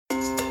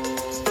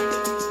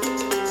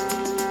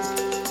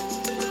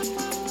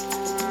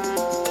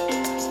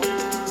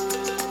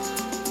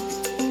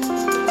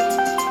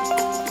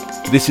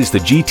This is the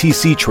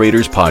GTC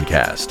Traders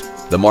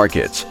Podcast, the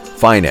markets,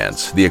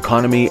 finance, the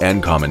economy,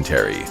 and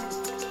commentary.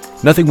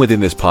 Nothing within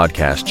this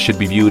podcast should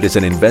be viewed as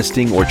an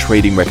investing or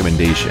trading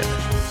recommendation.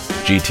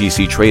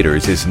 GTC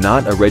Traders is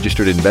not a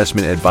registered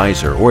investment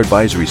advisor or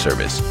advisory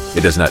service.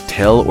 It does not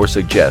tell or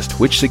suggest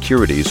which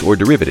securities or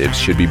derivatives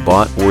should be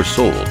bought or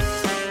sold.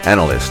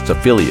 Analysts,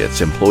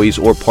 affiliates, employees,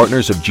 or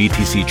partners of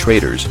GTC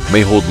Traders may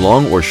hold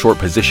long or short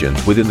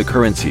positions within the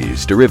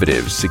currencies,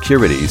 derivatives,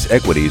 securities,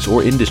 equities,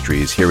 or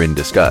industries herein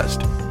discussed.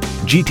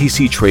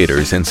 GTC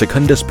Traders and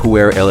Secundus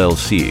Puer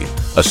LLC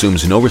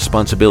assumes no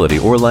responsibility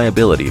or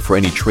liability for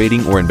any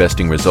trading or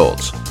investing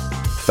results.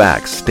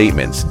 Facts,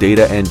 statements,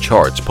 data, and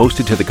charts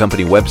posted to the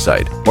company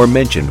website or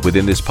mentioned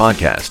within this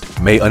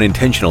podcast may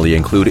unintentionally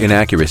include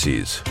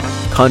inaccuracies.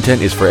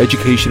 Content is for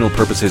educational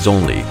purposes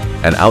only,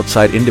 and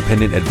outside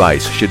independent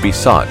advice should be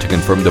sought to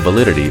confirm the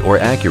validity or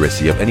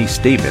accuracy of any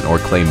statement or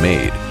claim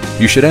made.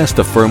 You should ask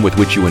the firm with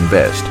which you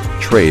invest,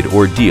 trade,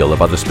 or deal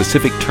about the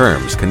specific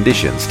terms,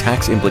 conditions,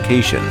 tax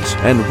implications,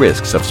 and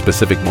risks of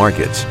specific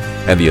markets,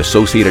 and the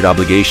associated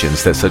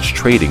obligations that such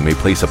trading may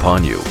place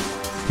upon you.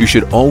 You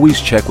should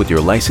always check with your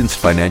licensed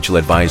financial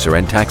advisor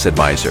and tax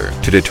advisor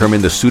to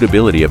determine the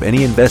suitability of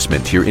any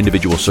investment to your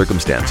individual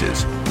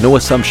circumstances. No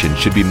assumption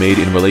should be made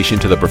in relation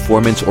to the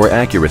performance or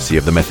accuracy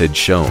of the methods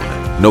shown.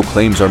 No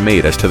claims are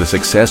made as to the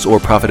success or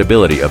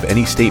profitability of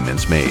any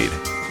statements made.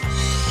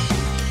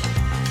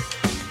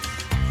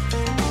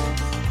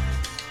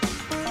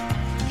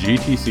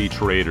 GTC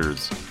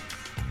Traders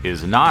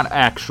is not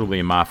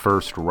actually my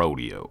first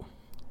rodeo.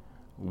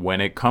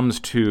 When it comes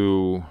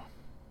to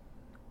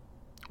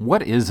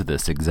what is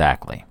this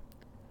exactly?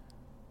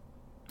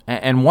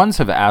 And ones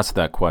have asked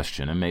that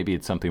question, and maybe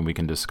it's something we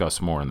can discuss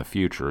more in the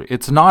future.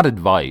 It's not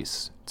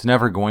advice. It's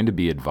never going to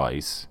be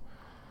advice.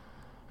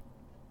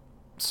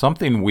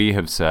 Something we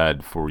have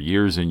said for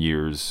years and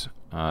years,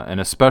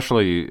 and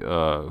especially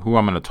who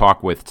I'm going to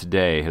talk with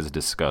today has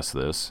discussed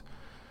this.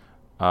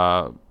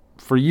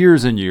 For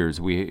years and years,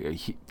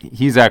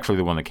 he's actually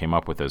the one that came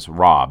up with this.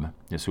 Rob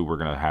is who we're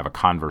going to have a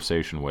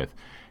conversation with.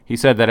 He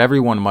said that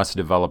everyone must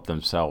develop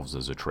themselves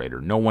as a trader.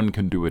 No one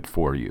can do it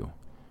for you.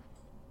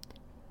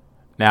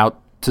 Now,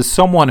 to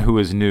someone who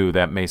is new,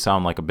 that may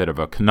sound like a bit of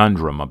a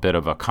conundrum, a bit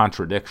of a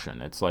contradiction.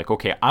 It's like,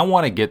 okay, I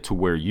want to get to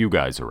where you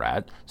guys are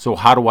at, so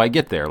how do I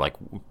get there? Like,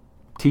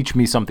 teach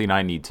me something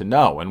I need to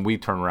know. And we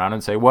turn around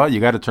and say, well, you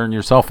got to turn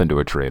yourself into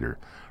a trader.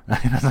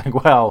 And it's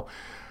like, well,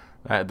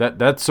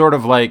 that's sort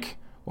of like,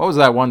 what was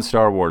that one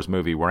Star Wars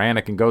movie where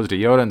Anakin goes to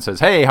Yoda and says,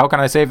 hey, how can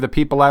I save the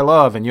people I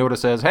love? And Yoda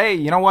says, hey,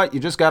 you know what? You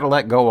just got to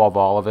let go of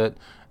all of it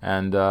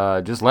and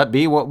just let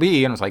be what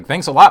be. And it's like,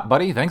 thanks a lot,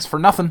 buddy. Thanks for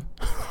nothing.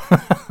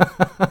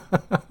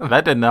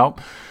 That didn't help.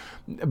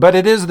 But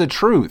it is the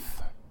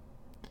truth.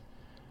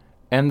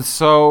 And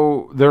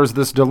so there's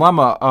this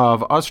dilemma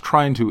of us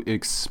trying to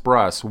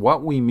express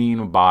what we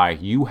mean by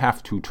you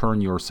have to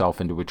turn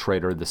yourself into a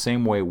trader the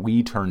same way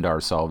we turned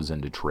ourselves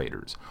into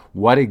traders.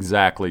 What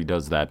exactly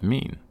does that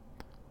mean?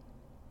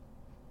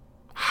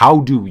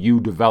 How do you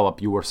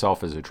develop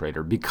yourself as a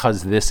trader?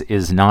 Because this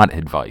is not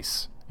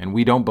advice, and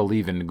we don't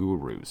believe in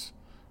gurus,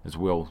 as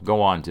we'll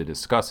go on to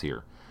discuss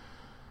here.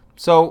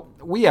 So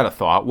we had a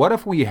thought, what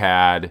if we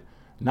had,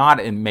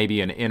 not in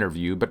maybe an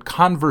interview, but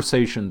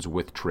conversations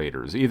with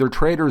traders, either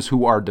traders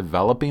who are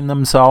developing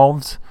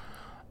themselves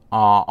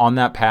on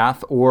that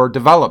path, or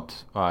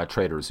developed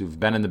traders who've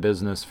been in the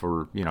business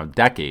for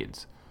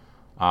decades,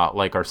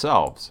 like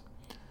ourselves.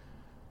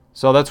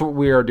 So that's what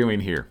we are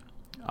doing here.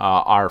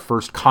 Our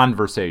first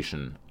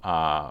conversation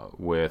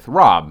with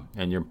Rob,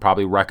 and you'll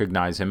probably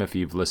recognize him if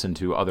you've listened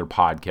to other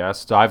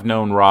podcasts. I've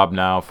known Rob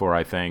now for,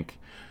 I think,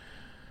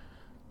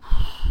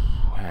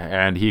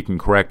 and he can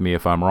correct me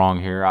if I'm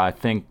wrong here, I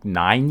think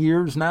 9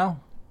 years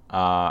now.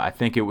 I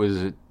think it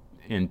was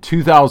in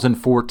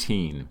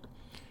 2014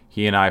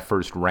 he and I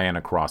first ran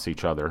across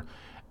each other.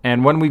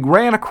 And when we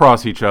ran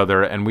across each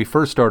other and we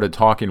first started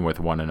talking with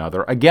one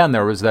another, again,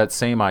 there was that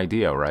same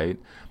idea, right?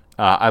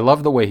 I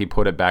love the way he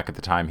put it back at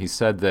the time. He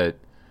said that,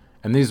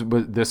 and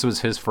this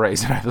was his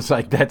phrase, and I was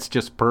like, that's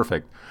just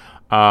perfect.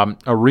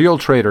 A real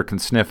trader can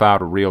sniff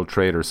out a real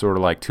trader, sort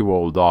of like two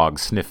old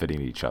dogs sniffing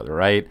at each other,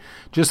 right?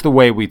 Just the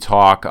way we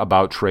talk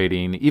about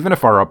trading, even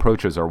if our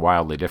approaches are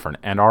wildly different,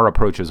 and our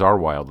approaches are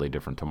wildly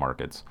different to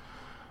markets.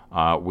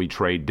 We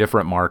trade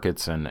different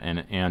markets and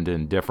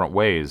in different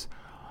ways.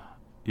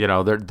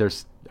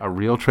 There's a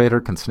real trader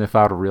can sniff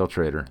out a real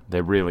trader. They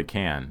really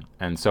can.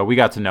 And so we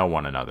got to know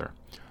one another.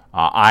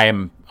 I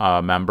am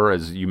a member,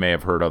 as you may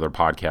have heard other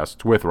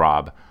podcasts with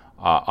Rob,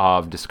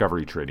 of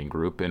Discovery Trading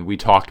Group, and we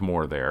talked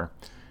more there.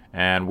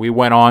 And we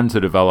went on to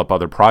develop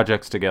other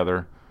projects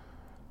together,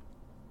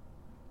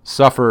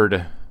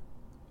 suffered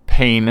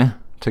pain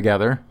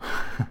together,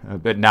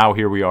 but now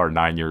here we are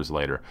 9 years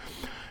later.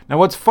 Now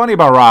what's funny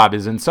about Rob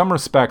is in some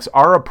respects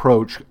our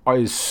approach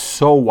is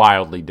so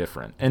wildly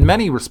different. In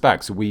many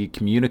respects we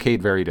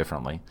communicate very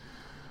differently.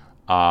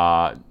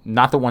 Not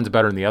that one's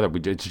better than the other,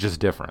 it's just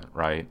different,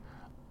 right?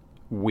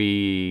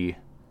 We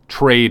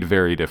trade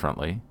very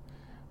differently.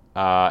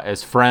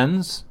 As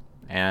friends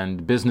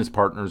and business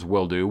partners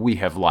will do, we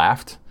have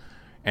laughed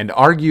and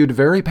argued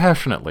very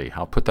passionately,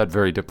 I'll put that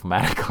very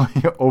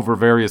diplomatically, over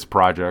various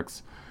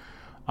projects.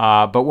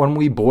 But when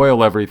we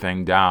boil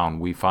everything down,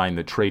 we find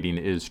that trading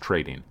is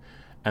trading.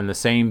 And the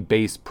same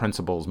base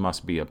principles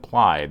must be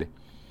applied,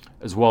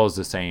 as well as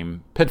the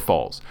same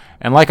pitfalls.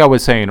 And like I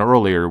was saying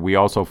earlier, we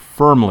also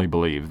firmly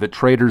believe that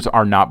traders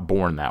are not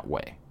born that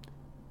way.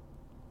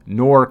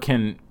 Nor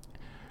can...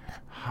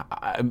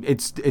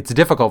 It's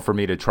difficult for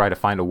me to try to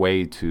find a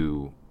way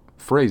to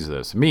phrase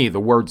this. Me, the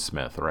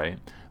wordsmith, right?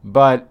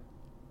 But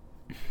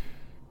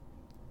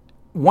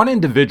one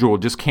individual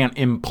just can't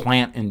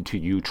implant into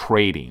you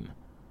trading.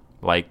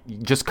 Like,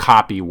 just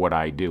copy what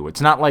I do.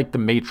 It's not like the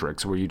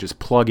Matrix where you just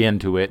plug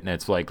into it and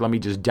it's like, let me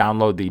just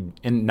download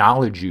the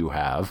knowledge you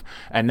have.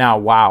 And now,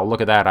 wow, look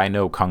at that. I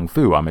know Kung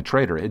Fu. I'm a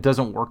trader. It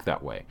doesn't work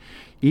that way.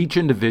 Each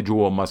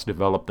individual must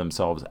develop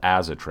themselves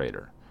as a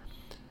trader.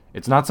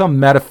 It's not some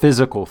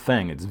metaphysical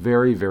thing. It's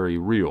very, very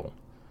real.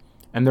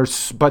 And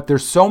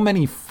there's so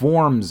many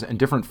forms and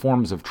different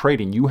forms of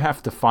trading. You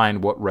have to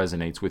find what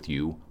resonates with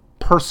you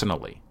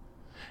personally.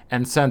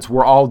 And since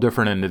we're all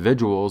different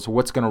individuals,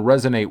 what's going to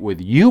resonate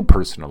with you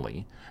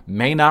personally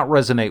may not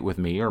resonate with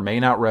me, or may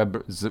not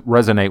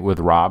resonate with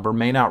Rob, or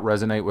may not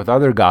resonate with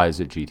other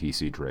guys at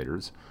GTC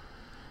Traders.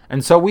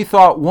 And so we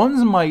thought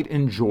ones might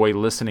enjoy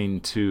listening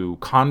to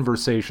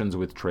conversations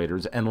with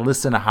traders and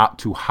listen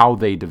to how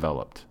they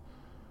developed.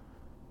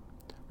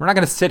 We're not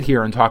going to sit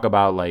here and talk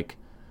about like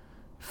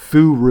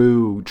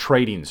furu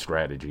trading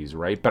strategies,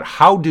 right? But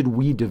how did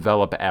we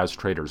develop as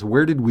traders?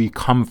 Where did we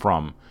come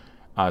from?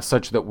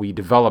 Such that we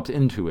developed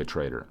into a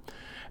trader.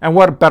 And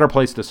what a better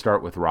place to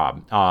start with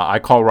Rob. I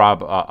call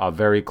Rob a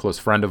very close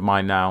friend of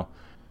mine now.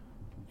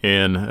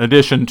 In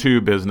addition to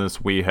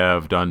business we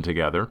have done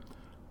together.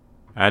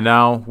 And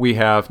now we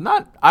have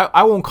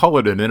I won't call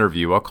it an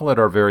interview. I'll call it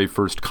our very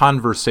first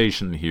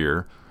conversation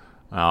here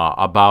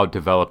about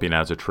developing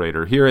as a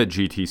trader here at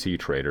GTC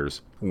Traders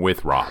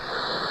with Rob.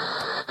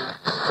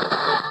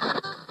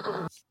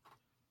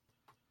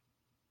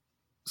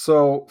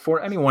 So for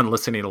anyone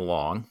listening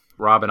along,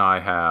 Rob and I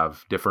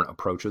have different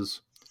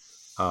approaches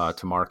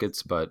to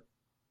markets, but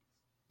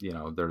you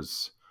know,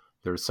 there's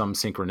some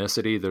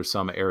synchronicity. There's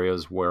some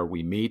areas where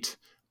we meet,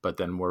 but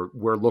then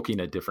we're looking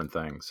at different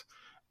things,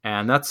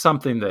 and that's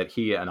something that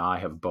he and I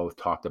have both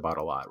talked about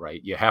a lot.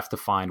 Right? You have to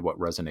find what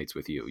resonates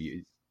with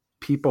you.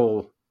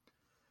 People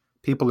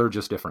are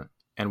just different,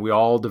 and we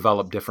all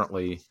develop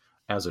differently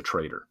as a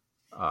trader.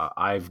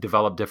 I've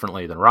developed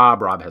differently than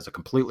Rob. Rob has a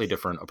completely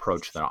different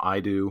approach than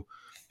I do.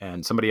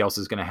 And somebody else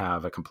is going to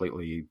have a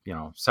completely,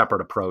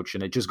 separate approach,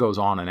 and it just goes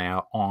on and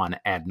on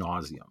ad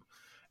nauseum.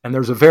 And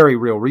there's a very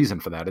real reason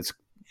for that. It's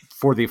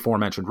for the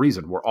aforementioned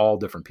reason. We're all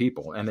different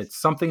people, and it's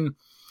something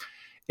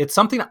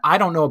I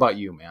don't know about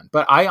you, man,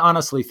 but I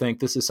honestly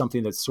think this is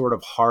something that's sort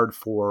of hard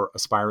for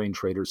aspiring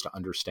traders to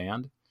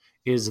understand,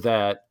 is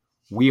that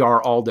we are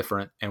all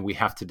different and we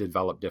have to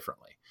develop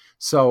differently.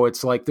 So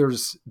it's like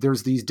there's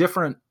these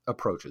different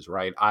approaches,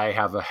 right? I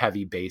have a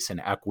heavy base in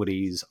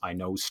equities. I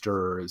know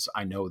stirs.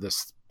 I know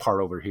this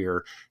part over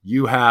here.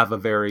 You have a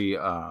very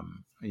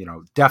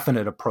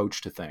definite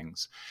approach to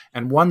things.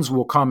 And ones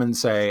will come and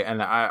say,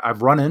 and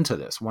I've run into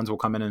this. Ones will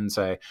come in and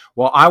say,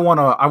 "Well, I want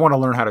to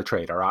learn how to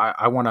trade, or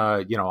I want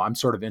to, I'm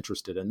sort of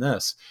interested in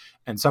this."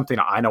 And something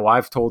I know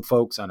I've told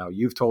folks, I know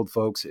you've told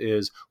folks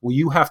is, well,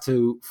 you have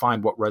to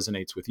find what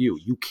resonates with you.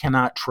 You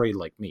cannot trade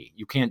like me.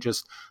 You can't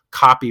just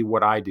copy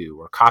what I do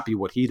or copy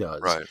what he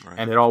does, right.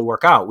 And it all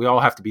work out. We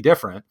all have to be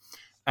different.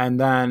 And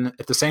then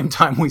at the same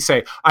time, we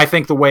say, I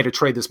think the way to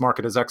trade this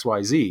market is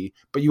XYZ,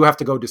 but you have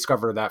to go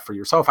discover that for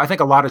yourself. I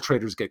think a lot of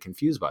traders get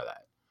confused by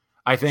that.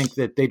 I think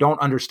that they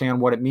don't understand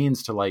what it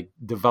means to like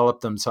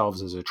develop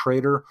themselves as a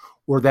trader,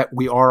 or that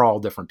we are all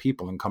different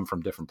people and come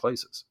from different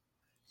places.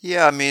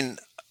 Yeah, I mean,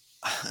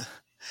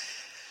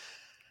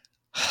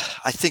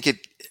 I think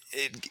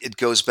it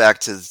goes back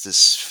to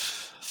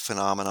this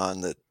phenomenon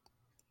that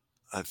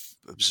I've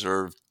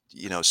observed,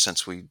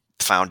 since we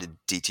founded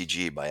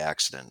DTG by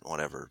accident,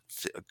 whatever,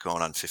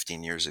 going on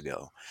 15 years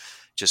ago.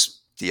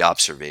 Just the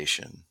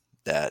observation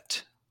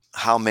that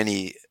how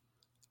many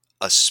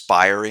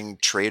aspiring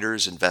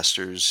traders,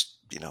 investors,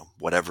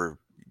 whatever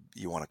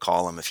you want to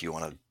call them, if you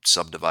want to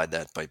subdivide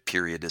that by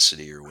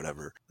periodicity or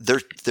whatever,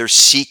 they're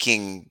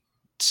seeking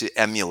to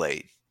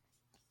emulate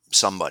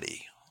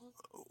somebody,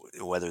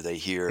 whether they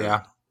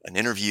hear an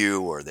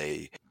interview or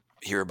they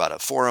hear about a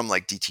forum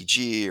like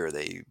DTG, or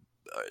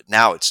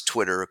now it's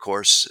Twitter, of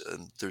course.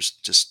 There's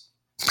just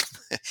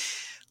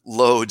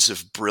loads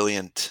of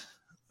brilliant,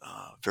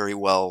 very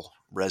well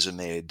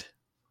resumed,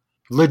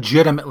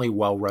 legitimately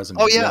well resumed.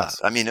 Oh yeah, yes.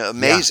 I mean,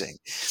 amazing.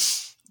 Yeah.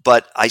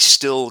 But I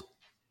still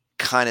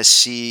kind of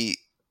see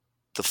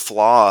the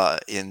flaw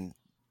in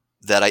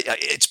that.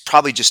 It's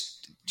probably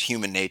just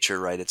human nature,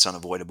 right? It's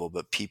unavoidable,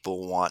 but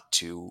people want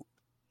to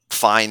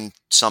find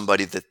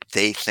somebody that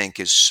they think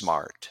is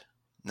smart.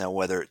 Now,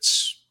 whether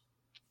it's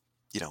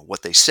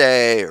what they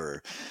say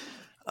or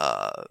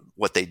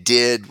what they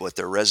did, what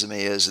their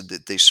resume is,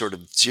 they sort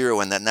of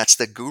zero in that. And that's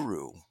the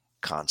guru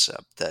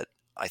concept that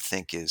I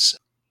think is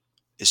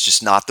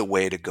just not the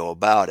way to go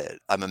about it.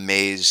 I'm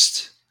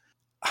amazed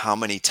how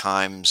many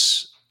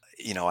times,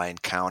 I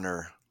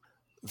encounter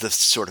the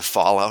sort of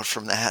fallout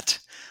from that,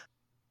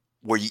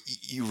 where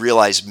you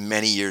realize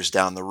many years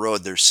down the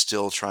road, they're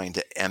still trying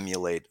to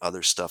emulate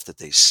other stuff that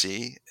they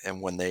see.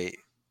 And when they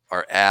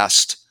are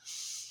asked,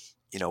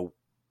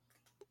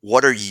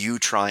 what are you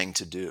trying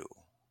to do?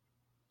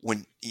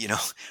 When,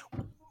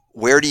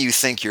 where do you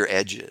think your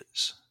edge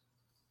is?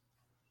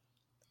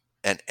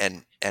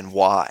 And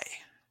why?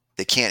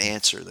 They can't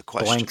answer the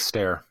question.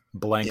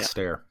 Blank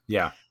stare.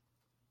 Yeah.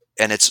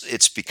 And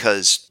it's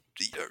because,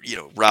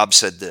 Rob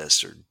said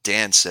this, or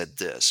Dan said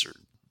this, or,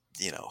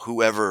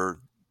 whoever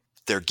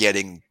they're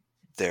getting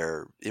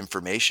their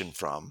information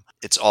from.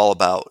 It's all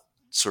about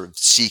sort of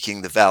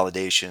seeking the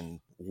validation.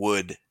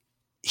 Would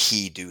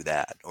he do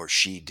that or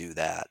she do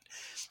that?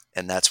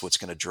 And that's what's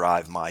going to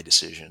drive my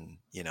decision,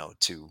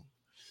 to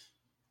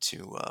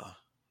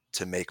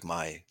make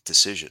my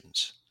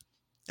decisions.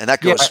 And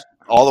that goes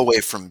all the way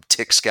from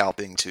tick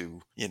scalping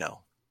to,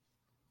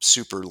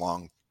 super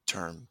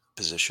long-term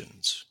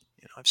positions.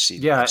 I've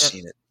seen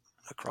it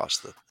across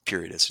the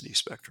periodicity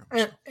spectrum.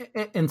 So.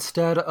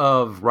 Instead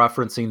of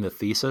referencing the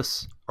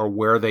thesis or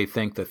where they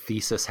think the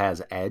thesis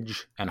has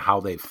edge and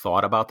how they've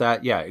thought about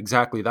that,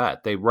 exactly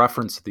that. They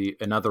reference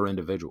another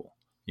individual,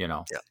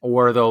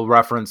 or they'll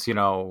reference,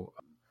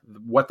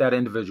 what that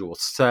individual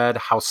said,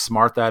 how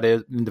smart that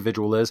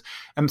individual is.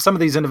 And some of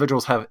these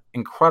individuals have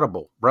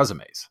incredible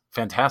resumes.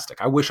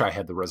 Fantastic. I wish I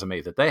had the resume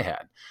that they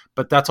had,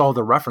 but that's all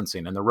they're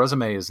referencing. And the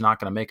resume is not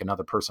going to make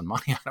another person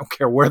money. I don't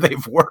care where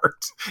they've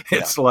worked.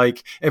 It's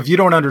like, if you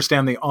don't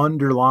understand the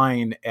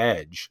underlying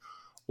edge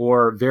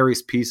or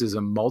various pieces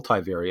of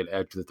multivariate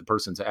edge that the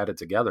person's added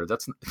together,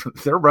 that's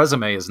their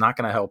resume is not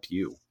going to help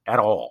you at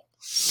all.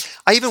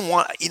 I even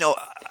want,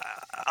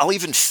 I'll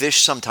even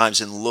fish sometimes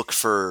and look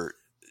for,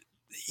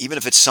 even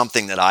if it's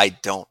something that I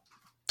don't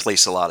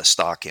place a lot of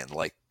stock in,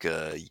 like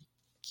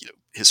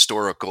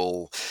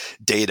historical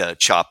data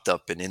chopped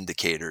up in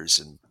indicators,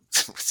 and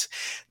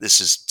this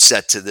is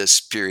set to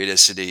this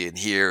periodicity in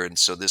here, and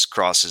so this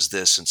crosses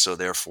this, and so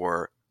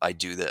therefore I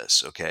do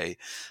this. Okay,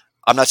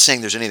 I'm not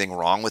saying there's anything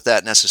wrong with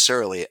that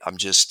necessarily. I'm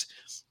just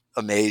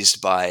amazed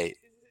by,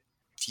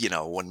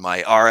 when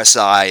my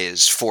RSI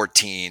is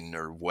 14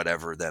 or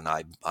whatever, then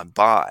I'm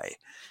buy,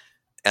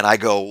 and I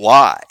go,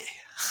 why?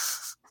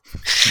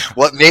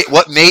 What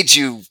made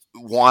you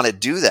want to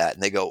do that?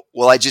 And they go,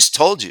 well, I just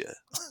told you.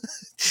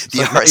 The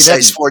RSI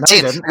is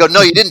 14. I go,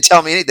 no, you didn't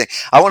tell me anything.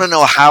 I want to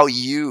know how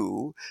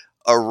you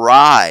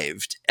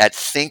arrived at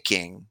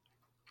thinking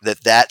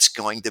that that's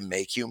going to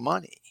make you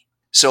money.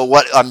 So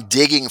what I'm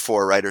digging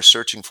for, right, or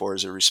searching for,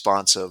 is a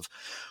response of,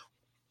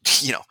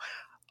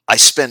 I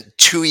spent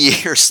 2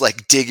 years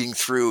like digging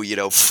through,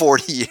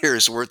 40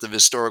 years worth of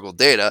historical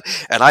data.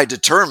 And I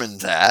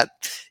determined that,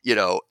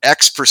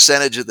 X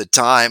percentage of the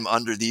time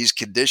under these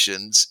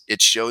conditions,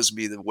 it shows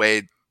me the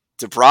way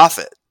to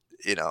profit,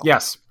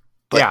 Yes.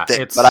 But,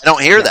 but I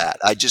don't hear that.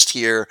 I just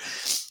hear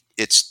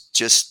it's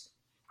just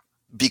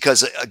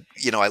because,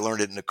 I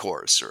learned it in a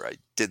course, or I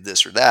did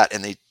this or that.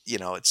 And they,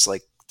 it's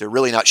like, they're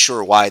really not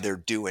sure why they're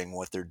doing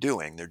what they're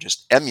doing. They're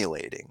just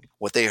emulating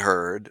what they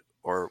heard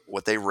or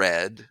what they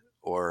read.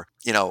 Or,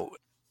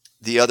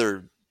 the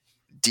other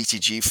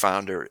DTG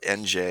founder,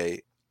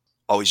 NJ,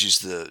 always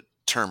used the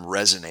term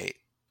resonate,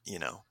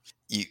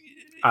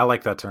 I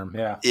like that term.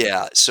 Yeah.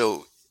 Yeah.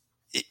 So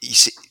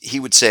he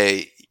would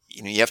say,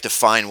 you have to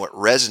find what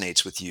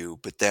resonates with you,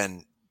 but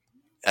then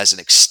as an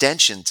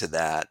extension to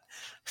that,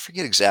 I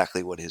forget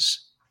exactly what his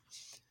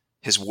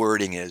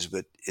wording is,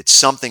 but it's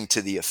something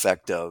to the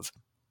effect of,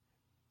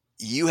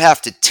 you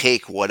have to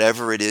take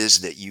whatever it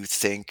is that you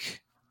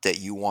think that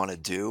you want to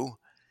do,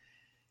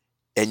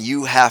 and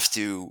you have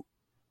to,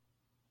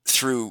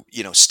 through,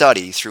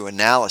 study, through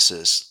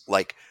analysis,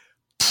 like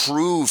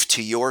prove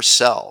to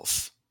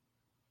yourself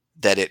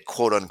that it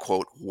quote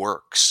unquote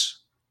works,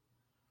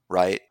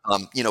 right?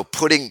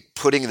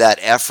 Putting that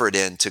effort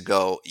in to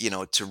go,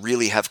 to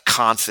really have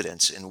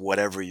confidence in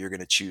whatever you're going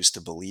to choose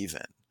to believe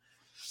in.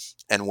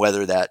 And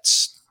whether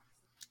that's,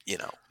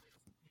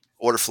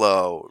 order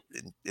flow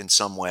in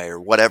some way,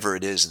 or whatever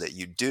it is that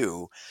you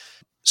do.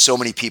 So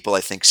many people,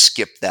 I think,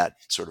 skip that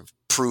sort of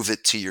prove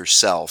it to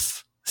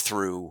yourself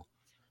through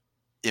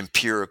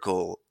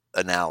empirical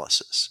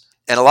analysis.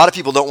 And a lot of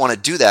people don't want to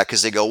do that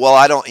because they go, well,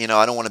 I don't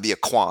want to be a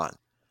quant.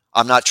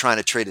 I'm not trying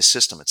to trade a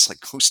system. It's like,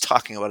 who's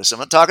talking about a system?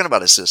 I'm not talking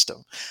about a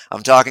system.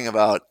 I'm talking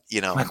about,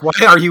 like, why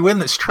are you in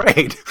this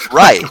trade?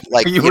 Right.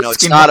 Like,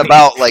 it's not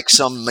about like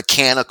some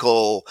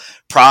mechanical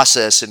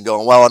process and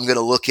going, well, I'm going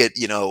to look at,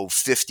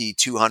 50,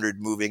 200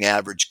 moving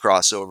average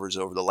crossovers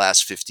over the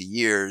last 50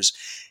 years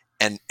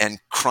and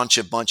crunch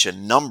a bunch of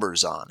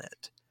numbers on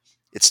it.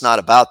 It's not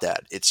about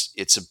that.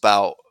 It's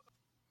about,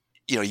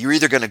 you're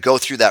either going to go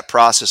through that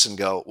process and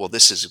go, well,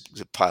 this is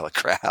a pile of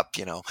crap,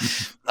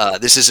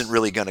 this isn't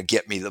really going to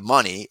get me the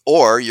money,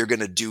 or you're going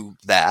to do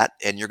that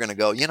and you're going to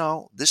go,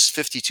 this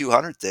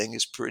 5,200 thing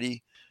is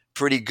pretty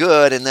pretty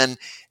good, and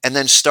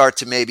then start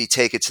to maybe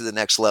take it to the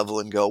next level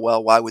and go,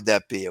 well, why would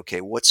that be?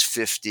 Okay, what's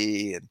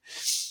 50? And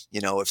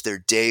if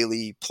they're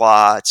daily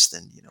plots,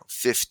 then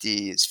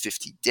 50 is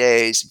 50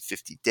 days, and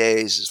 50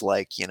 days is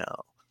like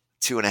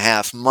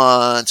 2.5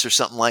 months or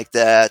something like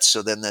that.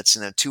 So then that's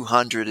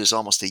 200 is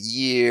almost a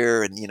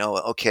year, and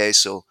okay,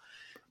 so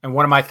And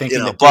what am I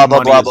thinking that blah big blah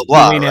money blah is blah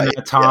blah, doing in right?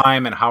 that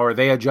time, and how are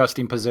they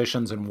adjusting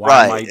positions, and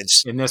why am Right.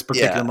 I in this Yeah.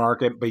 particular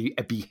market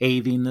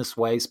behaving this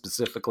way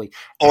specifically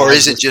Or as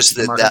is it this just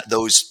particular that,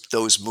 market?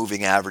 those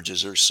moving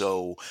averages are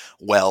so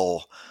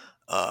well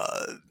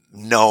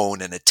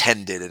known and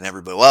attended, and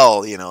everybody,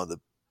 well, the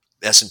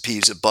S&P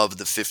is above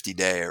the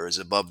 50-day or is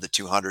above the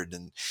 200,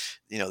 and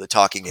the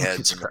talking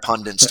heads and the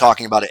pundits Yeah.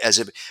 talking about it as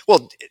if,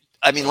 well,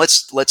 I mean,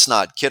 let's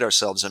not kid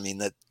ourselves. I mean,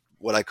 that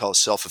what I call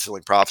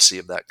self-fulfilling prophecy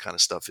of that kind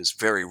of stuff is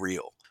very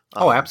real.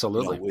 Oh,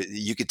 absolutely.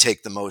 You could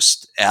take the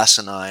most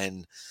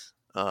asinine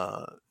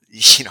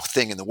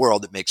thing in the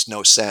world that makes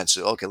no sense.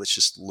 Okay, let's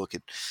just look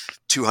at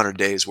 200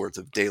 days worth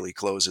of daily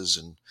closes,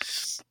 and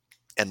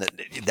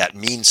that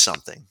means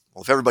something.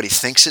 Well, if everybody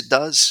thinks it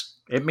does,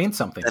 It means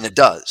something. then it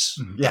does.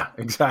 Yeah,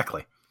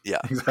 exactly. Yeah,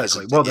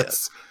 Exactly. Well, yeah,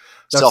 that's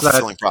that.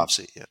 self-fulfilling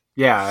prophecy. Yeah.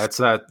 Yeah, it's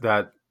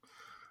that.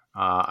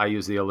 I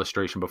used the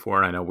illustration before,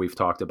 and I know we've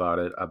talked about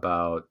it.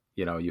 About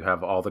you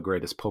have all the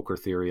greatest poker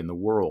theory in the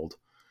world,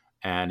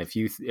 and if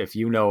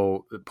you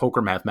know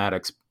poker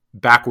mathematics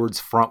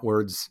backwards,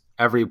 frontwards,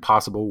 every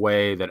possible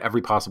way that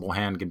every possible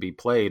hand can be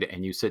played,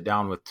 and you sit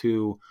down with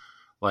two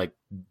like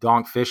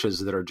donk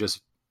fishes that are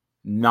just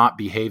not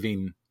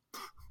behaving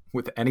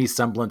with any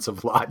semblance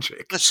of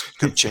logic, It's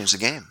going to change the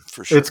game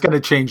for sure. it's going to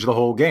change the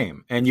whole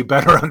game, and you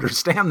better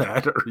understand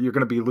that, or you're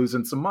going to be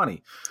losing some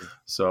money.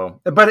 So,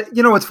 but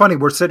it's funny.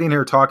 We're sitting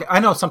here talking. I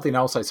know something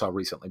else I saw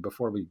recently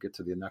before we get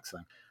to the next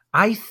thing.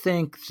 I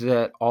think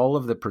that all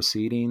of the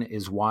preceding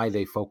is why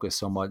they focus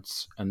so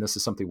much, and this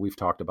is something we've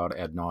talked about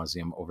ad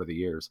nauseum over the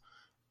years.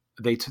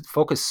 They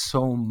focus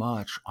so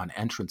much on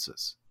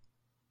entrances.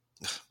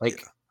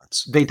 Like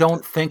they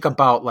don't think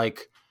about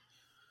like,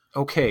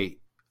 okay,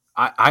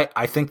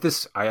 I think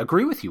this, I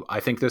agree with you. I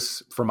think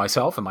this for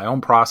myself and my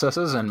own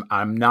processes, and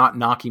I'm not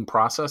knocking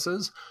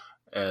processes.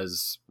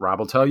 As Rob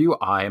will tell you,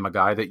 I am a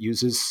guy that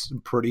uses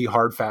pretty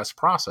hard, fast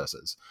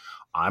processes.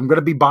 I'm going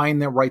to be buying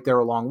them right there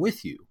along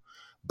with you.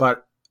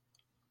 But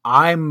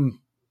the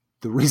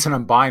reason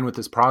I'm buying with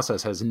this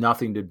process has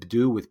nothing to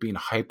do with being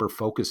hyper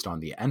focused on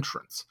the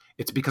entrance.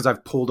 It's because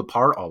I've pulled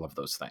apart all of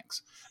those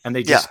things, and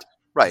they just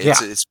right. Yeah.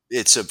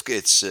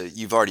 It's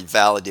you've already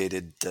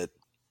validated that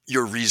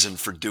your reason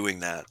for doing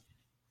that,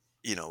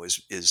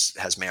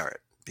 has merit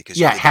because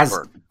it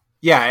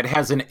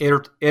has an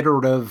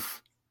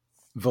iterative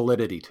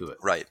validity to it.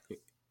 Right.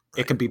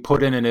 It can be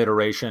put in an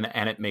iteration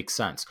and it makes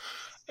sense.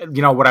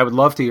 What I would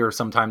love to hear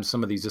sometimes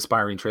some of these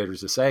aspiring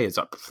traders to say is,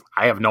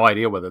 I have no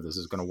idea whether this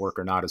is going to work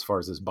or not as far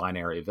as this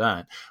binary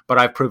event, but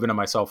I've proven to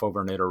myself over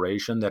an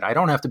iteration that I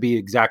don't have to be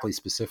exactly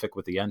specific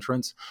with the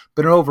entrance,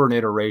 but over an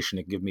iteration,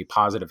 it can give me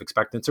positive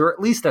expectancy, or at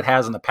least it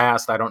has in the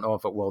past. I don't know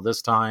if it will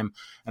this time.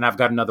 And I've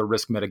got another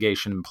risk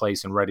mitigation in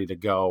place and ready to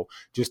go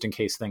just in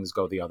case things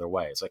go the other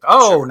way. It's like,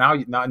 oh,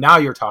 sure. now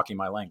you're talking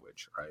my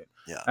language, right?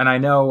 Yeah. And I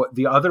know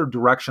the other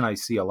direction I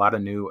see a lot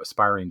of new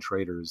aspiring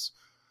traders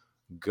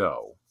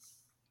go,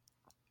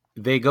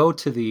 they go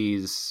to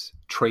these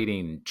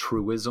trading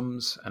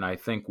truisms, and I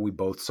think we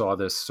both saw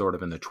this sort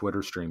of in the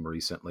Twitter stream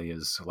recently,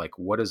 is like,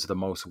 what is the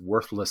most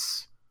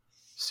worthless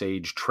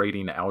sage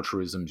trading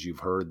altruisms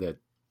you've heard that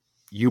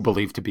you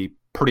believe to be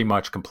pretty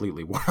much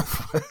completely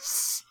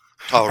worthless?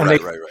 Oh, right.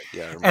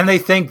 Yeah. And they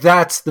think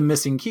that's the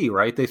missing key,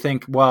 right? They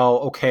think, well,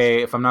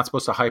 okay, if I'm not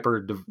supposed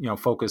to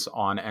focus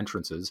on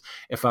entrances,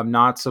 if I'm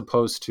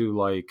supposed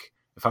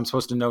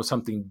to know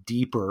something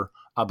deeper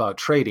about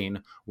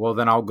trading, well,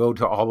 then I'll go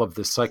to all of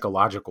this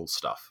psychological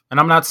stuff. And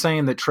I'm not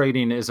saying that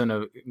trading isn't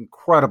an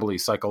incredibly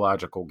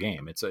psychological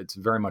game. It's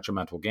very much a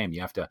mental game. You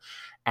have to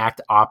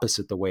act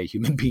opposite the way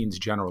human beings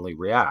generally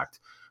react.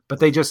 But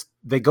they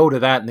go to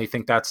that and they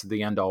think that's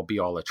the end all be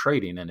all of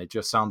trading. And it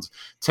just sounds,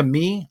 to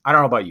me, I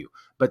don't know about you,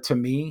 but to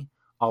me,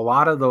 a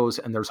lot of those,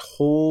 and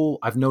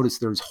I've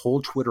noticed there's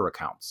whole Twitter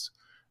accounts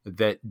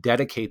that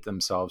dedicate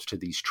themselves to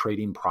these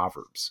trading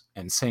proverbs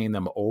and saying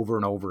them over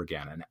and over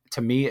again. And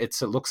to me,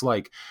 it looks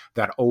like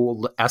that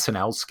old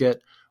SNL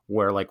skit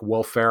where like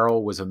Will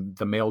Ferrell was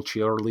the male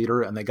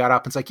cheerleader, and they got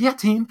up and it's like, yeah,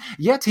 team,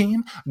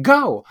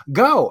 go,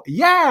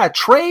 yeah,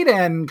 trade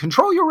and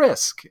control your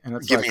risk. And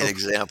it's Give me an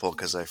example,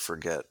 because I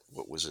forget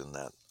what was in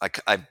that.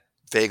 I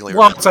vaguely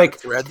remember it's like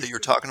the thread that you're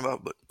talking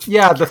about, but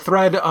yeah, the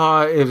thread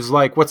is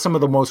like, what's some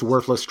of the most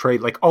worthless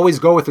trade? Like, always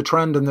go with the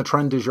trend, and the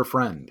trend is your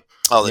friend.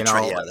 Oh, the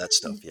trend, yeah, that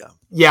stuff, yeah.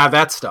 Yeah,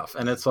 that stuff.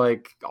 And it's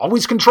like,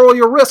 always control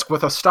your risk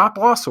with a stop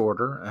loss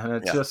order. And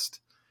it just,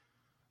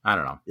 I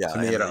don't know. Yeah, to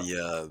me,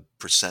 the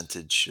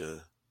percentage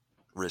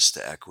risk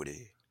to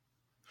equity.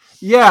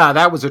 Yeah,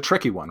 that was a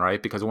tricky one,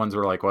 right? Because the ones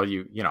were like, well,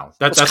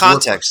 that's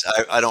context.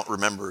 I don't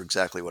remember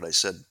exactly what I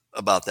said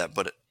about that,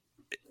 but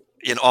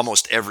in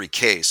almost every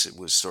case, it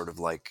was sort of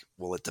like,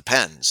 well, it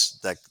depends.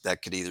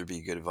 That could either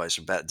be good advice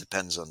or bad. It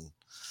depends on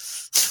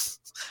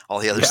All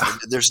the others,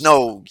 there's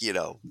no,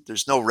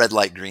 there's no red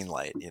light, green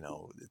light.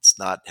 It's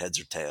not heads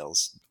or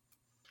tails.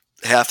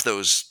 Half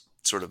those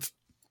sort of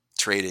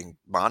trading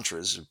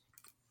mantras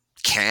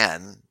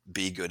can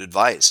be good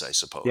advice, I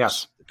suppose.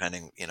 Yes.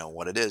 Depending,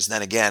 what it is. And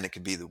then again, it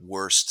could be the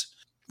worst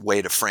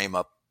way to frame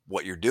up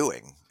what you're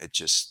doing. It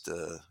just,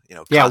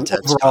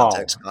 context, overall,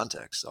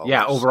 context. Always.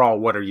 Yeah, overall,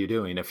 what are you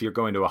doing? If you're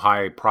going to a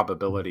high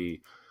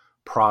probability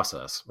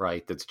process,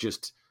 right, that's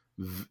just,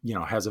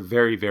 has a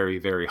very, very,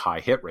 very high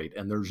hit rate,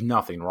 and there's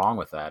nothing wrong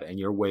with that, and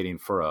you're waiting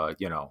for a,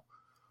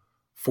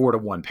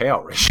 4-to-1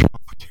 payout ratio,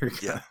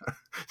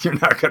 you're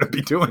not going to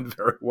be doing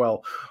very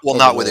well. Well,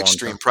 not with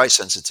extreme price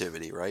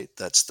sensitivity, right?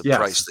 That's the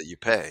price that you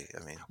pay.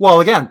 I mean,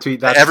 well, again,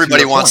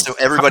 everybody wants to.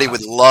 Everybody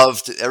would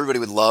love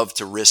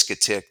to risk a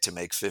tick to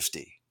make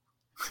 50.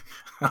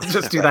 I'll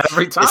just do that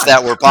every time if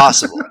that were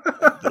possible.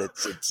 But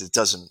it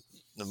doesn't.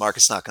 The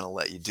market's not going to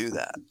let you do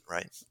that,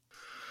 right?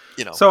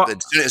 So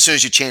as soon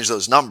as you change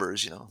those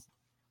numbers,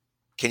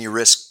 can you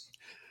risk,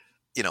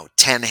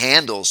 10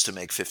 handles to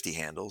make 50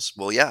 handles?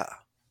 Well, yeah,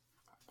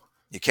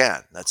 you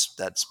can.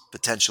 That's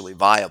potentially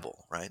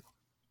viable, right?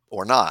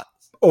 Or not.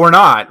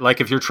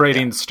 Like if you're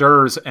trading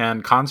stirs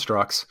and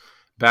constructs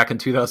back in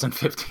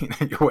 2015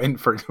 and you're waiting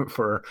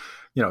for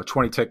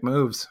 20 tick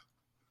moves,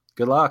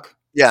 good luck.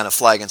 Yeah, and a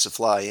fly against a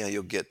fly,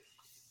 you'll get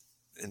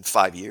in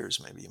 5 years,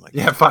 maybe you might.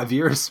 Yeah, 5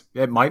 years,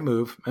 it might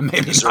move, and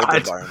maybe not.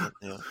 Environment,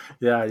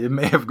 yeah,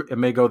 it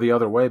may go the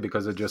other way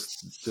because of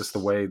just the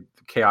way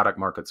chaotic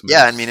markets move.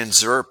 Yeah, I mean in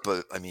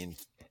ZERP,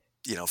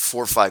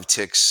 4 or 5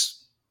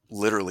 ticks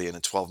literally in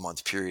a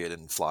 12-month period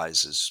in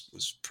flies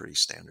was pretty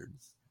standard.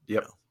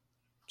 Yep.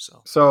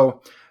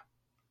 So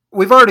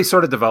we've already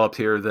sort of developed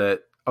here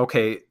that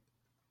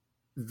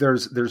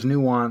there's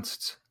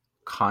nuanced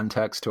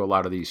context to a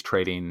lot of these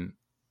trading,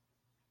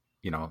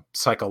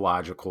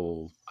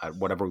 psychological,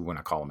 whatever we want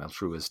to call them,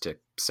 altruistic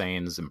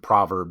sayings and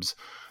proverbs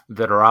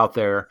that are out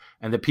there,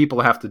 and that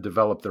people have to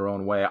develop their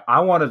own way.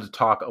 I wanted to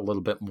talk a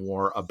little bit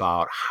more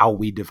about how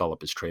we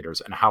develop as traders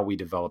and how we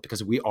develop,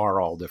 because we are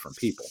all different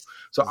people.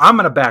 So I'm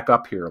going to back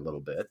up here a little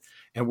bit,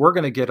 and we're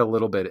going to get a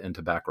little bit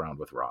into background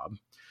with Rob.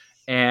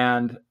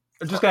 And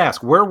I'm just going to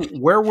ask, where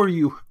were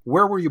you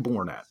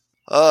born at?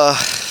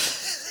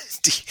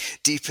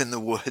 Deep in the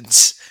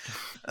woods.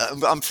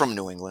 I'm from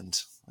New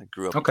England. I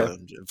grew up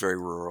in a very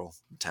rural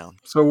town.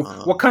 So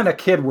what kind of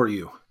kid were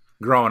you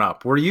growing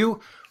up? Were you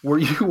were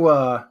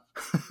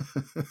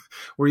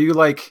you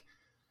like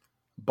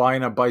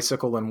buying a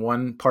bicycle in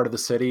one part of the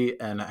city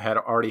and had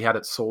already had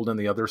it sold in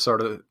the other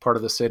part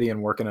of the city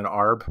and working in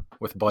ARB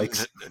with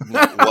bikes?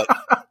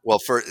 Well,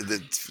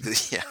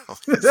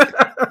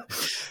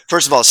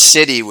 first of all,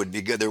 city would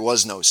be good. There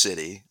was no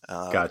city.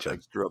 Gotcha. I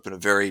grew up in a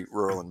very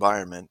rural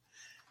environment,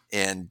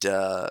 and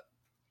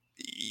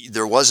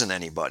there wasn't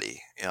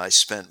anybody. I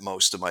spent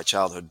most of my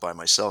childhood by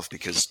myself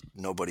because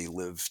nobody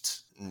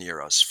lived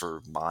near us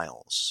for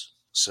miles.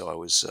 So I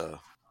was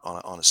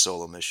on a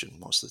solo mission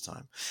most of the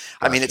time.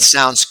 Gotcha. I mean, it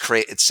sounds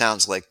it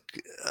sounds like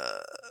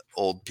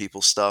old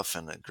people stuff,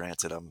 and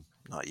granted, I'm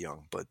not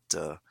young, but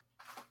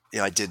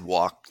I did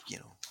walk,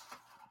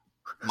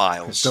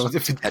 miles to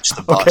catch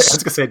the bus. Okay, I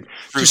was gonna say,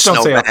 through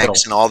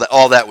snowbanks and all that.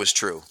 All that was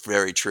true,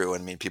 very true. I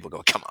mean, people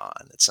go, "Come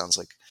on!" It sounds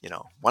like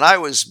when I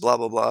was blah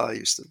blah blah. I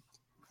used to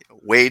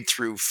wade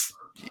through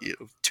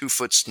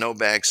 2-foot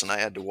snowbanks, and I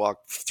had to walk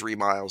 3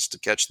 miles to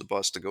catch the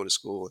bus to go to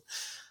school.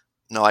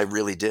 No, I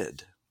really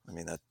did. I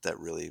mean, that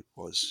really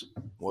was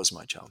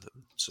my childhood.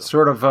 So.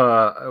 Sort of,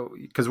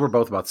 because we're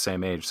both about the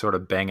same age, sort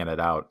of banging it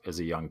out as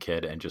a young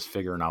kid and just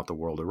figuring out the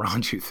world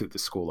around you through the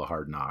school of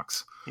hard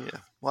knocks. Yeah.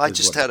 Well, I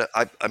just had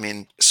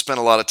spent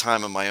a lot of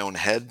time in my own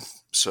head.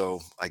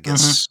 So I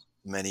guess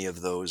many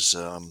of those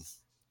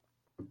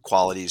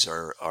qualities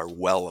are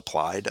well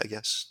applied, I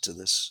guess, to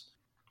this.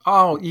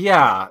 Oh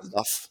yeah.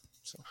 Stuff.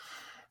 So.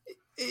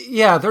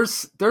 Yeah,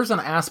 there's an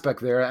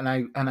aspect there, and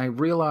I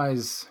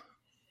realize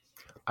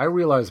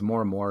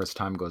more and more as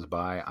time goes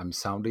by, I'm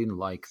sounding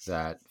like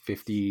that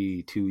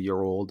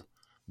 52-year-old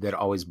that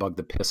always bugged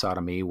the piss out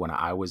of me when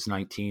I was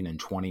 19 and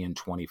 20 and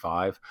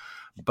 25.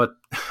 But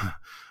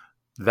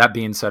that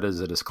being said, as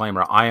a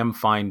disclaimer, I am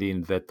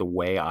finding that the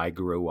way I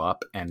grew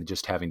up and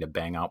just having to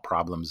bang out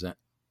problems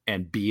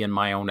and be in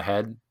my own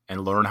head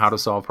and learn how to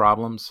solve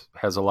problems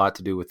has a lot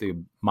to do with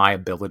my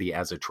ability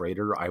as a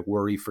trader. I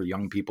worry for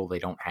young people, they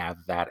don't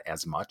have that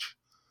as much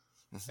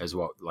as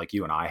what like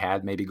you and I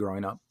had maybe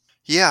growing up.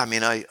 Yeah, I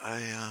mean, I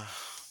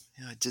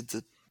did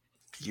the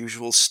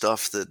usual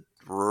stuff that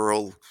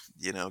rural,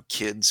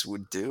 kids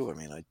would do. I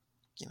mean, I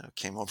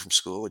came home from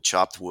school, I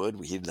chopped wood,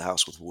 we heated the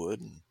house with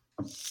wood and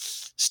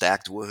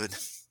stacked wood,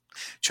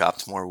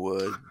 chopped more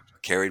wood,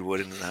 carried wood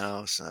into the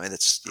house. I mean,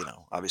 it's,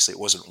 obviously it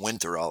wasn't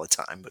winter all the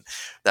time, but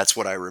that's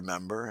what I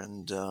remember.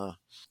 And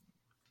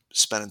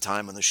spending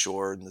time on the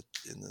shore in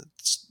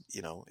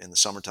the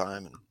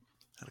summertime, and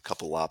had a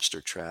couple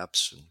lobster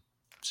traps and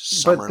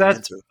summer and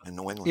winter in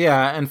New England.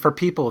 Yeah, and for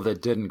people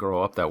that didn't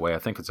grow up that way, I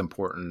think it's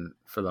important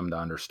for them to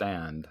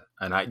understand.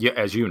 And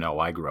as you know,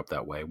 I grew up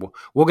that way.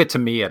 We'll get to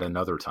me at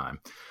another time.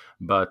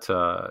 but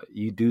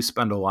you do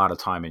spend a lot of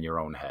time in your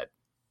own head.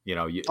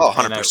 Oh,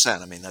 And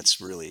 100%. I mean, that's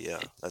really,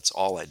 that's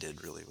all I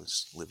did really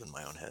was live in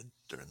my own head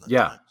during that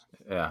yeah, time.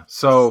 yeah.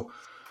 So,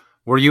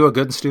 were you a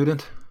good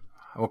student?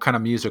 What kind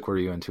of music were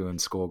you into in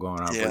school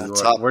growing up? Were Yeah, you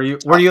top. were you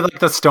were you like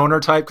the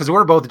stoner type? Because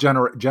we're both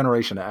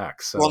Generation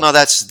X. Well, So no,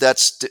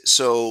 that's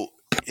so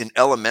in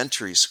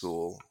elementary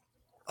school,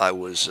 I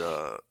was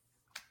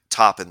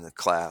top in the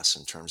class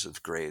in terms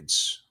of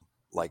grades,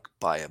 like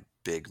by a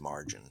big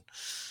margin.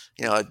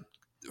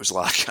 There was a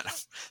lot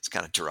of it's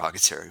kind of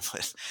derogatory,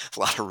 but a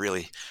lot of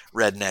really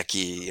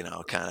rednecky,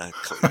 kind of,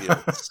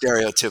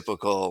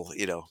 stereotypical,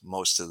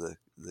 most of the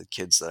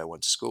kids that I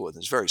went to school with. It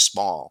was very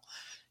small.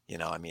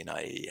 I mean,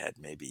 I had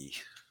maybe,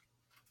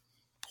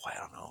 boy, I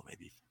don't know,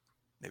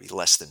 maybe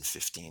less than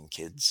 15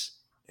 kids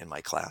in my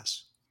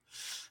class.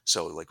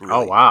 So like oh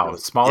really, wow, really,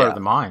 smaller yeah.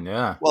 than mine.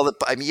 Yeah. Well,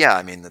 I mean, yeah,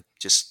 I mean,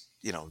 just,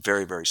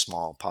 very, very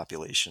small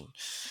population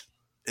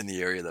in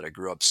the area that I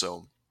grew up.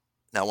 So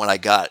now when I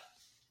got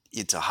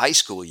into high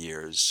school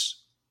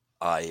years,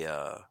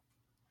 I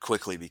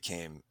quickly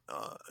became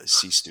a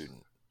C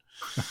student.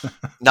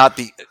 Not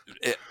be,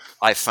 it,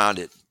 I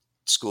found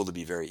school to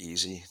be very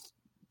easy,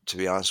 to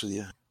be honest with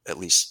you, at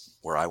least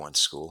where I went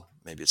to school.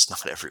 Maybe it's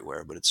not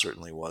everywhere, but it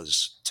certainly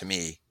was to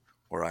me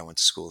where I went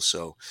to school.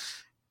 So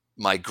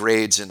my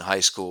grades in high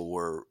school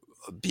were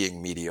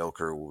being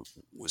mediocre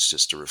was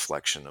just a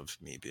reflection of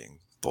me being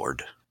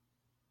bored.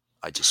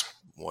 I just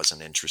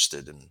wasn't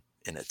interested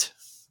in it.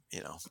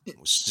 It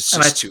was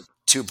And I just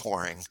too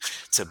boring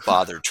to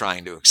bother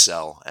trying to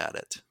excel at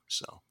it.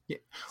 So Yeah.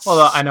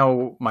 Well, I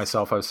know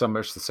myself. I was so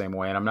much the same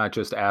way, and I'm not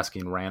just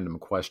asking random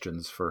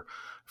questions for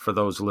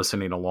those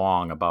listening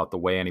along about the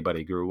way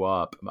anybody grew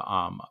up.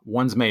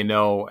 Ones may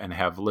know and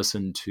have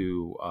listened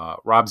to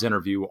Rob's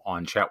interview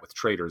on Chat with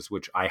Traders,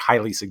 which I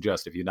highly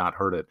suggest. If you've not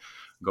heard it,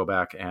 go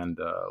back and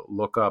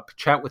look up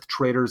Chat with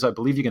Traders. I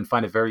believe you can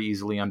find it very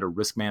easily under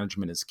Risk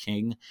Management is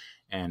King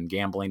and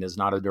Gambling is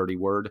Not a Dirty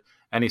Word.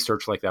 Any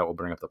search like that will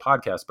bring up the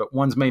podcast. But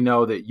ones may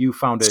know that you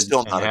founded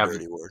still and not a have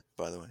dirty word,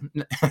 by the way.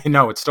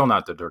 no, it's still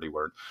not the dirty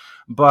word.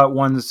 But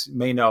ones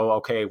may know,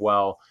 okay,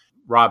 well,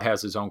 Rob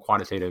has his own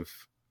quantitative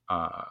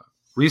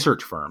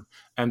research firm.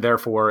 And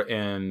therefore,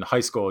 in high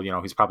school,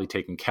 he's probably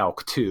taking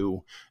Calc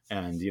 2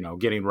 and,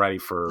 getting ready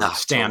for No,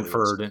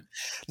 Stanford. totally. And,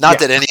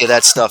 Not yeah. that any of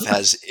that stuff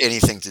has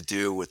anything to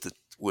do with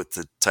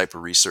the type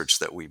of research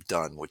that we've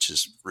done, which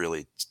is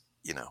really,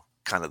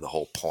 kind of the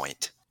whole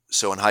point.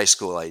 So in high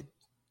school,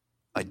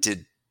 I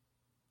did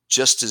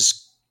just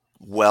as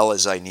well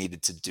as I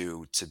needed to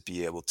do to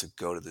be able to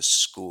go to the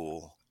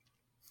school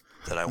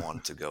that I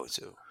wanted to go to.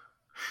 So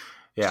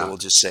Yeah. we'll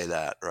just say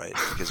that, right?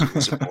 Because it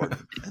was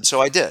important. And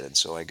so I did. And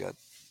so I got,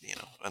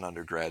 an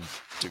undergrad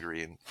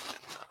degree in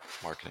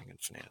marketing and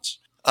finance.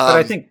 But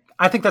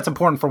I think that's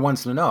important for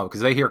ones to know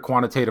because they hear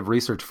quantitative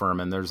research firm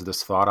and there's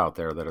this thought out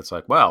there that it's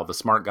like, well, the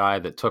smart guy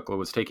that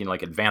was taking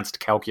like advanced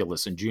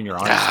calculus in junior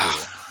high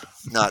school.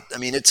 I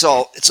mean, it's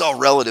all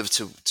relative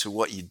to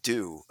what you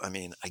do. I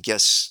mean, I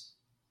guess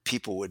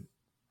people would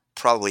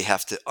probably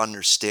have to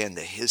understand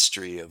the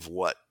history of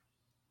what,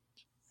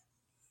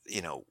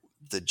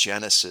 the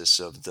genesis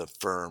of the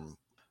firm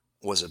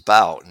was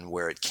about and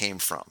where it came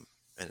from.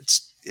 And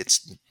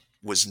it's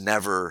was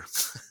never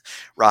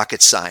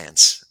rocket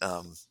science.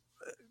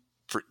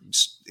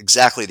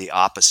 Exactly the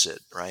opposite,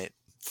 right?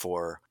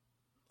 For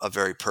a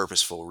very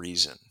purposeful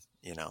reason,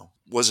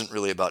 wasn't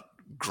really about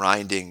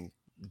grinding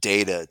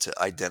data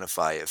to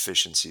identify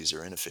efficiencies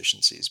or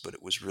inefficiencies, but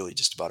it was really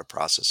just about a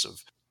process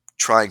of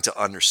trying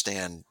to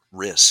understand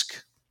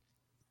risk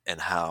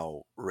and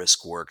how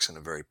risk works in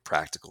a very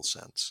practical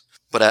sense.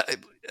 But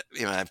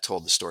I've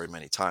told the story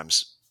many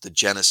times. The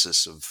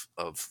genesis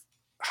of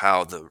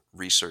how the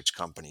research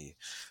company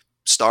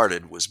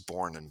started was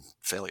born in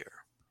failure.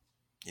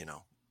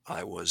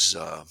 I was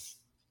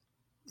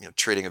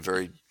trading a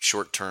very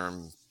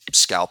short-term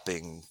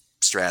scalping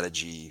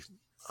strategy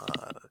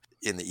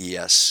in the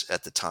ES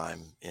at the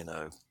time in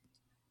a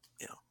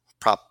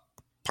prop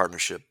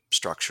partnership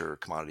structure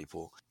commodity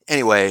pool.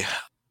 Anyway,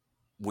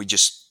 we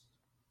just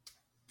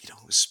it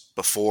was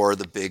before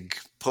the big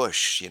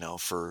push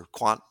for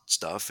quant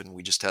stuff, and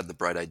we just had the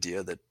bright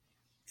idea that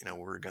we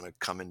were going to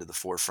come into the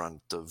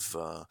forefront of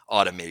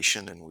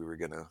automation, and we were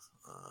going to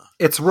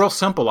It's real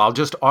simple. I'll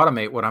just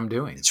automate what I'm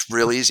doing. it's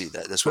real easy.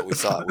 That's what we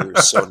thought. We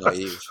were so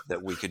naive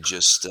that we could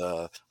just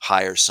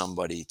hire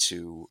somebody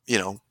to,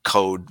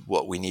 code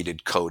what we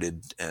needed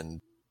coded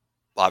and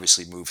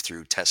obviously move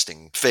through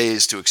testing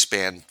phase to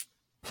expand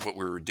what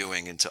we were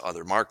doing into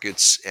other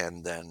markets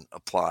and then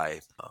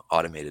apply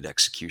automated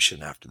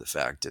execution after the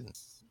fact. And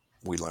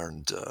we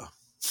learned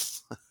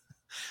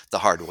the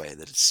hard way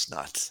that it's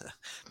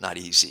not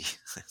easy.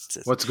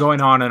 What's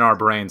going on in our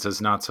brains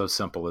is not so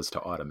simple as to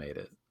automate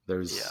it.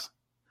 Yeah.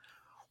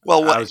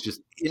 Well,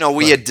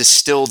 we had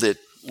distilled it.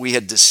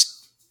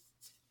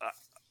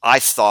 I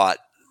thought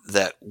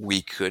that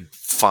we could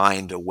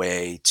find a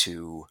way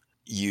to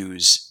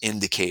use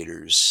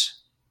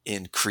indicators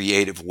in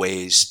creative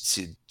ways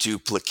to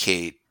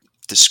duplicate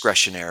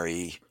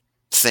discretionary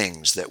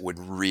things that would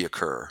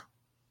reoccur,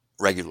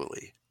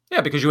 regularly. Yeah,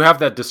 because you have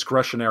that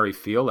discretionary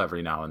feel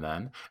every now and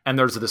then, and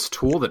there's this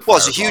tool that Well,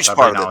 it's a fires off huge every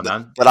part of now it, and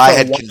then. but I So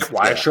had,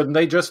 why shouldn't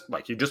they just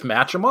you just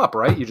match them up,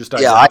 right? You just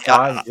yeah,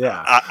 identify.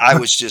 Yeah, I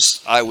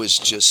was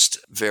just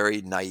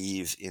very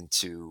naive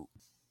into.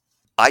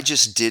 I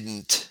just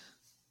didn't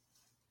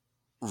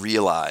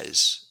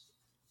realize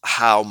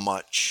how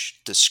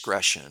much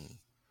discretion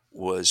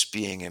was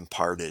being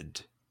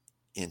imparted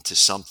into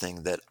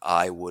something that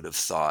I would have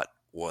thought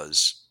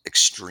was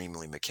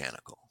extremely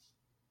mechanical.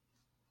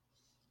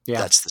 yeah.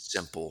 That's the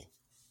simple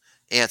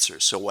answer.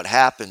 So what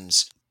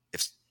happens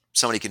if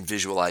somebody can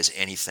visualize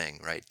anything,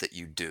 right, that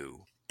you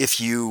do? If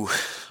you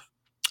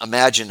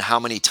imagine how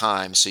many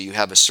times, so you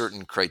have a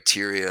certain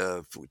criteria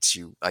of which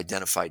you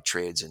identify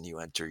trades and you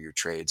enter your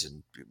trades,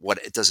 and what,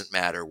 it doesn't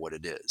matter what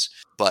it is,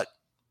 but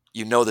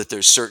you know that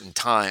there's certain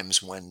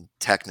times when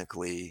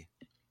technically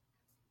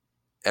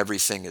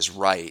everything is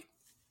right,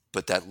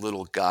 but that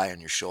little guy on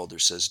your shoulder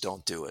says,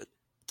 don't do it.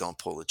 Don't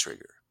pull the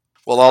trigger.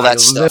 Well, all I that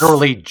stuff.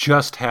 literally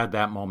just had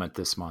that moment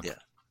this month. Yeah.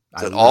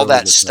 I That all literally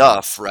that just had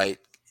it. stuff, right,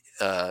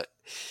 uh,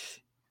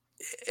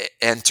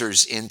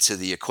 enters into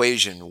the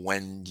equation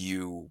when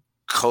you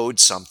code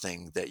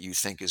something that you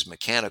think is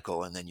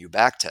mechanical and then you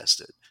backtest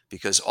it,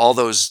 because all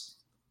those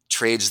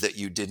trades that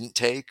you didn't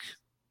take,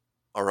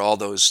 or all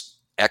those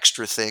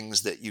extra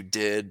things that you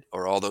did,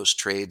 or all those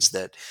trades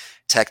that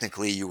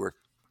technically you were,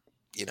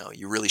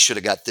 you really should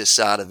have got this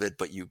out of it,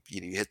 but you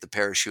hit the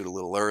parachute a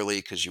little early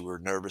because you were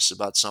nervous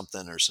about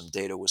something or some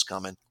data was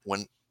coming.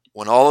 When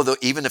all of the,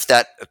 even if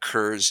that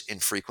occurs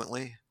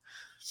infrequently,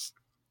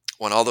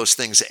 when all those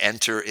things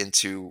enter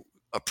into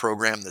a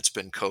program that's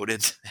been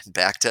coded and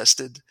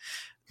backtested,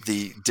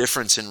 the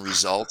difference in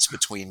results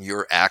between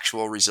your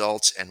actual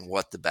results and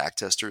what the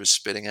backtester is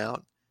spitting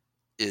out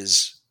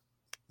is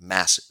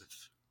massive.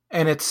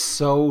 And it's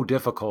so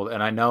difficult.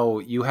 And I know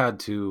you had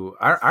to.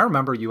 I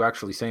remember you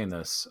actually saying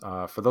this.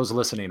 For those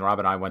listening, Rob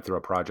and I went through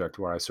a project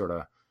where I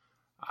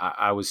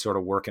was sort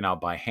of working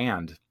out by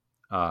hand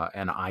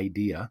an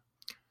idea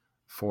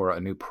for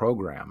a new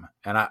program,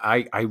 and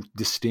I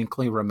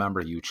distinctly remember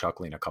you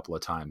chuckling a couple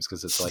of times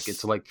because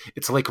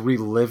it's like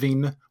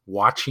reliving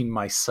watching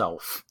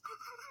myself.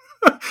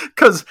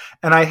 Because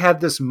and I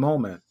had this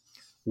moment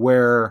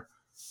where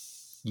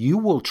you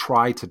will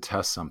try to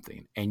test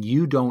something and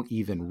you don't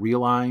even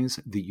realize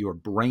that your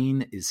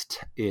brain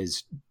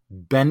is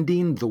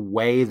bending the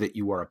way that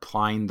you are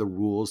applying the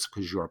rules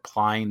because you're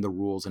applying the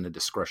rules in a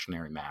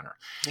discretionary manner.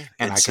 Yeah,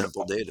 And and I could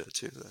simple data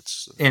too.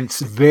 That's and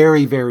it's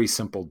very, very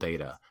simple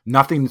data.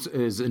 Nothing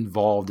is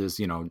involved as,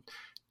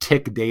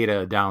 tick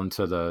data down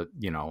to the,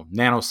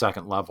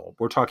 nanosecond level.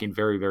 We're talking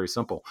very, very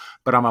simple,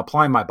 but I'm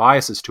applying my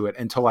biases to it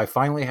until I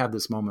finally had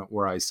this moment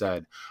where I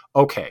said,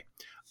 okay,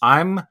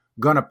 I'm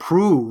going to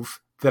prove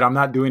that I'm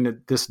not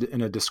doing this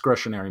in a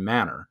discretionary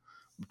manner,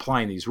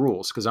 applying these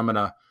rules. Cause and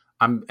I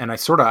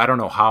don't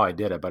know how I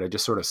did it, but I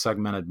just sort of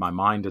segmented my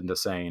mind into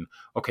saying,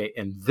 okay,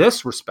 in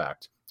this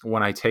respect,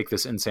 when I take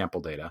this in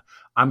sample data,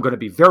 I'm going to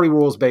be very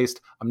rules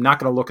based. I'm not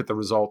going to look at the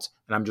results,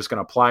 and I'm just going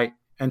to apply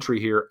entry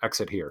here,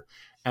 exit here.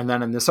 And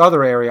then in this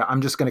other area, I'm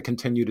just going to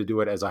continue to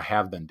do it as I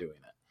have been doing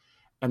it.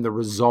 And the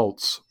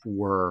results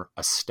were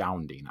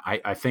astounding.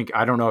 I think,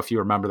 I don't know if you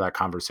remember that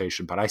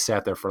conversation, but I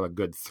sat there for a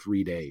good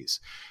 3 days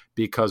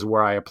because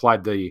where I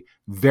applied the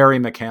very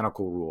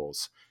mechanical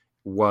rules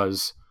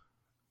was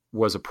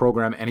a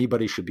program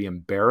anybody should be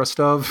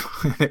embarrassed of.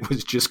 It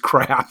was just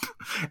crap.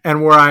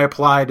 And where I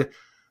applied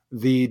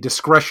the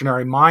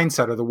discretionary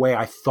mindset, or the way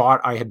I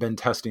thought I had been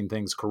testing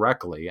things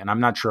correctly, and I'm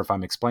not sure if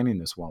I'm explaining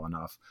this well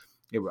enough.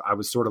 I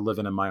was sort of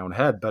living in my own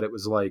head, but it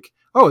was like,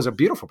 oh, it was a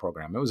beautiful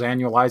program. It was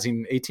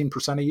annualizing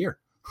 18% a year.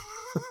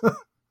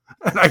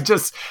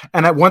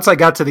 Once I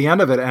got to the end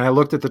of it and I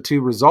looked at the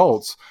two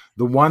results,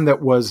 the one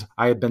that was,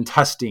 I had been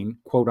testing,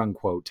 quote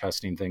unquote,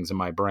 testing things in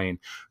my brain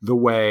the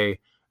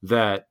way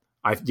that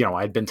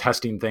I'd been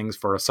testing things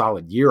for a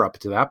solid year up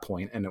to that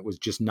point, and it was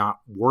just not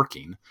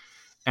working.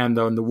 And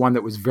then the one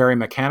that was very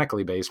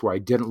mechanically based, where I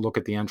didn't look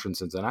at the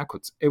entrances and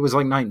exits, it was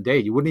like night and day.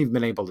 You wouldn't even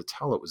been able to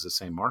tell it was the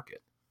same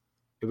market.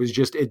 It was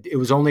just, it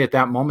was only at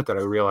that moment that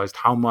I realized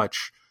how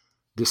much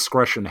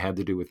discretion had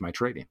to do with my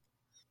trading.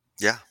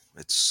 Yeah,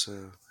 it's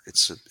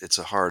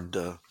a hard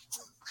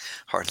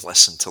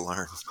lesson to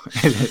learn.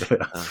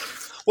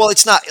 Well,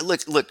 it's not.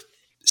 Look.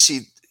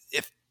 See,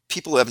 if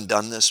people who haven't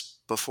done this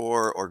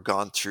before or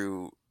gone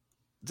through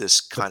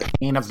this kind of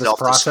pain of this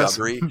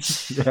self-discovery,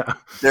 yeah,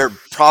 they're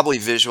probably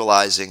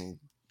visualizing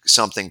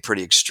something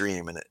pretty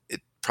extreme, and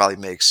it probably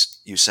makes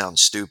you sound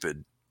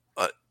stupid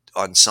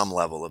on some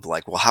level of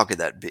like, well, how could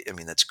that be? I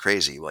mean, that's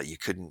crazy. Well, you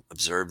couldn't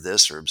observe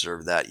this or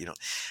observe that.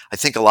 I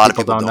think a lot of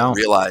people don't know.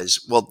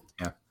 realize. Well,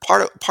 yeah.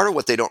 part of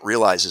what they don't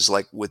realize is,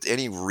 like, with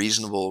any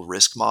reasonable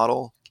risk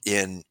model,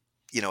 it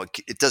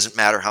doesn't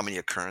matter how many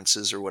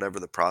occurrences or whatever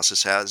the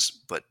process has,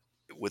 but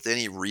with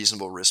any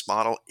reasonable risk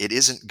model, it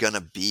isn't going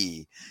to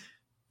be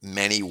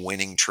many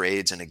winning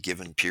trades in a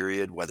given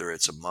period, whether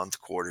it's a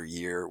month, quarter,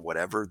 year,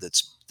 whatever,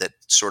 that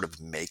sort of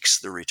makes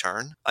the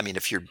return. I mean,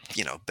 if you're,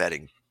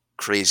 betting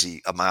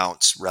crazy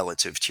amounts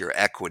relative to your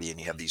equity and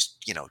you have these,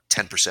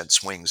 10%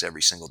 swings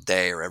every single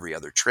day or every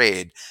other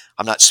trade.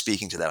 I'm not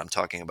speaking to that. I'm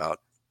talking about,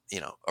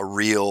 a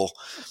real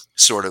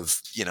sort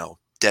of,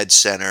 dead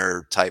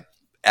center type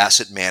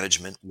asset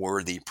management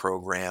worthy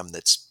program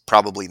that's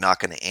probably not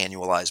going to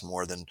annualize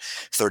more than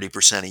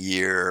 30% a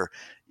year,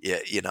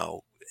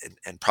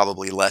 and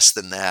probably less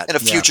than that.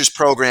 And a Yeah. futures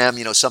program,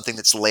 something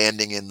that's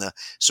landing in the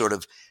sort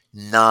of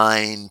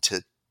 9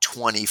 to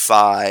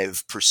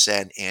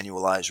 25%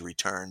 annualized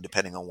return,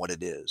 depending on what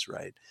it is,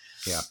 right?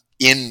 Yeah.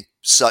 In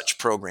such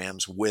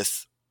programs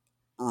with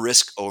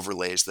risk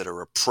overlays that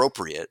are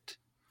appropriate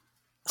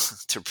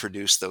to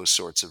produce those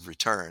sorts of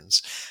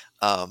returns,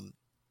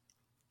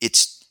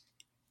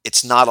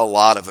 it's not a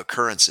lot of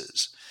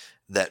occurrences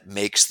that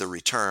makes the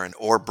return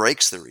or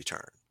breaks the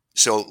return.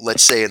 So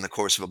let's say in the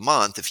course of a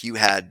month, if you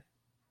had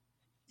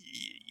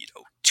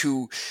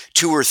two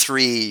or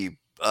three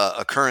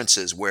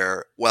occurrences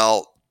where,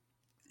 well,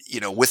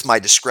 with my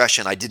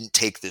discretion, I didn't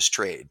take this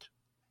trade,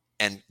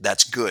 and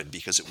that's good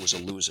because it was a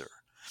loser.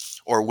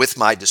 Or with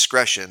my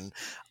discretion,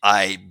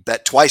 I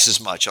bet twice as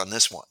much on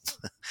this one,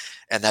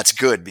 and that's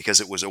good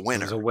because it was a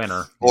winner. It was a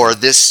winner. Or Yeah.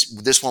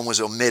 this one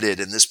was omitted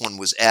and this one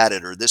was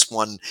added, or this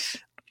one,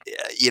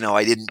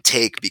 I didn't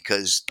take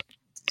because,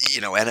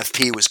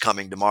 NFP was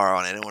coming tomorrow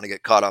and I didn't want to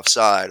get caught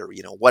offside, or,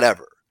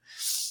 whatever.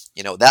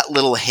 That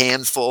little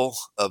handful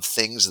of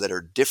things that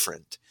are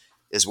different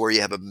is where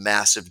you have a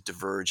massive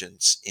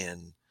divergence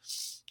in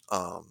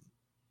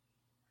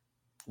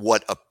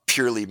what a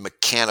purely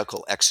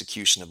mechanical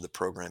execution of the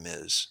program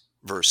is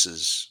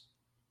versus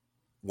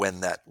when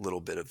that little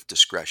bit of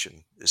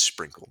discretion is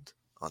sprinkled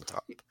on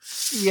top.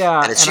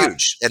 Yeah. And it's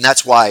huge. And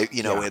that's why,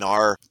 in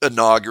our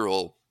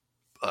inaugural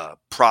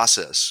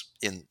process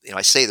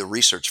I say the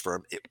research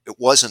firm, it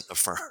wasn't a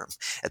firm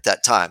at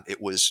that time.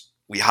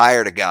 We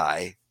hired a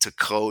guy to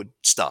code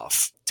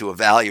stuff, to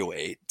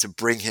evaluate, to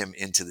bring him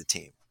into the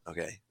team.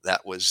 Okay.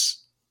 That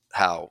was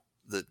how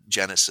the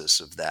genesis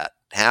of that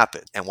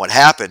happened. And what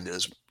happened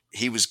is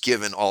he was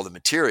given all the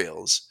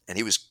materials and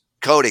he was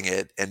coding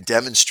it and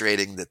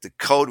demonstrating that the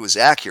code was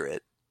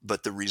accurate,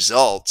 but the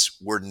results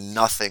were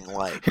nothing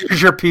like.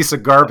 Here's your piece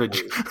of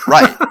garbage.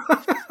 Right.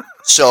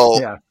 So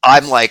Yeah.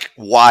 I'm like,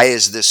 why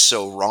is this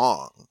so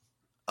wrong?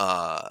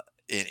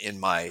 In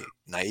my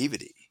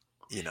naivety,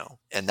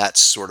 and that's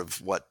sort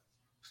of what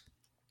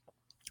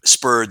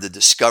spurred the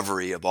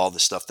discovery of all the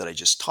stuff that I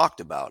just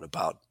talked about,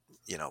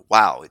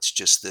 wow, it's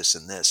just this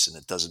and this, and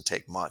it doesn't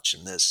take much,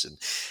 and this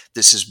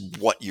is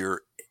what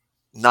you're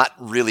not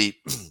really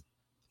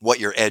what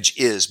your edge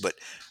is, but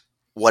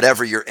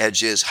whatever your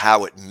edge is,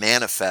 how it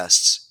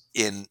manifests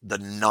in the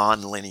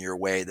non-linear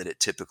way that it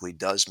typically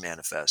does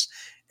manifest,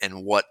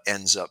 and what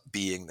ends up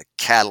being the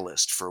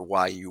catalyst for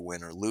why you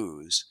win or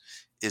lose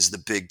is the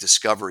big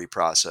discovery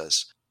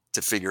process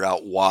to figure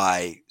out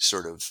why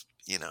sort of,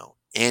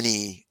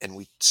 and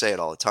we say it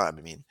all the time.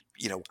 I mean,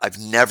 I've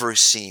never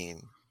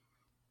seen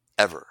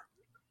ever.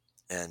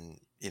 And,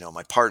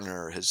 my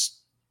partner has,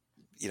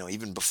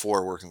 even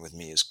before working with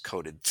me, has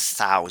coded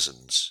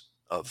thousands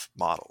of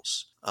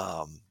models.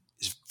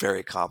 Is very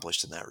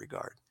accomplished in that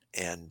regard.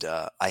 And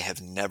I have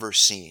never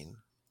seen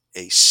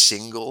a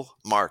single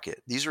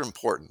market. These are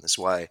important. That's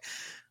why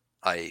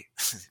I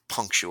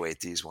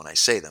punctuate these when I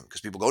say them, because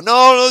people go,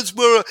 no, it's,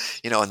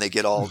 and they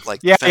get all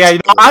like, yeah.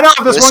 I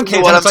know this one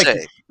case. What I'm like,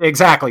 saying.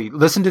 Exactly.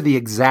 Listen to the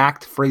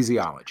exact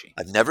phraseology.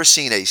 I've never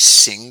seen a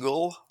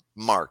single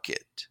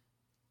market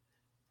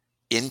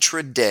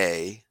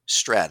intraday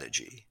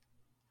strategy,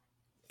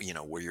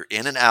 where you're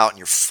in and out and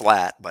you're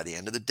flat by the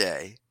end of the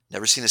day.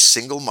 Never seen a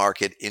single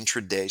market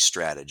intraday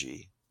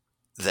strategy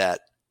that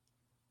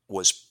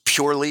was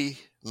purely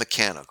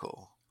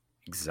mechanical.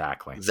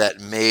 Exactly. That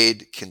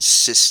made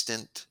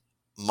consistent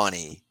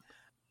money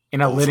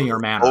in a linear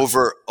manner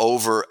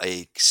over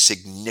a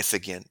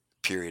significant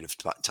period of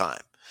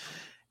time.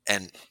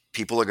 And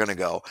people are going to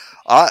go,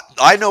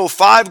 I know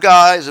 5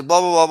 guys and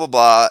blah, blah, blah, blah,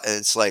 blah. And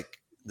it's like,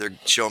 they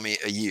show me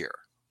a year,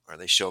 or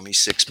they show me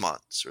 6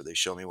 months, or they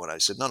show me what I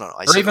said. No.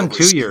 I or said even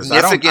 2 years.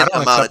 I don't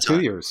amount of time.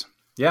 2 years.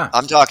 Yeah.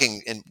 I'm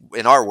talking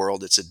in our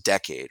world, it's a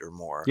decade or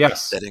more.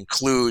 Yes. That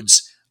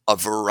includes a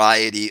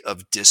variety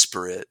of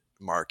disparate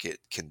market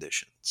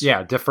conditions.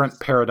 Yeah, different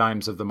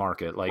paradigms of the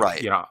market. Like,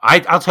 right.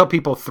 I'll tell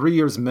people 3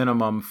 years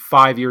minimum,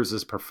 5 years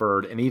is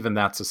preferred, and even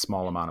that's a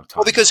small amount of time.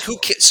 Well, because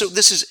so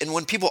this is, and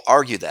when people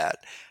argue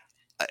that,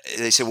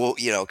 they say, well,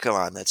 come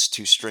on, that's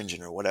too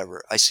stringent or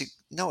whatever. I say,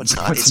 no, it's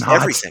not. It's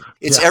not. Everything.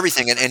 It's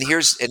everything. And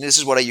this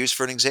is what I use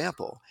for an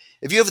example.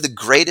 If you have the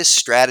greatest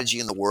strategy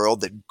in the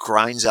world that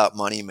grinds out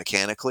money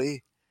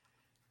mechanically,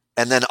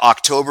 and then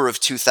October of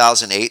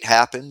 2008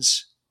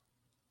 happens,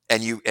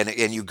 and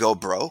you go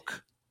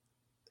broke,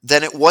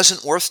 then it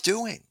wasn't worth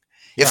doing.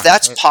 If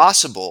that's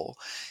possible,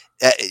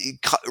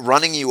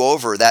 running you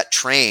over that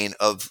train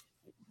of,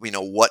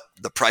 what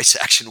the price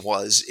action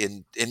was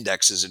in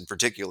indexes in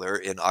particular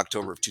in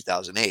October of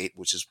 2008,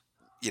 which is,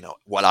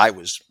 what I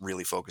was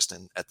really focused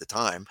in at the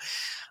time.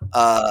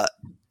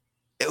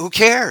 Who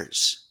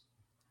cares?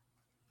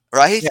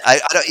 right? Yeah. I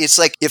don't, it's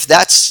like, if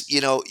that's,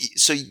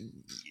 so,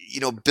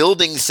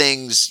 building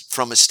things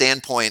from a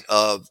standpoint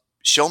of,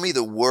 show me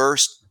the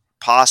worst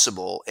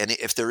possible, and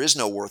if there is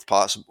no worst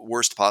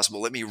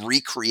possible, let me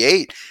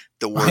recreate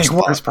the worst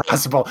Worst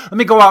possible. possible. Let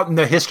me go out in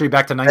the history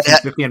back to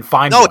 1950 and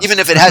find No, one. even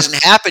if it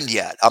hasn't happened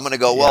yet, I'm going to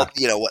go, Yeah. well,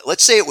 you know what?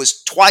 Let's say it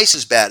was twice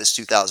as bad as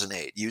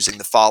 2008 using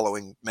the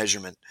following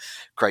measurement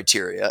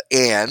criteria.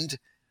 And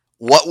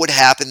what would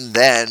happen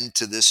then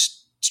to this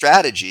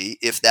strategy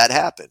if that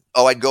happened?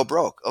 Oh, I'd go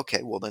broke.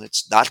 Okay, well, then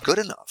it's not good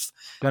enough.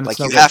 Then it's Like,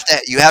 no you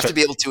good. have to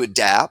be able to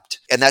adapt.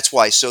 And that's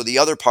why. So the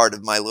other part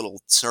of my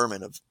little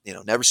sermon of,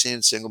 never seen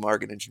a single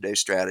market intraday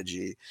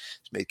strategy,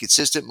 made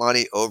consistent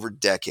money over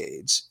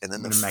decades. And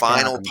then the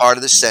final Mechanical. part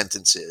of the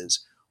sentence is,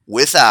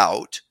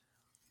 without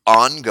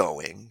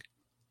ongoing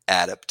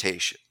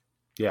adaptation.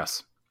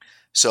 Yes.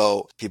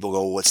 So people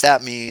go, well, what's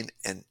that mean?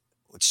 And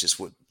it's just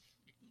what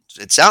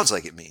it sounds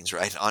like it means,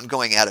 right?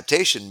 Ongoing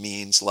adaptation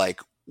means,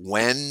 like,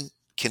 when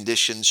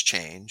conditions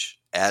change,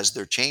 as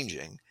they're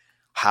changing,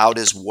 how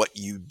does what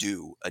you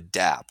do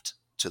adapt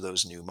to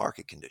those new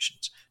market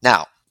conditions?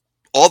 Now,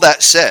 all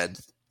that said,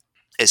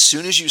 as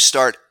soon as you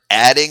start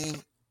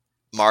adding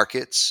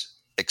markets,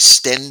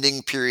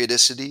 extending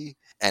periodicity,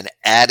 and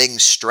adding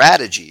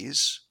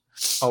strategies,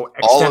 Oh,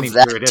 all of extending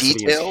that periodicity is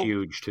detail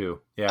huge too.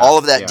 Yeah. all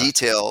of that Yeah.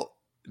 detail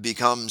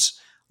becomes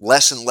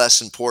less and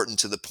less important,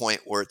 to the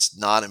point where it's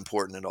not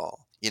important at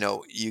all.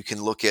 You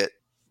can look at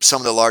some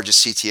of the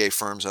largest CTA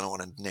firms, I don't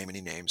want to name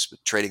any names,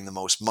 but trading the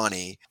most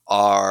money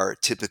are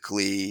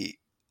typically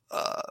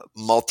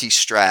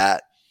multi-strat,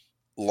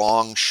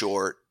 long,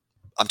 short.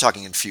 I'm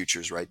talking in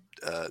futures, right?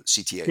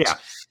 CTAs. Yeah.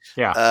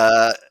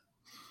 Yeah.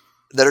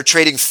 That are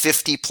trading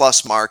 50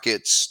 plus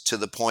markets, to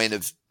the point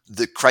of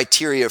the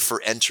criteria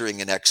for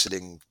entering and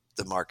exiting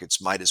the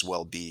markets might as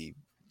well be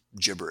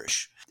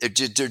gibberish.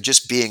 They're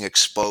just being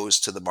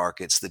exposed to the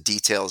markets, the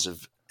details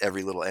of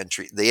every little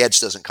entry. The edge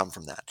doesn't come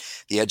from that.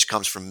 The edge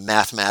comes from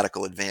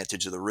mathematical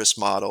advantage of the risk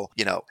model.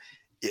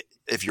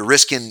 If you're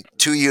risking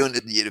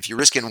if you're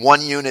risking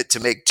 1 unit to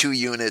make 2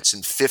 units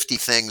and 50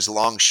 things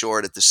long,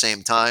 short at the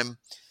same time,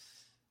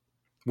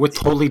 with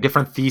totally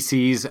different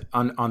theses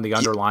on the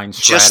underlying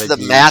just strategy.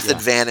 the math Yeah.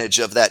 advantage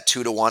of that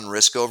 2-to-1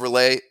 risk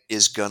overlay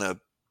is going to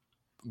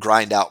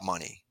grind out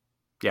money,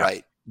 Yeah.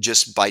 right?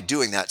 Just by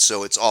doing that.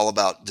 So it's all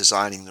about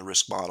designing the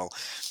risk model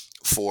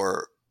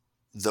for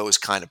those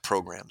kind of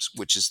programs,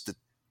 which is the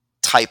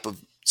type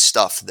of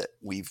stuff that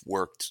we've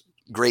worked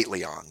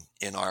greatly on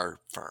in our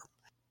firm.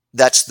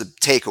 That's the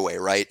takeaway,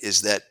 right?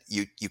 Is that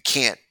you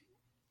can't,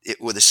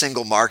 with a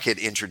single market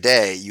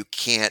intraday, you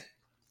can't,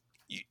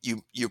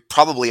 you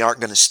probably aren't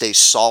going to stay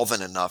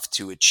solvent enough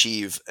to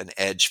achieve an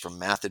edge from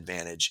math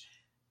advantage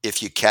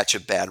if you catch a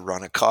bad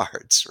run of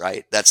cards,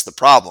 right? That's the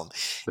problem.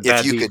 The If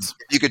bad you beats.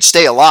 could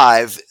stay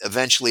alive,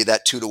 eventually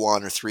that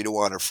 2-to-1 or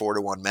 3-to-1 or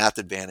 4-to-1 math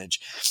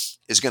advantage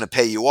is going to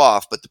pay you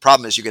off. But the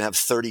problem is, you're going to have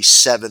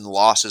 37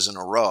 losses in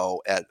a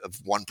row of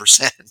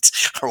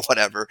 1% or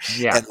whatever.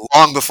 Yeah. And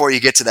long before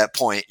you get to that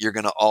point, you're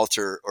going to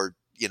alter or,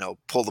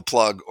 pull the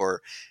plug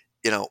or,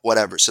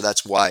 whatever. So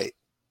that's why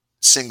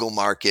single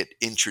market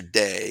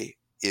intraday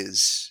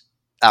is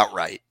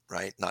outright,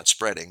 right? Not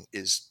spreading,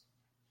 is,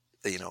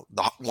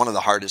 one of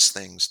the hardest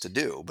things to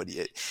do. But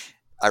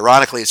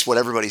ironically, it's what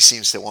everybody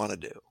seems to want to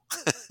do,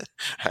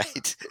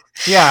 right?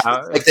 Yeah.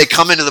 Like, they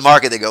come into the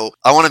market, they go,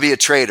 I want to be a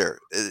trader.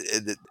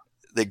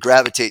 They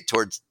gravitate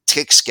towards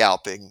tick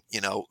scalping,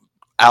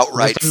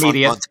 outright Just front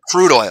immediate. month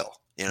crude oil.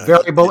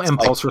 Variable It's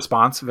impulse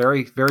response.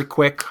 Very, very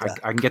quick. Yeah.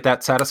 I can get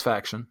that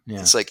satisfaction. Yeah.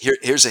 It's like,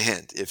 here's a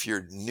hint. If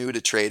you're new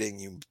to trading,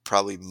 you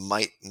probably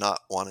might not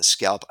want to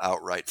scalp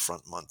outright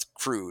front month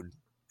crude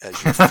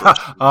as your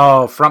first.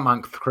 Oh, front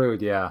month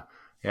crude. Yeah.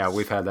 Yeah.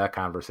 We've had that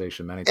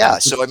conversation many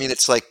times. Yeah. So, I mean,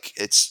 it's like,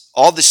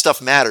 all this stuff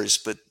matters,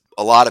 but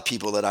a lot of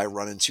people that I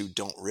run into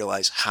don't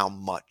realize how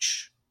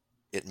much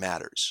it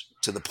matters,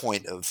 to the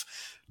point of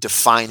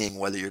defining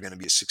whether you're going to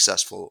be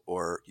successful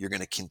or you're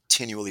going to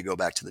continually go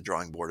back to the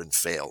drawing board and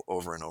fail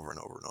over and over and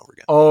over and over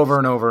again. Over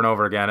and over and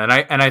over again. And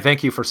I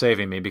thank you for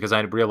saving me, because I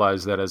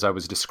realized that as I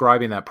was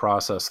describing that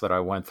process that I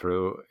went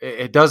through,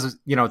 it does,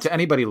 to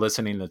anybody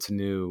listening that's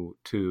new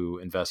to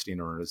investing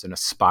or is an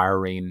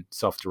aspiring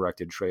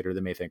self-directed trader,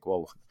 they may think,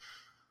 well,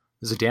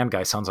 this Dan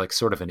guy sounds like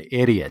sort of an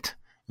idiot.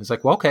 It's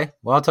like, well, okay,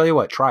 well, I'll tell you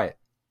what, try it.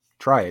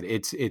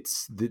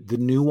 It's the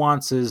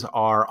nuances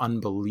are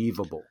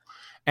unbelievable.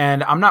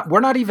 And we're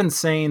not even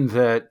saying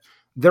that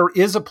there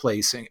is a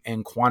place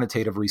in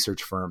quantitative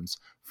research firms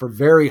for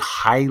very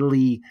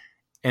highly,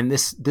 and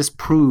this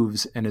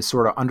proves and it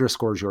sort of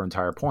underscores your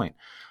entire point,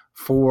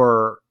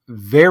 for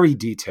very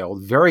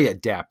detailed, very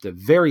adaptive,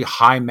 very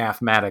high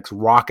mathematics,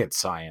 rocket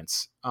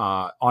science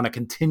on a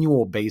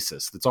continual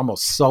basis. That's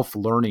almost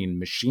self-learning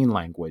machine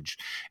language,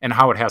 and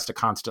how it has to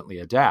constantly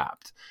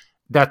adapt.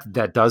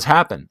 That does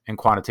happen in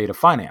quantitative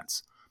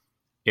finance.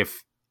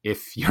 If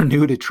you're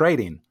new to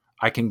trading,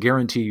 I can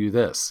guarantee you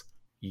this: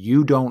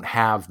 you don't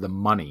have the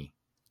money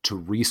to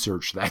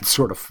research that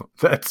sort of,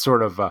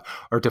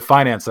 or to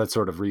finance that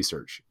sort of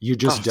research. You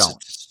just don't.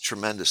 It's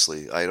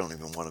tremendously. I don't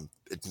even want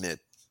to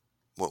admit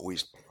what we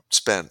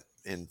spent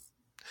in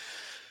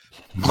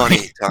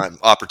money, time,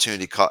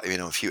 opportunity,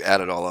 if you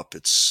add it all up,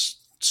 it's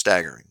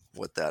staggering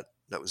what that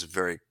was a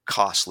very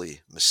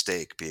costly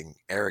mistake, being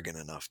arrogant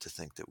enough to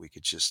think that we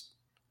could just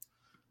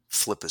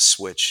flip a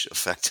switch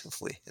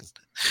effectively and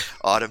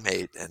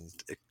automate and,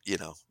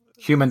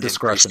 Human increase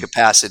discretion.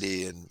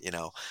 capacity and,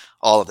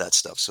 all of that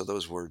stuff. So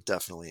those were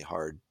definitely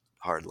hard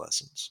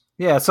lessons.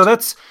 Yeah, so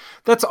that's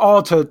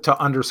all to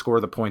underscore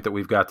the point that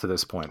we've got to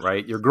this point,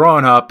 right? You're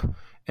growing up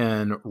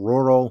in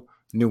rural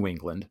New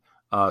England,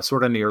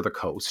 sort of near the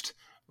coast.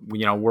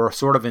 We're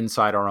sort of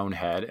inside our own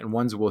head, and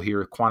ones will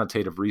hear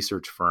quantitative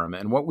research firm.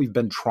 And what we've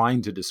been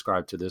trying to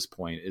describe to this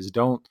point is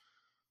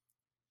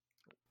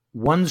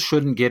ones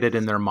shouldn't get it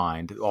in their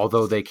mind,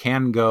 although they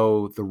can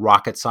go the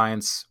rocket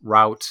science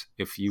route.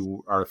 If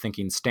you are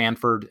thinking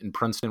Stanford and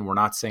Princeton, we're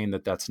not saying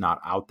that that's not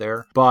out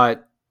there,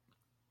 but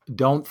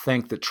don't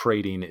think that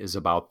trading is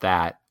about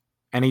that.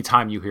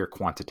 Anytime you hear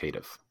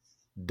quantitative,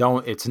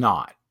 it's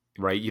not,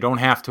 right? You don't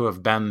have to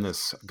have been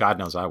this. God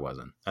knows I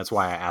wasn't. That's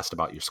why I asked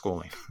about your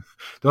schooling.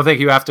 Don't think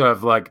you have to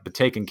have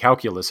taken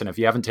calculus. And if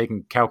you haven't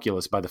taken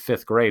calculus by the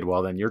 5th grade,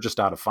 well, then you're just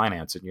out of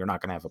finance and you're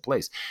not going to have a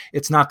place.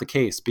 It's not the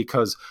case,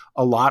 because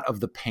a lot of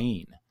the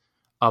pain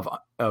of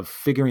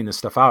figuring this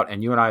stuff out,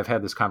 and you and I have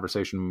had this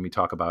conversation when we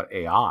talk about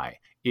AI,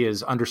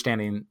 is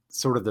understanding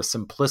sort of the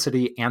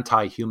simplicity,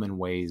 anti-human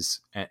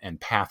ways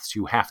and paths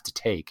you have to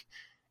take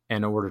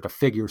in order to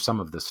figure some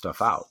of this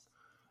stuff out.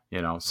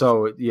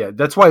 So yeah,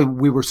 that's why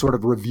we were sort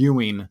of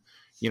reviewing,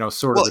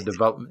 the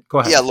development. Go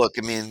ahead. Yeah, look,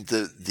 I mean,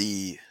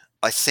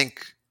 I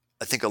think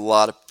a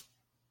lot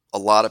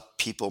of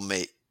people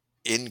may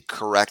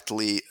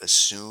incorrectly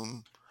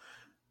assume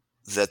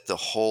that the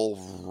whole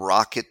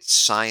rocket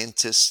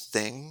scientist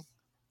thing,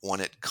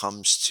 when it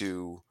comes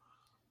to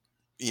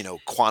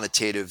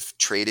quantitative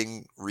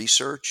trading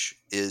research,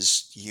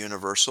 is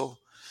universal,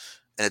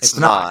 and it's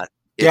not.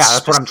 Yeah,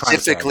 that's what I'm trying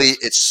to say.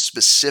 It's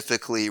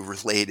specifically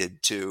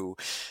related to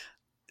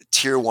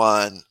tier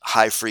 1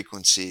 high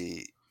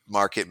frequency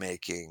market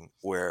making,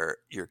 where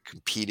you're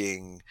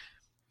competing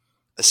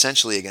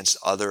essentially against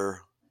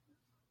other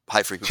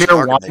high frequency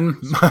market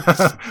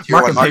makers.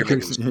 Tier 1 market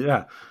makers.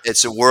 Yeah,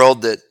 it's a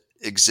world that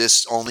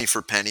exists only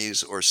for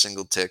pennies or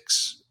single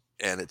ticks,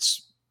 and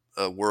it's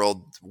a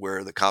world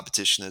where the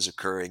competition is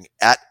occurring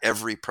at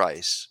every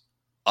price,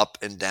 up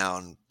and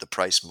down the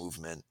price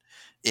movement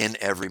in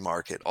every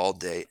market, all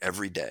day,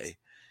 every day,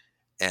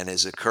 and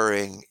is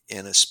occurring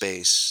in a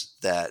space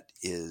that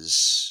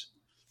is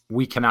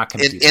we cannot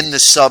compete in the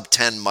sub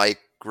 10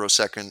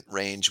 microsecond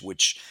range,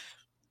 which,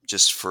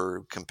 just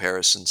for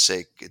comparison's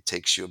sake, it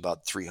takes you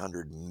about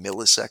 300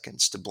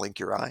 milliseconds to blink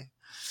your eye.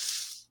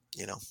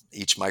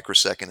 Each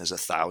microsecond is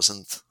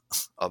 1,000th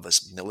of a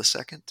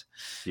millisecond.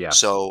 Yeah.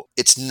 So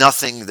it's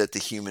nothing that the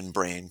human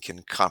brain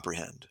can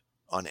comprehend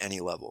on any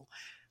level.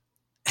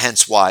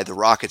 Hence why the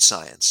rocket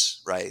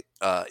science, right?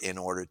 In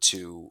order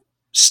to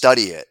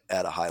study it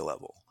at a high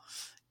level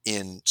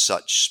in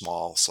such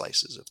small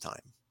slices of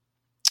time,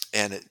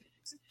 and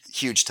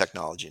huge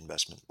technology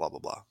investment, blah, blah,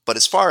 blah. But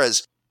as far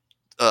as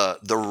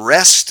the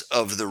rest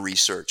of the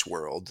research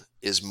world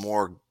is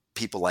more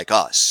people like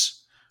us.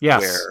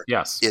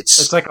 Yes.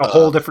 It's like a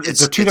whole different.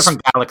 They're two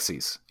different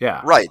galaxies. Yeah.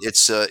 Right.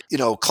 It's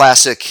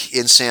classic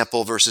in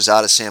sample versus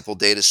out of sample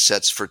data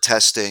sets for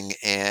testing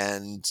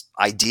and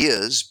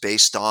ideas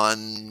based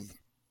on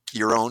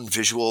your own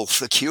visual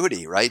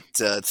acuity, right?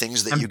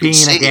 Things that and you can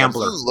see. Being a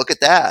gambler. Look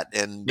at that,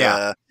 and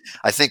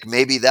I think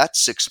maybe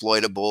that's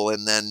exploitable.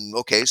 And then,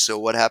 okay, so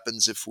what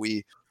happens if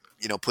we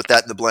put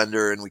that in the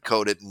blender and we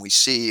code it and we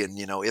see, and,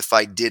 if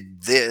I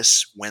did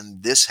this when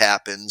this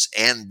happens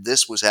and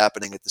this was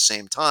happening at the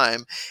same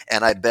time,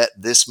 and I bet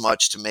this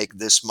much to make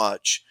this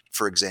much,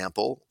 for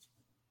example,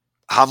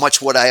 how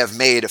much would I have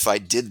made if I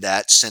did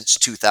that since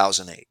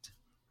 2008?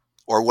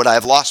 Or would I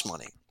have lost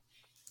money?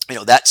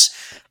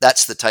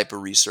 That's the type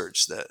of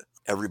research that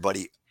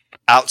everybody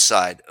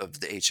outside of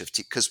the HFT,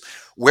 because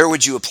where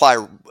would you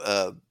apply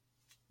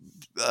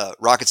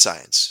rocket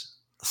science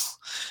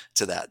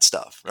to that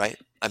stuff, right?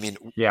 I mean,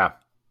 yeah.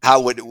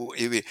 What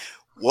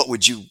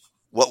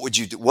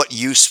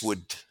use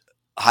would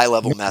high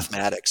level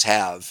mathematics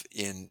have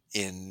in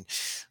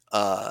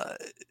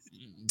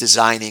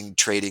designing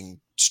trading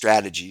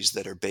strategies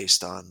that are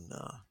based on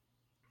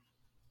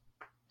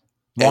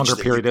longer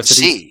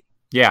periodicity?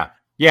 Yeah,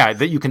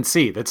 that you can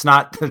see. That's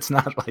not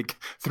like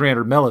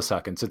 300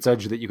 milliseconds. It's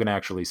edge that you can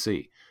actually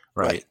see,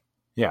 right?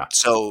 Yeah.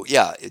 So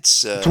yeah,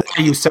 it's why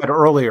you said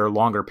earlier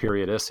longer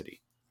periodicity.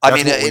 I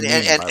mean,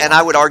 and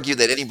I would argue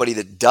that anybody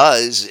that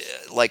does,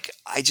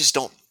 I just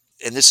don't,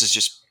 and this is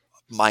just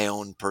my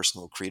own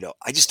personal credo,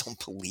 I just don't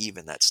believe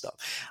in that stuff.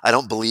 I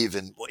don't believe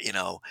in,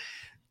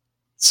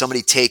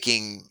 somebody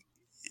taking,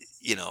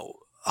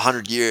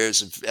 100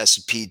 years of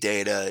S&P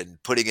data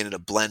and putting it in a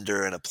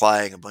blender and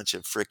applying a bunch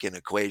of frickin'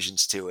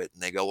 equations to it.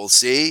 And they go, well,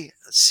 see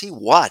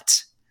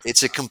what?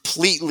 It's a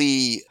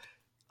completely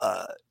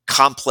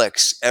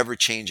complex,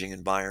 ever-changing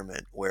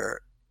environment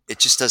where it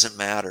just doesn't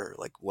matter,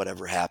 like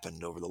whatever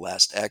happened over the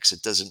last X.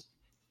 It doesn't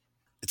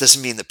It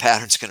doesn't mean the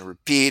pattern's going to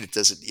repeat. It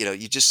doesn't,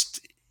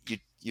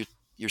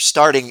 you're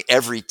starting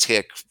every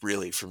tick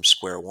really from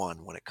square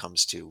one when it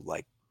comes to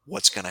like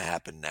what's going to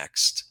happen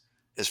next,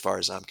 as far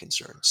as I'm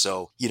concerned.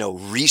 So,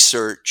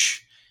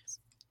 research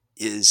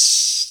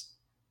is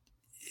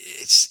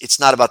it's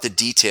not about the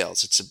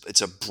details.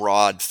 It's a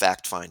broad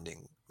fact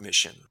finding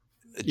mission.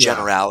 Yeah.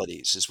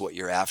 Generalities is what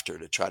you're after,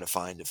 to try to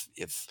find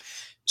if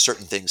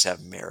certain things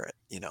have merit,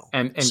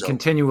 And So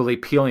continually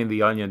peeling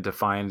the onion to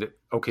find,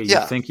 okay, you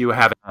yeah, think you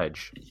have an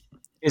edge.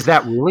 Is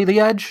that really the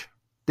edge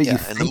that you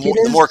yeah, and the think more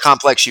it the is? more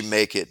complex you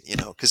make it,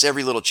 because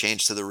every little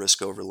change to the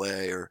risk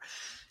overlay, or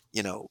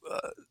you know,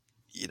 uh,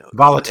 entry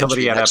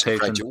Volatility and exit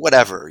adaptation. criteria,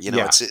 whatever,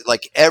 Yeah. it's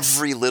like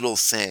every little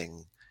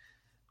thing,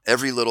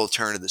 every little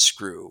turn of the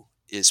screw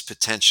is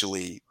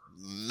potentially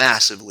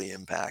massively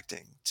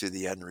impacting to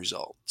the end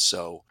result.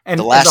 So the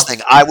And last the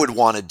thing I would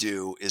want to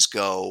do is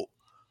go,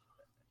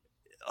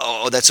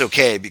 oh, that's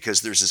okay,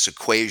 because there's this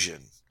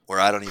equation where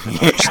I don't even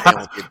understand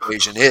yeah. what the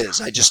equation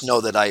is. I just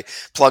know that I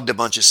plugged a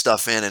bunch of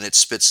stuff in and it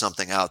spit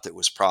something out that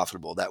was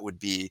profitable. That would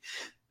be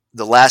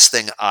the last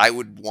thing I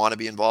would want to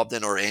be involved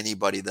in, or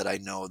anybody that I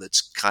know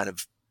that's kind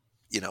of,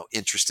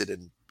 interested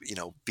in,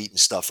 beating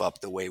stuff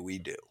up the way we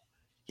do.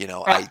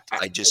 I-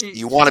 I just, I-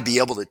 you want to be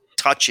able to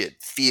touch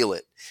it, feel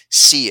it,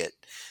 see it,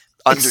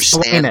 Explain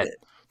understand it. it.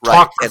 Right.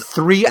 Talk for And,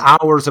 3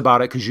 hours about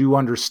it because you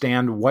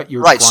understand what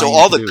you're right. So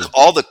trying to do.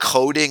 all the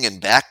coding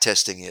and back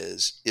testing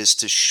is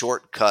to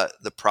shortcut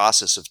the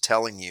process of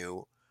telling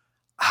you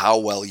how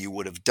well you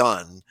would have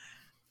done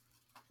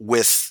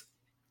with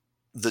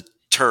the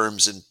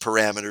terms and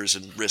parameters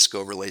and risk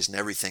overlays and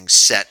everything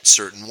set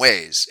certain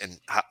ways, and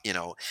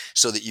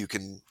so that you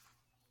can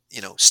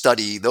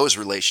study those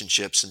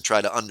relationships and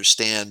try to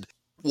understand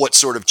what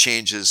sort of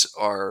changes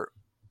are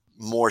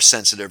more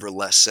sensitive or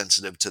less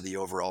sensitive to the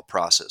overall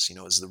process.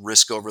 Is the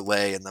risk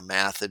overlay and the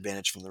math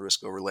advantage from the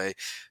risk overlay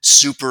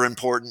super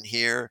important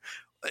here?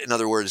 In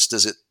other words,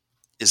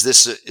 is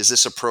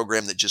this a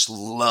program that just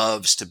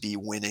loves to be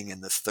winning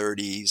in the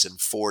 30s and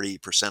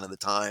 40% of the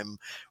time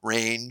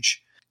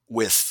range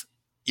with,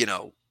 when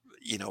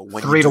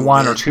you Three to do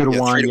one or win, 2 to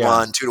 1. three to Yeah.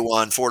 one, 2 to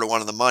 1, 4 to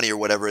 1 on the money or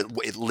whatever,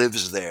 it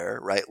lives there,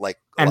 right? Like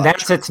a And lot of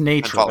that's its trend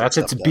nature. following That's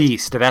stuff its does.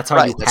 beast. That's how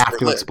Right. you That's have where it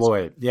to lives.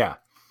 exploit. Yeah.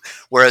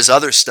 Whereas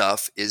other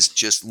stuff is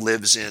just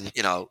lives in,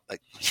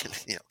 like,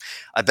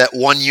 I bet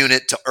 1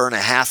 unit to earn a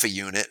half a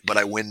unit, but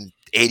I win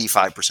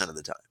 85% of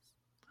the time.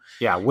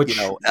 Yeah. Which,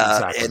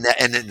 exactly.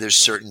 And then there's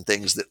certain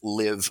things that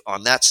live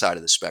on that side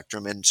of the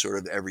spectrum, and sort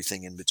of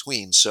everything in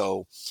between.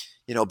 So,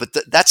 but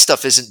that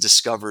stuff isn't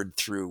discovered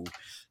through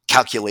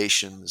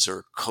calculations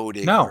or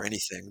coding or No,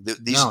 anything.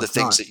 These are no, the it's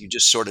things not. that you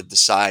just sort of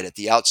decide at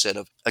the outset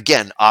of,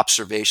 again,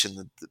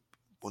 observation.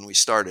 When we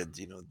started,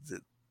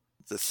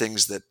 the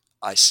things that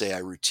I say I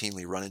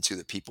routinely run into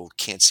that people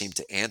can't seem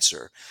to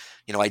answer.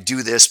 I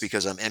do this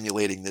because I'm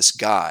emulating this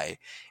guy,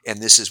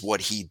 and this is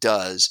what he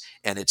does,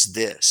 and it's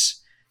this.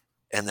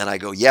 And then I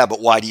go, yeah, but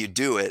why do you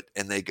do it?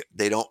 And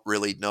they don't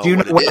really Do know you know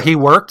what it where is. he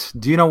worked?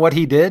 Do you know what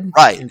he did?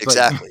 Right, It's like,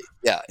 exactly.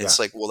 Yeah, yeah. it's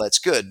like, well, that's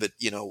good, but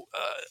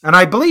And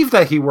I believe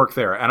that he worked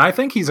there, and I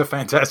think he's a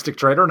fantastic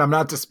trader, and I'm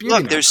not disputing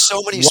look, him. there's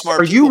so many Why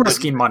smart are you people, but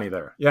risking money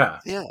there? Yeah.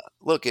 yeah,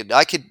 look,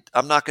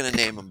 I'm not going to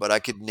name them, but I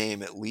could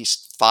name at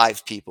least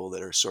 5 people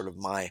that are sort of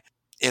my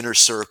inner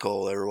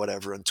circle or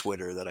whatever on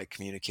Twitter that I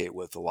communicate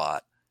with a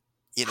lot.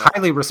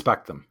 Highly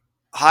respect them.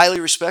 Highly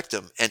respect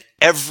them, and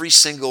every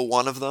single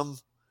one of them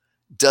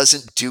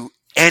doesn't do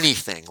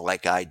anything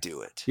like I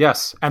do it.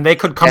 Yes, and they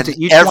could come And to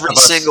each one every of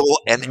us. single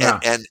Yeah.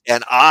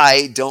 and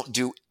I don't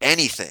do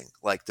anything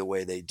like the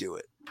way they do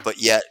it. But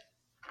yet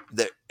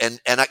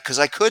because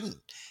I couldn't,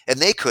 and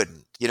they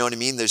couldn't. You know what I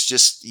mean? There's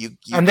just you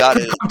And they got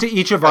could to come to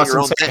each of got us your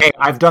and own say, thing. hey,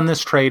 I've done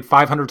this trade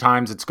 500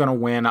 times. It's going to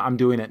win. I'm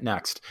doing it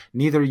next.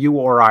 Neither you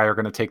or I are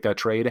going to take that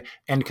trade.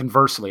 And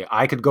conversely,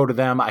 I could go to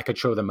them. I could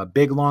show them a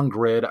big, long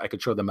grid. I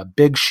could show them a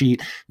big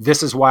sheet.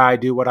 This is why I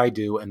do what I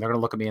do. And they're going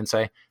to look at me and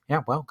say,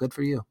 yeah, well, good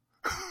for you.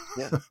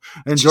 Yeah.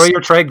 Enjoy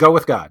your trade. Go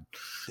with God.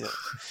 Yeah.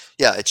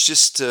 Yeah. It's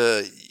just,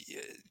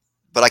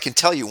 but I can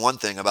tell you one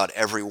thing about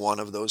every one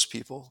of those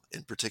people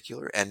in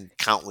particular, and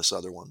countless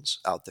other ones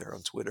out there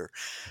on Twitter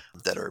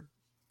that are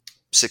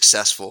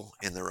successful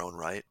in their own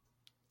right.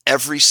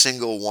 Every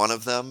single one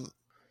of them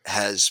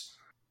has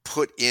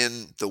put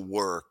in the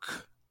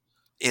work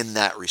in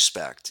that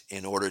respect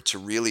in order to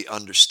really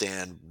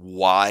understand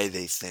why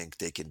they think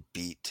they can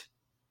beat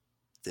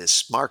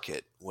this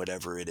market,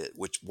 whatever it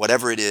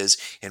is,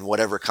 in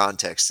whatever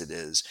context it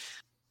is.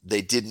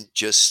 They didn't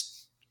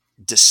just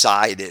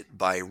decide it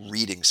by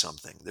reading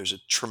something. There's a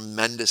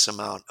tremendous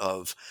amount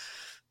of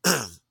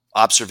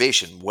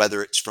observation,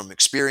 whether it's from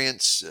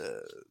experience,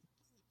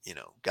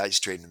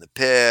 guys trading in the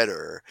pit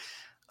or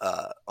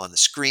on the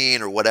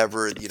screen or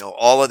whatever.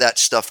 All of that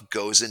stuff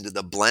goes into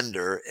the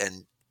blender,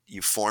 and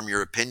you form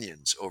your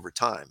opinions over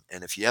time.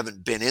 And if you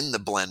haven't been in the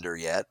blender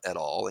yet at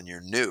all, and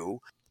you're new,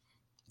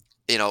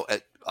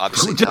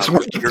 obviously now Just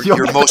wait.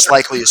 you're most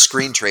likely a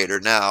screen trader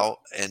now,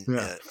 and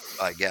Yeah.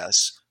 I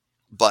guess.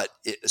 But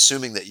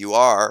assuming that you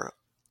are,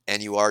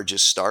 and you are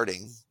just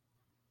starting,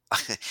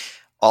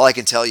 all I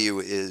can tell you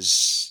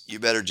is you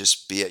better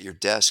just be at your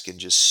desk and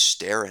just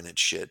staring at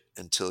shit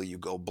until you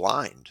go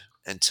blind,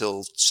 until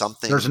There's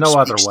something no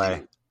other speaks to way.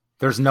 you.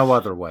 There's no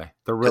other way.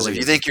 There Because really if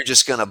you isn't. think you're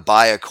just going to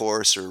buy a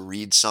course or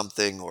read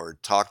something or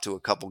talk to a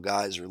couple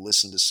guys or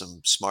listen to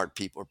some smart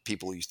people or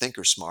people you think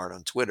are smart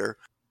on Twitter,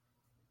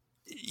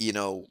 you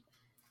know,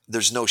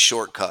 there's no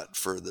shortcut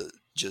for the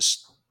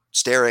just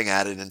staring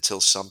at it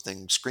until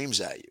something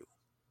screams at you,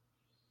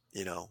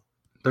 you know?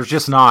 There's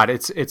just not.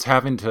 It's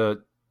having to,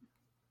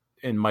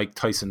 in Mike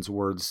Tyson's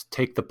words,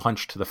 take the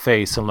punch to the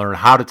face and learn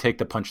how to take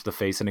the punch to the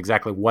face and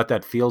exactly what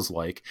that feels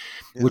like,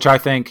 Yeah. which I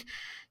think,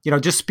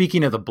 just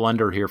speaking of the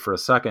blender here for a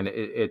second,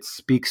 it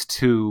speaks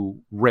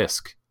to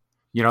risk.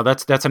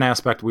 That's an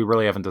aspect we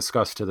really haven't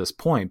discussed to this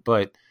point,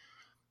 but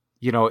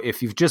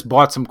if you've just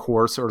bought some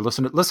course or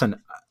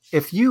listen,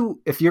 if you're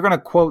going to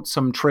quote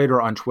some trader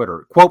on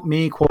Twitter, quote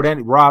me, quote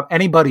Rob,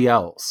 anybody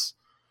else,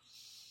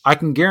 I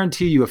can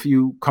guarantee you, if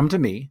you come to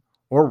me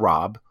or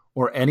Rob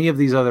or any of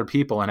these other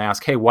people and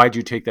ask, hey, why'd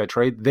you take that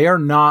trade? They're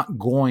not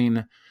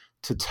going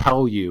to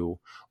tell you,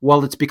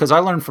 well, it's because I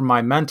learned from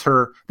my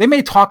mentor. They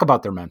may talk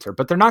about their mentor,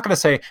 but they're not going to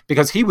say,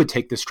 because he would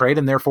take this trade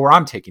and therefore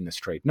I'm taking this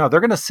trade. No, they're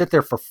going to sit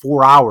there for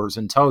 4 hours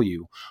and tell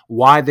you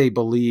why they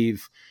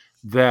believe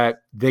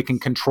that they can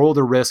control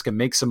the risk and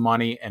make some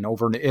money, and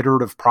over an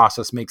iterative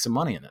process make some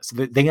money in this.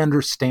 They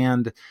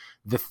understand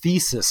the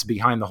thesis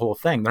behind the whole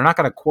thing. They're not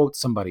going to quote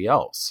somebody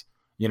else.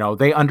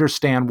 They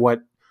understand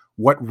what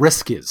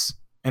risk is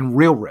and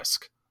real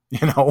risk,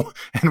 and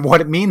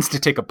what it means to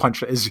take a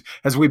punch. As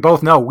we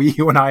both know,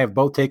 you and I have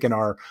both taken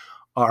our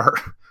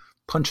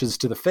punches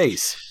to the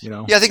face.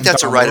 Yeah, I think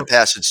that's a rite of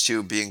passage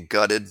too. Being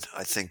gutted.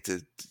 I think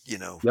that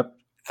Yep.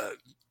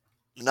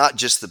 Not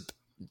just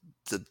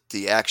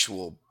the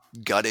actual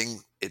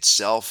gutting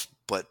itself,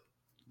 but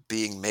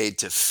being made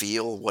to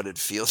feel what it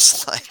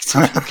feels like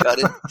to be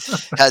gutted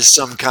has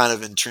some kind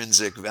of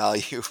intrinsic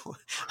value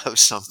of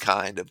some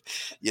kind of,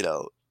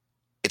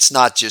 it's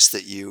not just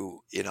that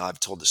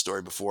I've told the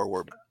story before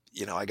where,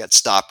 I got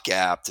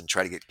stop-gapped and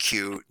tried to get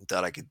cute and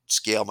thought I could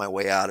scale my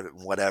way out of it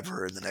and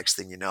whatever. And the next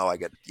thing you know, I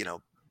got, beat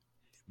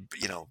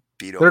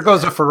over. There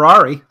goes a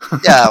Ferrari.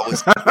 Yeah, it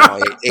was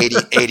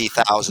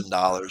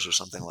 $80,000 or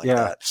something like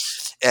that.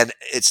 And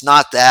it's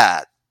not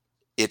that.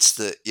 It's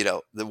the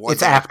one.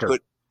 It's after.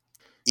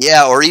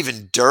 Or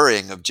even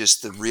during, of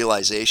just the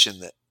realization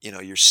that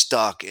you're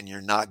stuck and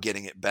you're not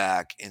getting it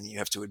back, and you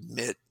have to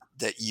admit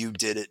that you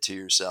did it to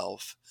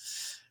yourself,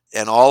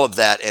 and all of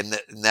that, and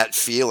that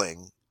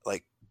feeling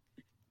like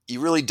you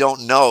really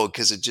don't know,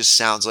 because it just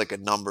sounds like a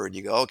number, and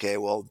you go, okay,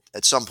 well,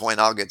 at some point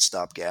I'll get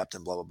stop-gapped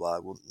and blah blah blah.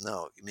 Well,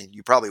 no, I mean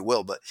you probably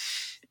will, but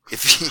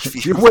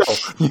if you will,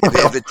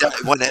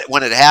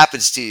 when it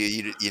happens to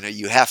you,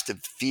 you have to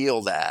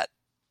feel that,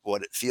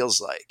 what it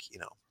feels like.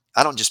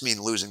 I don't just mean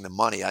losing the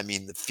money. I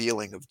mean the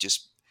feeling of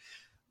just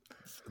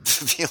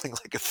feeling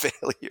like a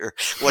failure.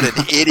 What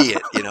an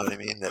idiot! You know what I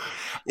mean? That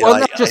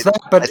not just that,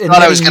 but I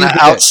thought I was going to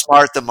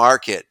outsmart the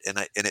market, and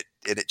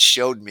it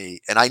showed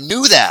me, and I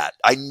knew that.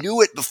 I knew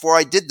it before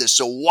I did this.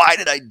 So why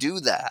did I do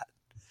that?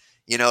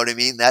 You know what I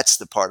mean? That's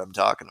the part I'm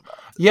talking about.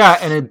 Yeah,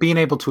 and being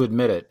able to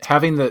admit it,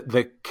 having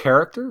the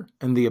character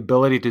and the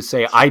ability to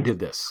say, I did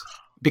this.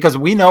 Because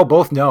we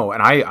both know,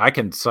 and I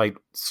can cite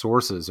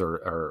sources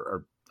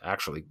or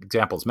actually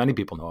examples many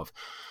people know of,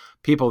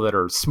 people that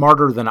are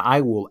smarter than I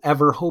will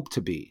ever hope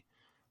to be,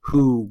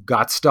 who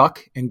got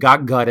stuck and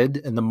got gutted,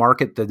 and the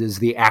market that is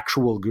the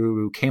actual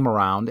guru came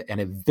around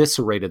and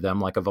eviscerated them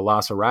like a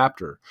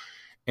velociraptor.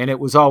 And it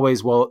was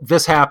always, well,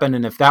 this happened,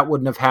 and if that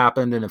wouldn't have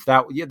happened, and if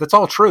that, that's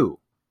all true.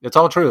 It's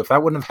all true. If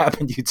that wouldn't have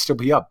happened, you'd still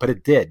be up, but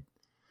it did.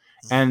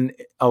 And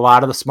a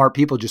lot of the smart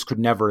people just could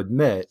never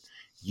admit,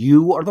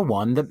 you are the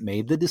one that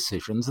made the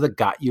decisions that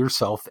got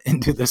yourself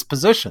into this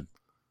position.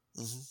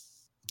 Mm-hmm.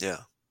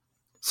 Yeah.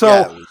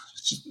 So,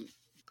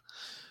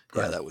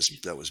 that was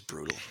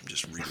brutal. I'm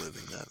just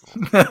reliving that.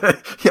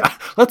 Yeah,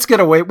 let's get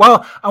away.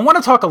 Well, I want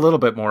to talk a little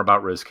bit more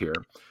about risk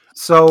here.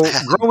 So,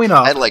 growing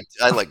up, I had like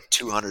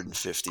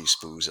 250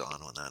 spoos on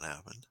when that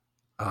happened.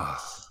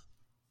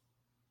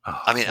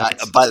 I mean,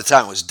 by the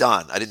time it was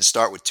done, I didn't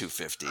start with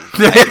 250. I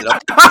ended up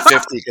with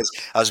 250 because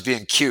I was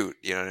being cute.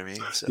 You know what I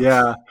mean? So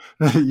yeah,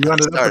 you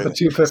ended up with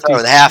 250. Started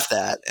with half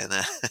that, and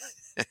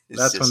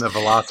that's when the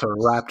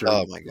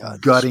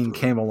Velociraptor gutting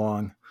came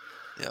along.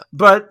 Yeah,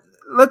 but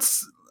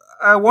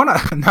I want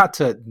to not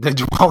to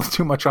dwell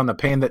too much on the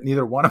pain that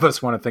neither one of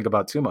us want to think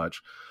about too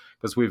much,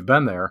 because we've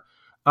been there.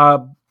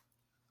 But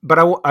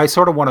I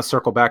sort of want to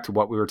circle back to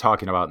what we were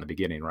talking about in the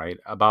beginning, right?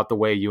 About the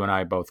way you and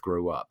I both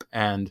grew up.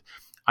 And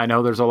I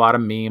know there's a lot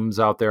of memes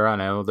out there. I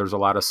know there's a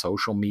lot of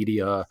social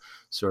media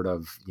sort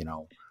of,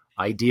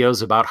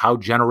 ideas about how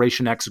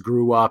Generation X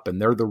grew up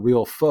and they're the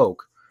real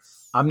folk.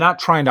 I'm not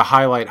trying to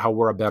highlight how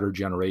we're a better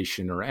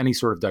generation or any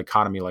sort of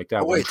dichotomy like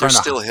that. Oh, wait, there's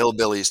still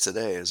hillbillies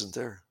today, isn't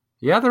there?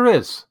 Yeah, there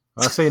is.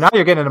 See, now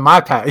you're getting into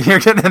my path. You're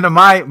getting into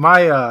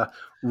my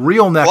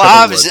real neck. Well,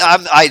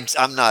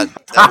 I'm not.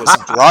 That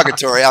wasn't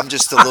derogatory. I'm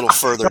just a little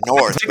further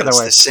north. But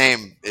it's the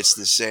same. It's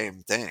the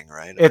same thing,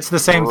 right? It's the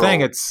same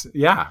thing. It's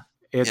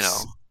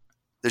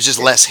There's just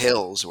less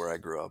hills where I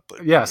grew up,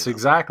 but Yes,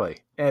 exactly.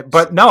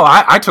 But no,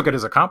 I took it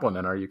as a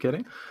compliment. Are you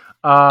kidding?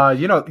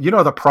 You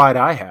know the pride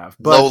I have.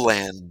 But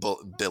lowland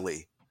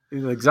Billy.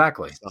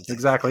 exactly, Something.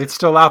 exactly. It's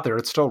still out there.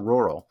 It's still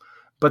rural.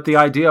 But the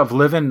idea of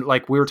living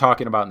like we were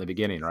talking about in the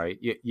beginning, right?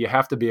 You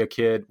have to be a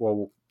kid.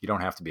 Well, you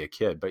don't have to be a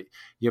kid, but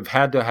you've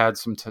had to had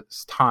some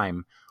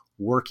time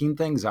working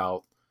things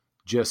out,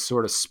 just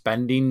sort of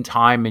spending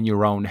time in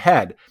your own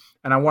head.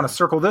 And I want to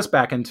circle this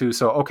back into,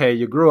 so, okay,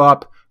 you grew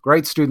up,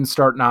 great student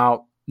starting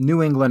out,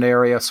 New England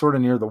area, sort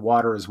of near the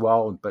water as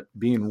well, but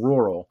being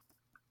rural.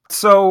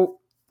 So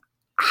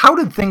how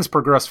did things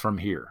progress from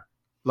here?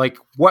 Like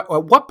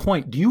at what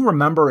point do you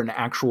remember an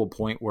actual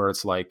point where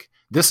it's like,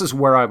 this is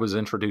where I was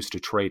introduced to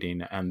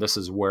trading, and this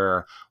is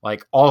where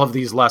like all of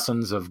these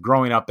lessons of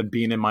growing up and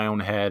being in my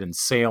own head and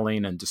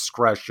sailing and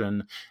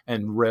discretion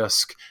and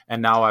risk,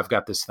 and now I've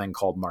got this thing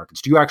called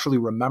markets. Do you actually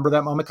remember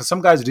that moment? Because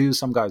some guys do,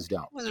 some guys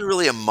don't. It wasn't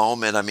really a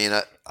moment. I mean,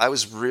 I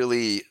was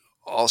really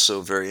also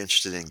very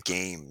interested in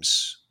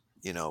games,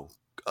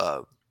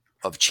 uh,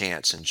 of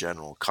chance in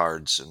general,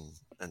 cards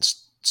and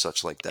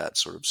such like that,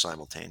 sort of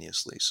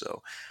simultaneously.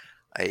 So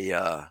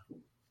I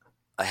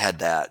I had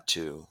that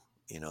too.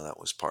 That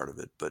was part of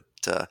it. But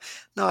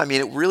no, I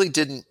mean, it really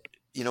didn't.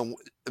 I mean,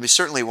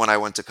 certainly when I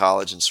went to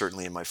college, and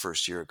certainly in my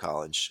first year of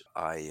college,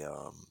 I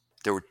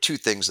there were two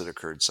things that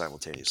occurred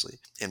simultaneously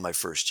in my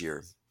first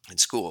year in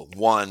school.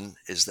 One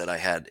is that I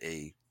had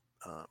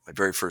my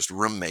very first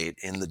roommate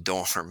in the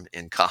dorm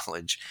in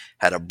college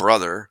had a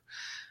brother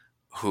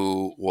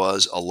who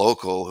was a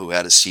local who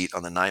had a seat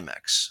on the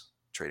NYMEX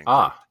trading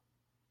group.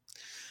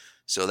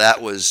 So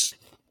that was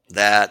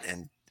that,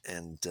 and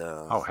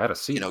had a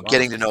seat. Wow.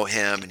 Getting to know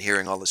him and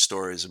hearing all the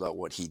stories about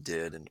what he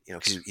did, and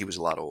because he was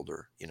a lot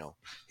older. He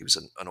was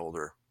an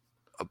older,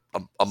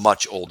 a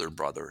much older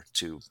brother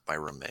to my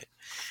roommate,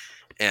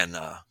 and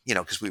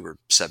because we were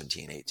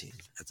 17, 18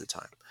 at the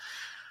time.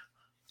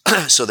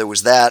 So there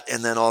was that,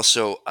 and then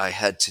also I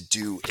had to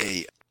do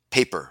a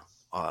paper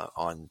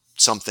on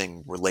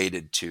something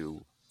related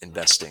to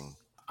investing.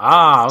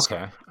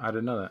 Okay, I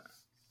didn't know that.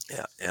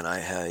 Yeah, and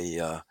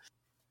I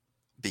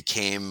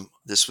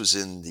this was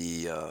in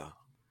the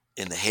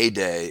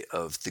heyday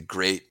of the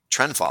great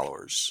trend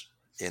followers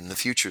in the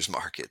futures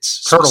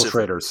markets. Turtle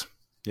traders.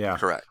 Yeah.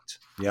 Correct.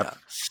 Yep.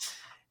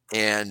 Yeah.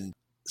 And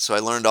so I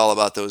learned all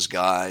about those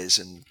guys,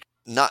 and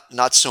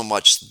not so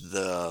much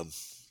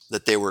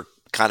that they were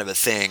kind of a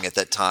thing at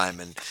that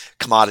time, and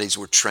commodities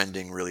were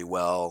trending really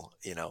well,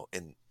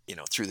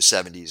 through the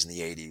 70s and the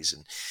 80s,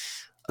 and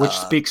which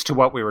speaks to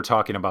what we were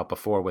talking about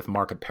before with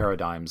market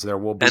paradigms. There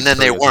will be, and then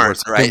they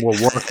weren't, right?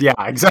 Will work. Yeah,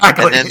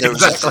 exactly. And then there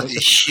was a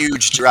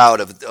huge drought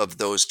of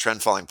those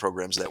trend following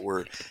programs that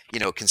were,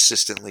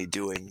 consistently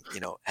doing,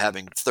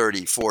 having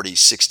 30, 40,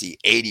 60,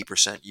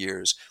 80%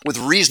 years with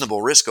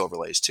reasonable risk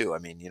overlays too. I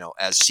mean,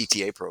 as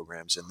CTA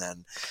programs, and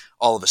then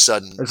all of a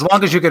sudden, as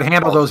long as you could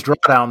handle those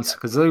drawdowns,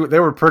 because they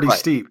were pretty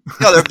steep.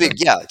 No, they're big.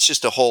 Yeah, it's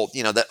just a whole,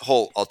 that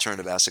whole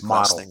alternative asset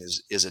class thing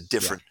is a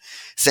different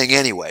thing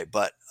anyway.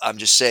 But I'm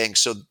just saying,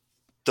 so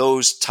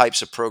those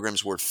types of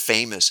programs were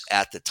famous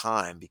at the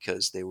time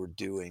because they were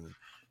doing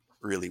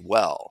really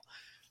well.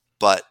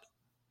 But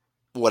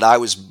what I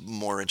was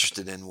more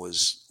interested in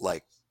was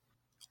like,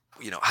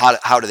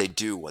 how do they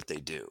do what they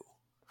do?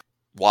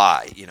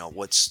 Why?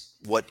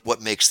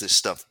 What makes this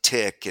stuff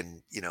tick?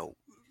 And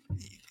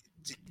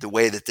the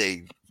way that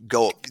they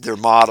go, their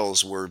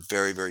models were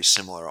very, very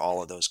similar.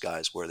 All of those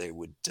guys, where they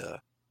would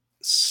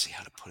see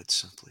how to put it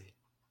simply.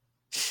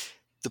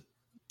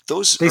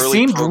 They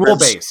seemed rule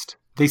based.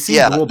 They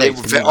seemed rule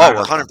based.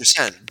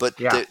 100%. But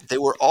they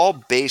were all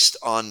based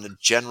on the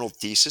general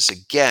thesis.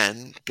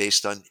 Again,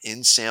 based on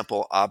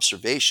in-sample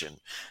observation.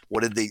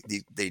 What did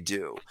they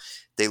do?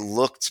 They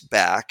looked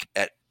back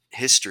at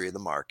history of the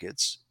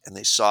markets, and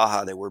they saw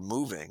how they were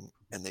moving,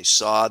 and they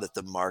saw that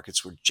the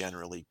markets were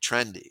generally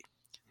trendy.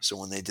 So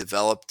when they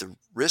developed the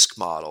risk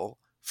model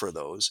for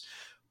those,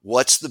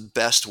 what's the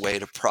best way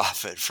to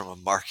profit from a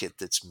market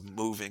that's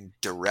moving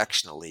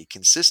directionally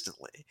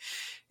consistently?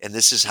 And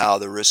this is how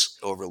the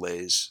risk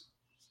overlays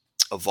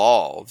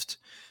evolved,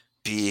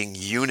 being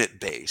unit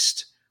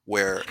based,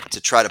 where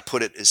to try to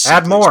put it as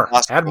simply as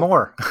possible. Add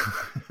more.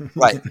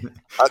 Right.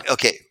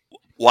 Okay.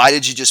 Why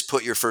did you just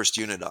put your first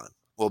unit on?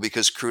 Well,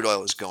 because crude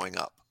oil is going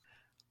up.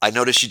 I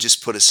noticed you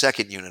just put a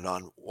second unit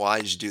on. Why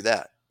did you do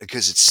that?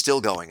 Because it's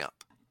still going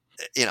up.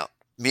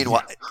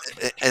 Meanwhile,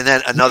 and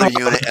then another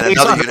unit and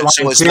another unit.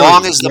 So as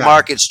long as the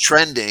market's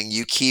trending,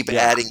 you keep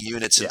adding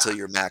units until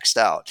you're maxed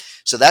out.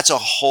 So that's a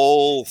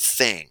whole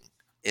thing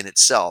in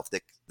itself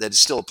that is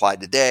still applied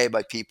today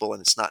by people,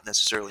 and it's not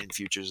necessarily in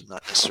futures,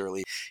 not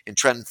necessarily in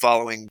trend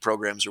following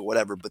programs or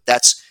whatever. But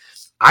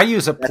I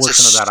use a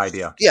portion of that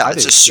idea. Yeah,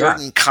 it's a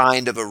certain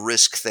kind of a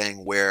risk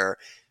thing where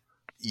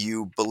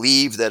you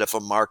believe that if a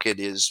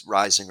market is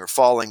rising or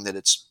falling, that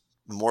it's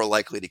more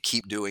likely to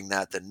keep doing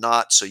that than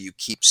not. So you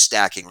keep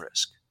stacking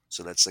risk.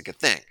 So that's like a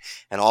thing.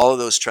 And all of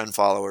those trend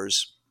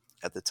followers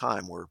at the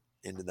time were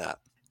into that.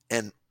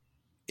 And,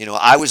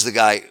 I was the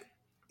guy,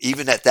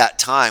 even at that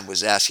time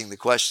was asking the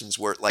questions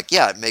where like,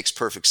 yeah, it makes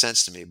perfect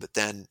sense to me, but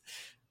then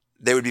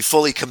they would be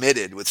fully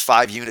committed with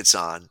 5 units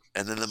on,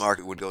 and then the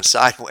market would go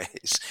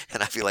sideways.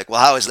 And I feel like, well,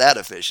 how is that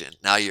efficient?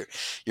 Now you're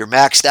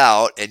maxed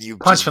out, and you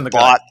Punch in just the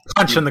gut.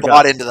 Punch in the gut.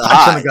 bought into the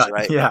Punch in the highs, gut.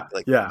 right? Yeah.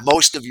 Like Yeah.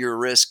 most of your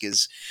risk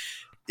is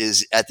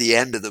at the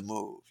end of the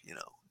move,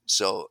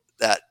 So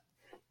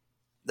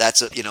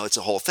that's it's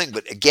a whole thing.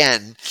 But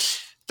again,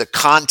 the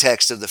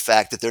context of the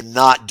fact that they're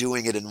not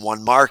doing it in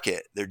one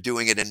market, they're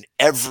doing it in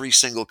every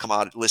single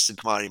listed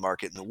commodity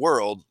market in the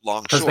world,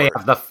 long Because they short.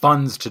 have the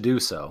funds to do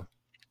so.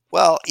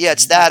 Well, yeah,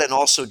 it's that, and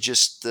also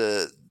just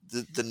the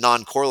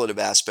non-correlative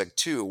aspect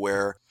too,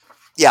 where,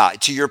 yeah,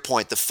 to your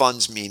point, the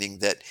funds, meaning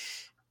that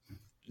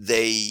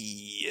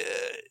they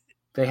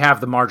have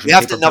the margin. you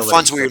have enough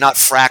funds where you're not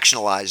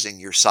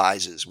fractionalizing your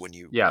sizes when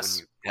you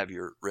have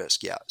your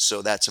risk. Yeah,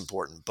 so that's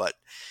important, but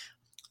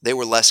they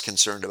were less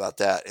concerned about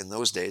that in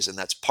those days, and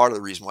that's part of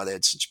the reason why they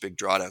had such big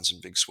drawdowns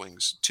and big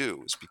swings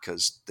too, is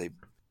because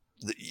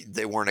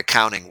they weren't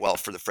accounting well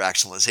for the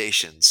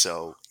fractionalization.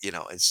 So,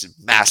 it's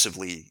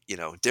massively,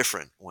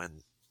 different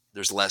when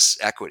there's less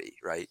equity,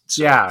 right?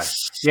 So,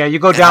 yeah. You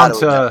go down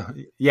to,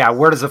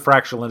 where does the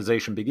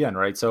fractionalization begin,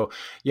 right? So,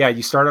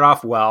 you started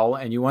off well,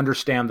 and you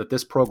understand that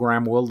this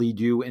program will lead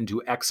you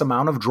into X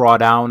amount of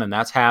drawdown, and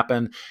that's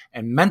happened.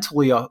 And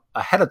mentally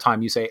ahead of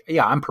time, you say,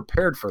 yeah, I'm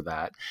prepared for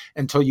that,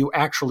 until you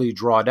actually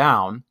draw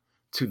down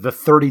to the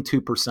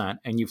 32%,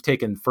 and you've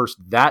taken first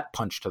that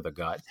punch to the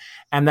gut.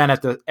 And then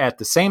at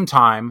the same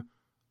time,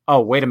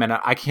 oh, wait a minute,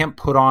 I can't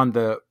put on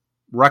the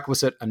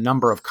requisite a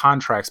number of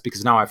contracts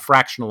because now I've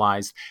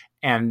fractionalized,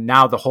 and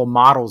now the whole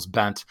model's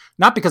bent,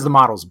 not because the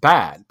model's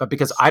bad, but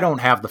because I don't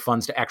have the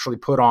funds to actually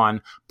put on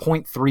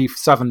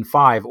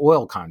 0.375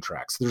 oil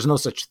contracts. There's no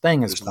such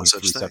thing as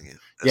 0.37.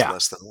 Yeah.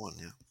 Less than one.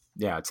 Yeah.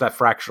 Yeah. It's that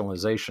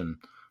fractionalization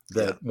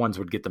that ones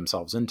would get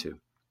themselves into.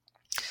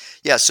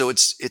 Yeah. So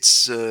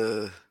it's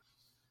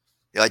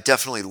I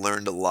definitely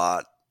learned a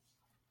lot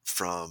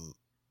from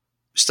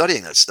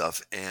studying that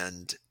stuff.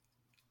 And,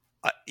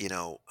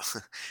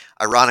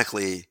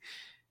 ironically,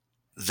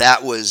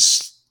 that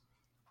was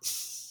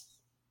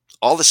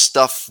all the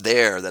stuff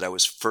there that I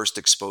was first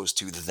exposed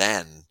to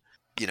then,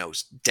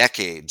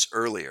 decades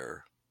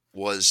earlier,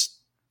 was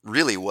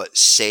really what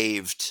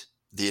saved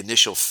the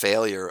initial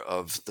failure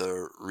of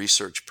the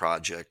research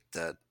project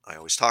that I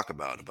always talk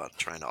about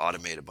trying to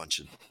automate a bunch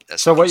of S&P.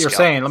 So what you're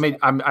saying,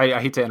 I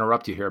hate to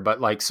interrupt you here, but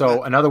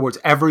in other words,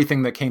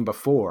 everything that came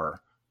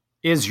before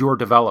is your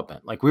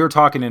development. Like we were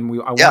talking, and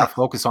I want to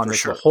focus on this.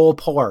 Sure. The whole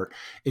part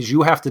is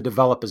you have to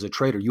develop as a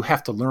trader. You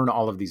have to learn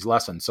all of these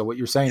lessons. So what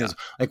you're saying is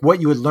like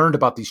what you had learned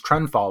about these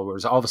trend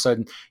followers, all of a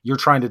sudden you're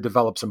trying to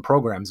develop some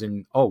programs,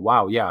 and oh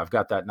wow, yeah, I've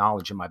got that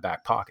knowledge in my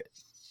back pocket.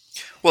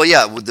 Well,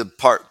 yeah, with the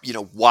part,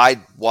 why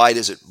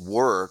does it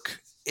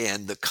work,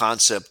 and the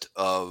concept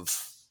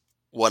of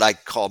what I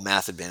call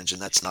math advantage,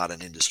 and that's not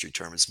an industry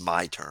term, it's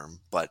my term,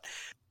 but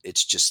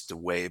it's just the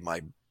way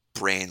my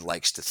brain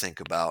likes to think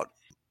about,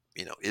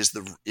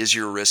 is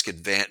your risk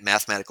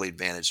mathematically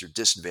advantaged or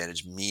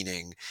disadvantaged,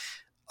 meaning,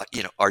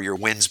 are your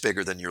wins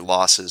bigger than your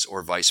losses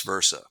or vice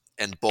versa?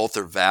 And both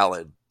are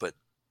valid, but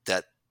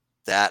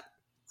that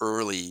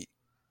early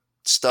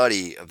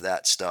study of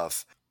that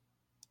stuff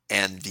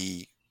and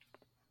the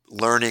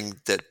learning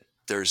that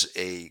there's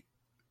a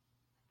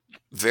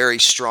very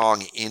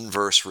strong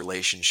inverse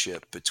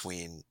relationship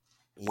between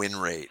win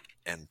rate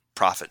and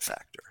profit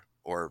factor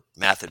or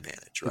math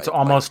advantage, right? It's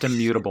almost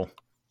immutable.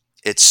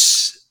 It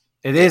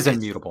is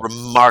immutable.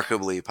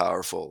 Remarkably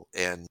powerful.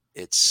 And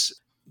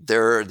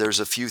there's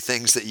a few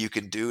things that you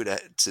can do to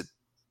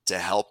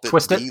help it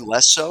twist be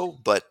less so,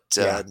 but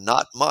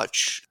not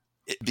much,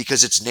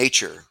 because it's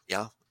nature.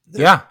 Yeah.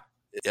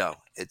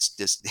 It's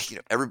just,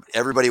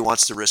 everybody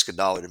wants to risk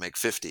 $1 to make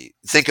 50.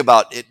 Think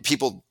about it.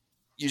 People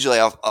usually,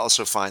 I'll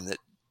also find that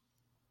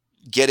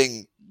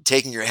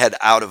taking your head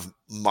out of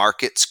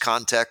markets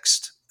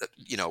context,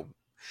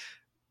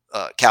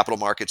 capital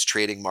markets,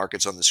 trading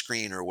markets on the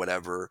screen or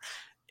whatever,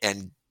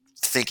 and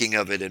thinking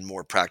of it in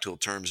more practical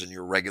terms in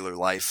your regular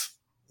life,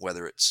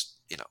 whether it's,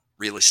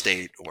 real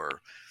estate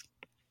or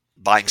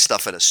buying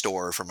stuff at a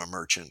store from a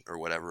merchant or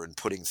whatever, and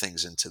putting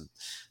things into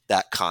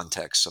that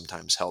context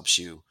sometimes helps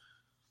you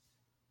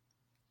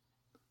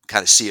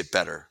kind of see it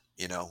better,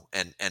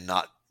 and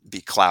not be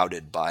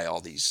clouded by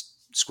all these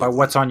by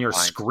what's on your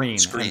screen.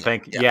 And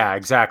think,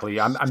 exactly.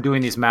 I'm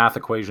doing these math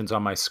equations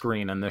on my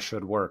screen, and this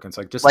should work. And it's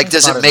like, just like,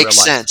 does it make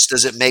sense?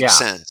 Does it make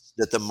sense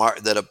that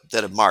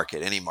that a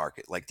market, any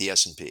market like the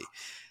S&P,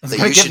 that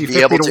you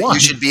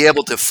should be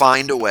able to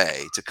find a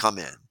way to come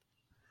in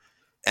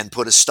and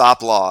put a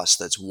stop loss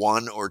that's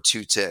 1 or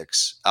 2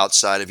 ticks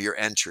outside of your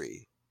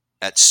entry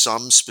at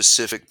some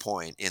specific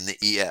point in the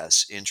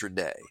ES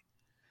intraday,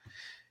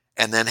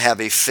 and then have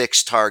a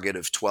fixed target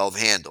of 12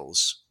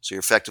 handles. So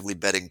you're effectively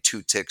betting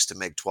 2 ticks to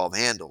make 12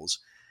 handles,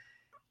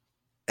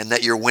 and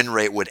that your win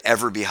rate would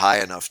ever be high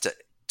enough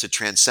to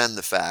transcend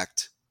the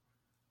fact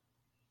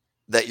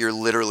that you're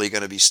literally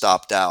going to be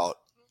stopped out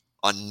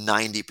on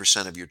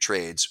 90% of your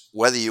trades,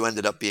 whether you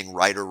ended up being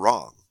right or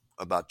wrong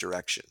about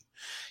direction.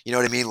 You know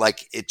what I mean?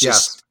 Like it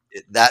Yes. just,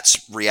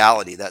 that's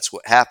reality. That's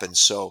what happens.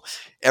 So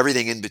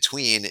everything in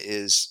between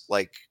is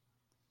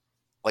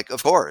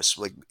of course,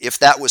 like if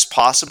that was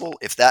possible,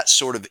 if that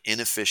sort of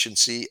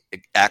inefficiency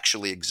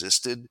actually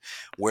existed,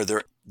 where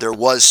there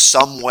was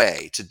some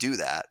way to do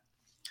that,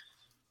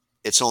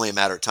 it's only a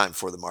matter of time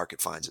before the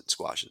market finds it and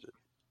squashes it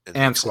and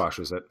And makes it.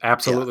 squashes it. Yeah,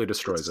 Absolutely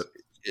destroys it.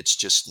 it's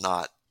just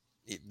not.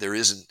 There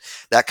isn't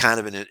that kind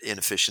of an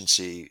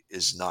inefficiency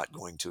is not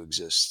going to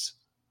exist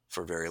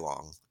for very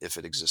long, if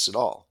it exists at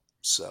all.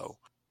 So,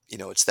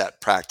 it's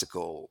that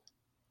practical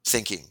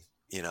thinking,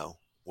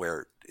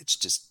 where it's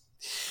just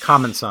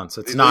Common sense.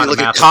 It's you not a look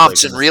at math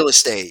comps in equation. real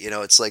estate.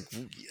 It's like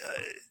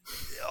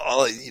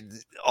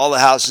all the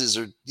houses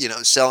are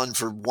selling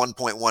for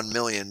 1.1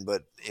 million,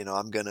 but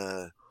I'm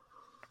gonna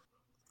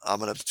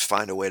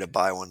find a way to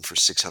buy one for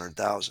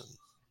 600,000.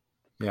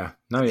 Yeah. I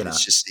No, you're mean, it's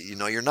not. just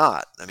you're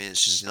not. I mean,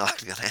 it's just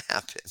not gonna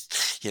happen.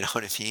 You know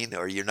what I mean?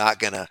 Or you're not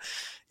gonna.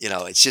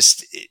 It's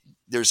just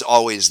there's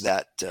always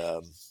that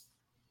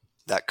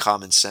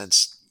common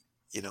sense.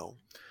 Well,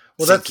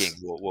 Thinking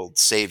that's will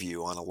save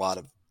you on a lot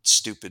of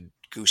stupid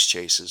goose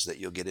chases that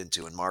you'll get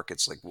into in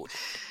markets. Like,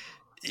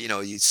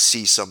 you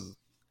see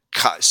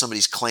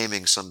somebody's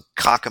claiming some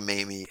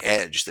cockamamie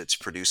edge that's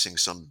producing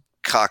some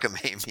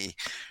cockamamie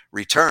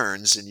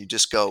returns, and you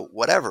just go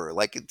whatever.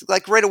 Like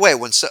right away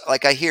when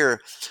like I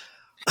hear,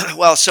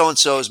 well, so and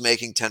so is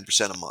making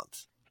 10% a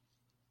month.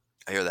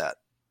 I hear that,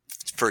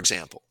 for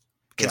example,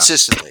 yeah.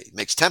 consistently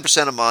makes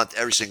 10% a month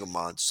every single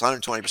month,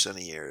 120%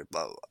 a year,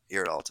 blah blah blah.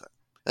 Hear it all the time.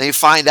 And you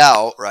find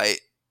out, right,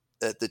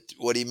 that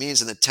what he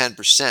means in the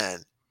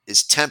 10%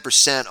 is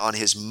 10% on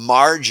his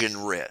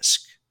margin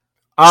risk.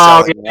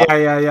 Oh, Selling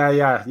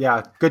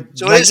yeah. Good.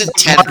 So it isn't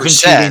Margin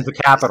 10%. cheating to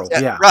capital.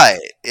 Yeah.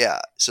 Right. Yeah.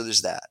 So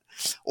there's that.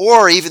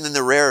 Or even in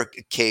the rare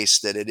case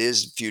that it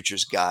is a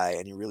futures guy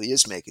and he really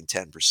is making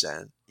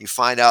 10%, you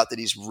find out that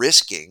he's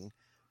risking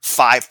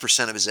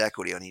 5% of his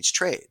equity on each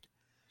trade.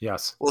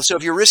 Yes. Well, so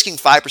if you're risking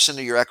 5% of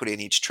your equity in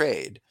each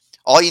trade,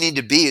 all you need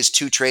to be is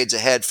 2 trades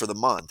ahead for the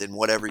month in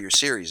whatever your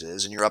series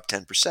is, and you're up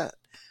 10%.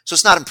 So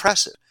it's not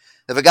impressive.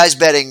 If a guy's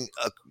betting,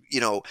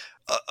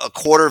 a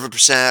quarter of a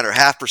percent or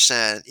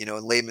 0.5%,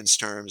 in layman's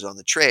terms on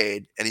the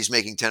trade, and he's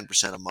making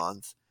 10% a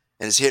month,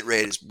 and his hit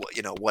rate is,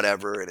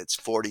 whatever, and it's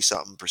 40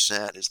 something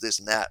percent, is this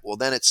and that. Well,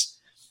 then it's,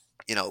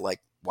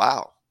 like,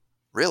 wow,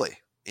 really?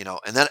 And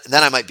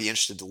then I might be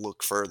interested to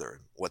look further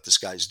at what this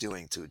guy's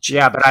doing to achieve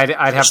Yeah, but I'd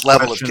have this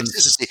level of questions.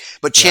 consistency.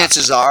 But Yeah.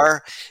 chances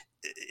are,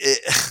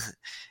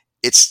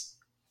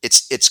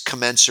 it's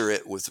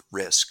commensurate with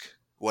risk,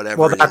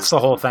 whatever. Well, it that's is the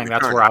whole thing.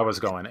 That's returning. where I was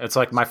going. It's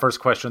like my first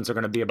questions are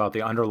going to be about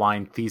the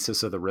underlying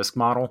thesis of the risk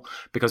model,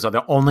 because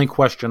the only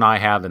question I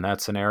have in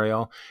that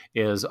scenario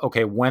is,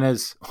 okay, when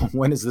is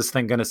this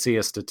thing going to see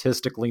a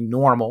statistically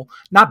normal,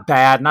 not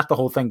bad, not the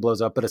whole thing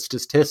blows up, but a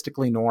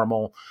statistically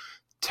normal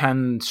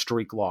 10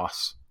 streak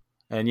loss?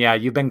 And yeah,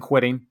 you've been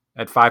quitting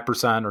at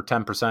 5% or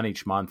 10%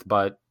 each month,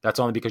 but that's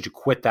only because you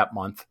quit that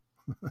month.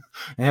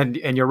 and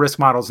your risk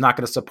model is not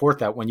going to support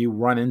that when you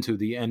run into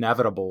the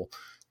inevitable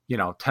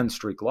 10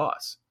 streak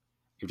loss.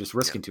 You're just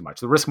risking too much.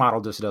 The risk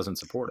model just doesn't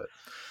support it.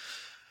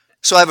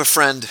 So I have a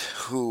friend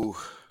who,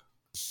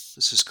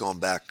 this is going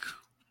back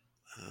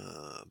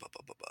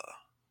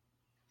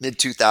mid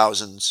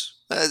 2000s,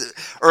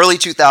 early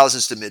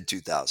 2000s to mid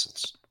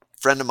 2000s.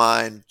 Friend of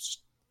mine,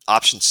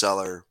 option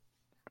seller.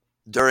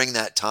 During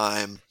that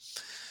time,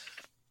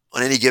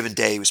 on any given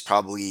day, he was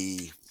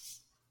probably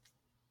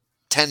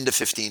 10 to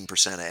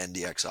 15% of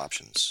NDX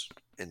options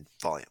in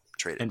volume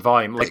traded. In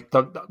volume, like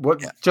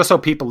just so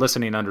people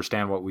listening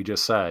understand what we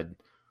just said,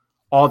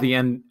 all the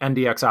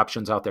NDX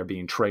options out there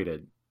being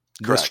traded,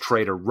 Correct. This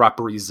trader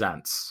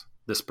represents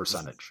this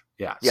percentage.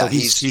 Yeah. Yeah. So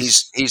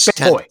he's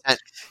 10, boy.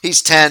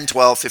 He's 10,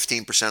 12,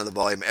 15% of the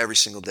volume every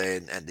single day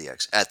in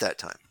NDX at that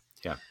time.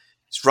 Yeah.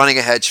 He's running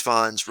a hedge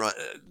fund,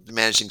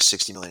 managing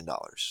 $60 million,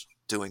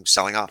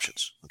 selling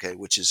options. Okay.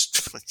 Which is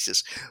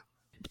just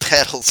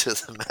pedal to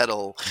the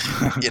metal,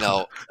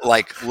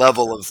 like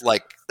level of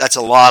that's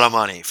a lot of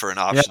money for an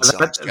option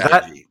selling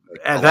strategy.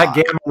 That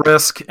gamma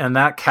risk and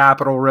that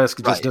capital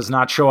risk just does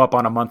not show up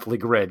on a monthly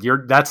grid.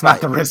 That's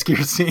not the risk you're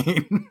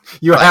seeing.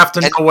 You have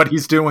to know what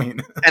he's doing.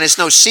 And it's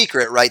no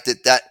secret, right?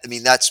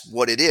 That's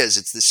what it is.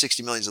 It's the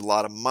 60 million is a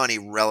lot of money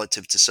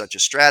relative to such a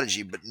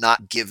strategy, but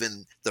not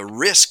given the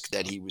risk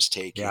that he was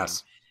taking.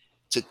 Yes.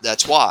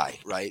 That's why,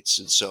 right?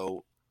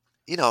 So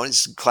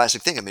it's a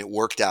classic thing. It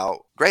worked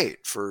out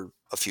great for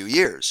a few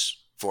years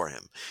for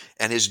him.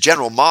 And his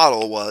general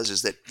model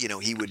is that,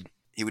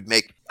 he would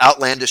make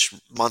outlandish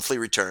monthly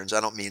returns.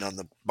 I don't mean on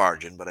the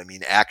margin, but I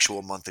mean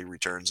actual monthly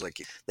returns. Like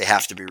they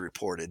have to be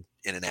reported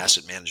in an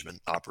asset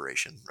management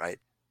operation, right?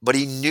 But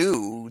he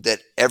knew that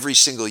every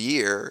single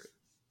year,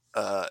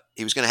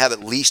 he was going to have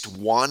at least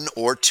 1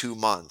 or 2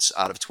 months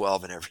out of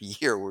 12 in every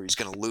year where he's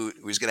going to lose.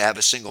 He's going to have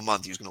a single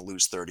month. He's going to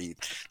lose 30,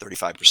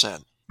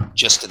 35%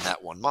 just in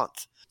that 1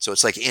 month. So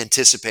it's like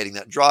anticipating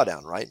that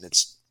drawdown, right? And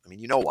it's I mean,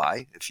 you know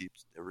why? If you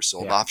ever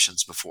sold Yeah.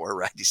 options before,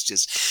 right? He's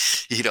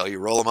just, you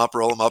roll them up,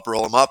 roll them up,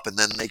 roll them up, and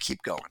then they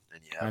keep going,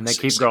 and you have And a they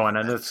keep six signal going.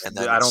 And event, it's, and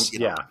then I it's,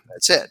 don't, yeah.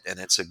 that's it, and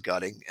it's a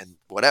gutting and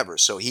whatever.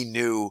 So he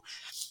knew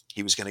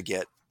he was going to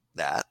get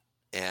that,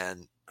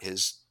 and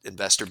his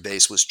investor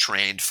base was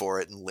trained for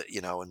it, and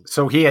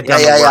So he had yeah,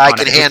 done the yeah, yeah, work I on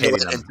can handle educating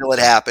it them. until it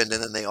happened,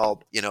 and then they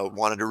all,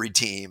 wanted to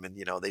redeem,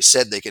 and they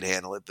said they could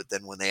handle it, but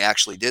then when they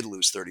actually did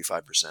lose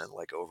 35%,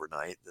 like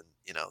overnight, then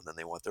then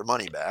they want their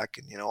money back,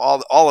 and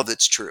all of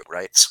it's true,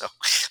 right? So,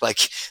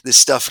 like this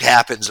stuff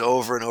happens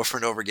over and over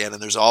and over again,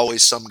 and there's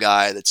always some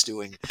guy that's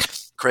doing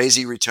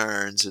crazy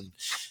returns, and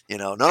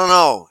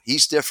no,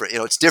 he's different.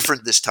 It's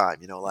different this time.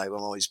 Like I'm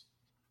always,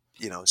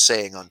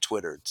 saying on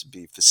Twitter to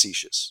be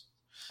facetious.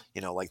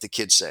 Like the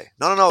kids say,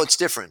 no, it's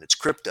different. It's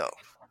crypto.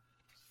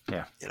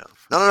 Yeah.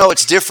 No,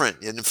 it's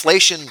different. In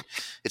inflation,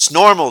 it's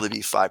normal to be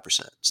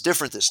 5%. It's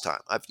different this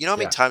time. How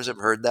many times I've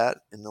heard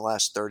that in the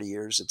last 30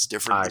 years? It's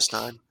different this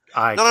time.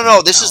 I No.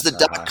 can't This is count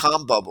the that high.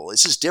 .com bubble.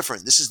 This is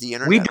different. This is the We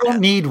internet, don't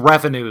man. need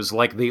revenues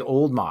like the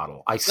old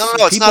model. No.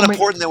 It's not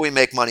important that we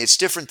make money. It's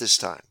different this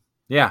time.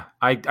 Yeah.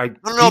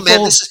 No,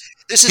 man. This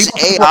is people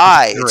think we're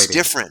AI. It's exaggerating.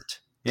 different.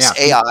 It's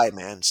Yeah. AI,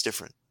 man. It's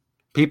different.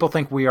 People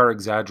think we are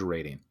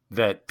exaggerating,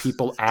 that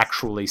people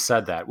actually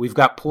said that. We've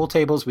got pool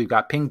tables, we've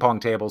got ping pong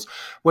tables,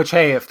 which,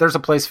 hey, if there's a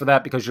place for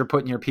that because you're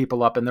putting your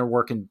people up and they're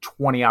working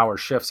 20-hour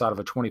shifts out of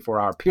a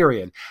 24-hour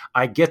period,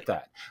 I get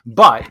that.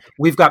 But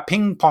we've got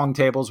ping pong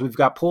tables, we've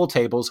got pool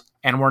tables,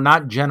 and we're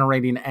not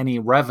generating any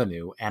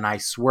revenue. And I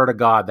swear to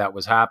God that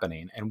was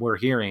happening. And we're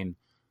hearing,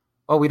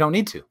 oh, we don't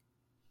need to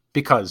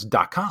because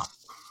 .com.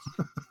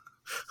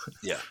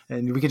 Yeah.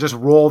 And we could just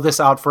roll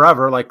this out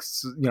forever. Like,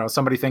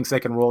 somebody thinks they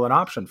can roll an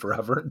option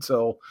forever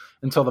until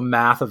the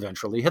math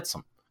eventually hits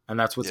them. And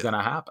that's what's going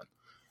to happen.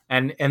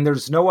 And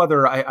there's no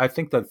other, I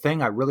think the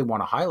thing I really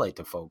want to highlight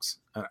to folks,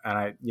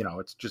 and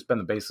it's just been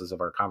the basis of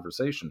our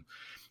conversation,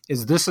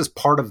 is this is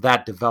part of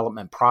that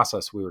development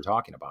process we were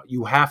talking about.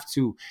 You have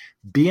to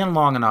be in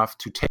long enough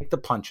to take the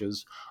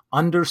punches,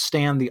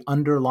 understand the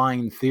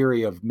underlying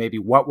theory of maybe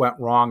what went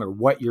wrong or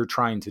what you're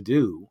trying to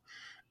do.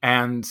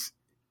 And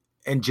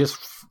just,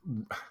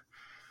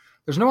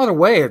 there's no other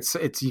way. It's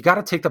you got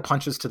to take the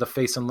punches to the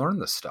face and learn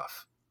this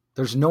stuff.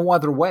 There's no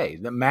other way.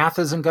 The math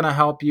isn't going to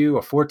help you.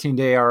 A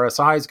 14-day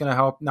RSI is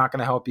not going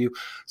to help you.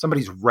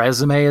 Somebody's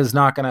resume is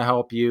not going to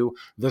help you.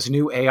 This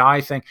new AI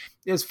thing.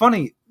 It's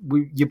funny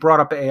you brought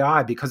up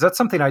AI, because that's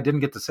something I didn't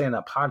get to say in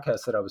that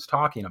podcast that I was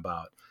talking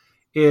about,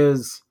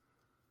 is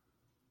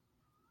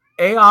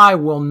AI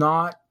will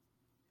not,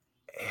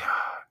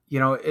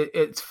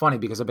 it's funny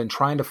because I've been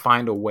trying to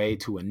find a way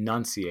to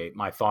enunciate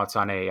my thoughts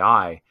on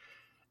AI,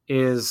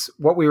 is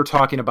what we were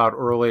talking about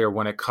earlier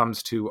when it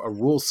comes to a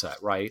rule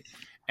set, right?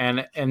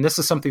 And this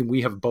is something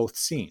we have both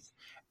seen.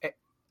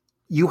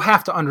 You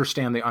have to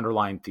understand the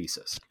underlying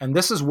thesis. And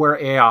this is where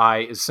AI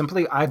is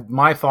simply,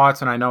 my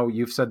thoughts, and I know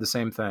you've said the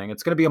same thing,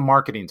 it's going to be a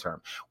marketing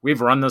term.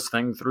 We've run this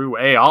thing through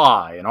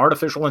AI and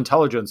artificial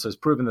intelligence has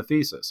proven the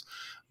thesis.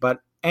 But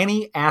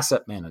any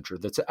asset manager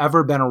that's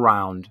ever been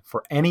around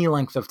for any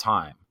length of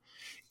time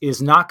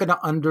is not going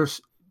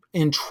to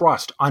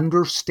entrust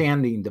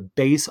understanding the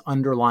base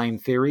underlying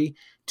theory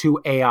to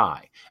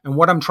AI. And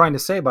what I'm trying to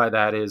say by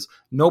that is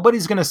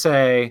nobody's going to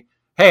say,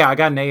 hey, I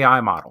got an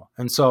AI model.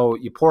 And so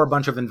you pour a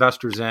bunch of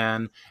investors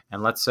in,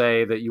 and let's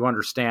say that you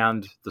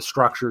understand the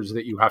structures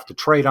that you have to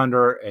trade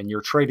under, and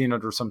you're trading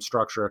under some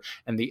structure,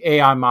 and the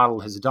AI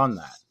model has done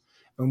that.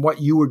 And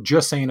what you were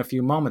just saying a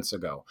few moments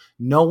ago,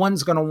 no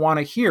one's going to want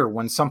to hear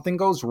when something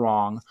goes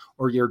wrong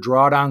or your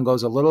drawdown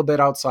goes a little bit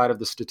outside of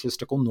the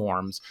statistical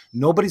norms.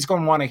 Nobody's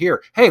going to want to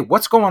hear, hey,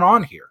 what's going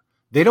on here?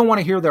 They don't want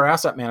to hear their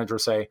asset manager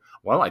say,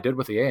 well, I did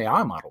what the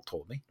AI model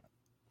told me.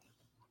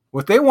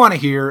 What they want to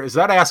hear is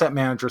that asset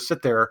manager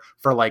sit there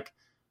for like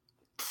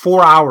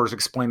 4 hours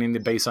explaining the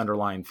base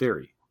underlying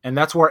theory. And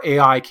that's where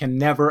AI can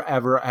never,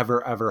 ever,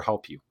 ever, ever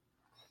help you.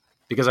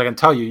 Because I can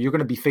tell you, you're going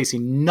to be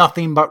facing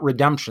nothing but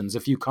redemptions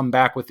if you come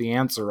back with the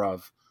answer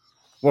of,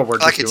 well, we're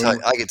just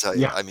doing. I can tell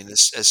you. Yeah. I mean,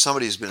 as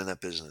somebody who's been in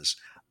that business,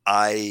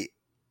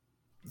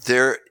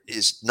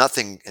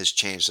 nothing has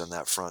changed on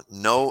that front.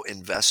 No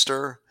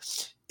investor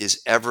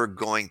is ever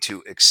going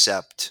to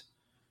accept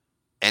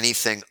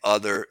anything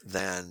other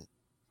than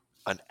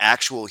an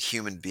actual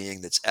human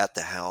being that's at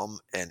the helm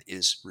and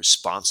is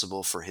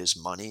responsible for his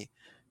money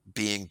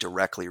being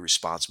directly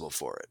responsible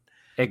for it.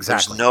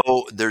 Exactly.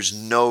 There's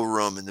no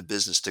room in the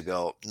business to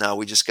go, no,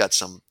 we just got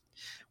some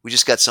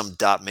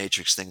dot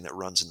matrix thing that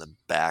runs in the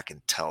back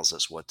and tells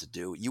us what to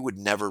do. You would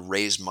never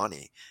raise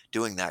money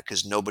doing that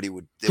because nobody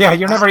would. Yeah,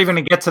 you're never even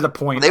going to get to the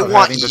point. They of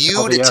want having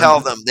you to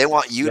tell them. They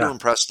want you to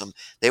impress them.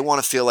 They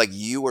want to feel like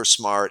you are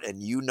smart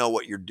and you know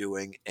what you're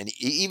doing. And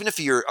even if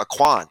you're a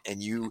quant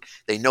and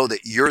they know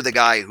that you're the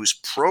guy who's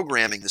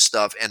programming the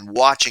stuff and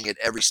watching it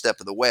every step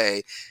of the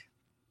way,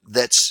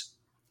 that's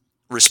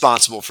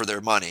responsible for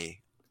their money.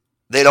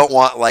 They don't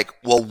want like,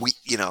 well,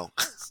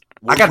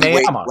 I got an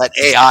AM on let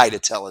AI to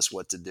tell us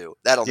what to do.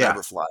 That'll Yeah.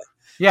 never fly.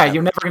 Yeah, Never.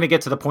 you're never going to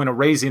get to the point of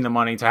raising the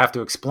money to have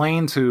to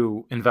explain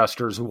to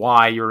investors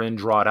why you're in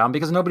drawdown,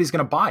 because nobody's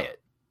going to buy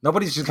it.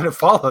 Nobody's just going to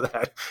follow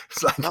that.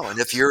 It's like, No, and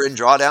if you're in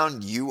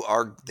drawdown,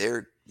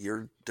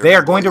 they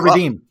are going to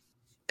redeem.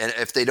 And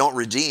if they don't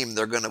redeem,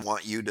 they're going to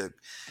want you to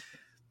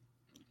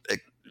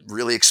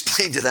really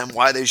explain to them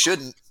why they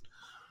shouldn't.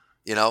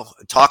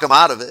 Talk them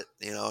out of it.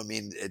 I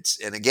mean,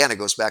 and again, it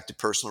goes back to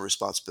personal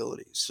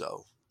responsibility.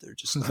 So they're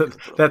just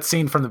that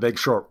scene from The Big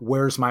Short.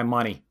 Where's my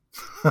money?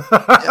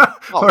 Yeah.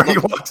 Oh,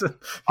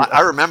 look,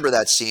 I remember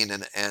that scene,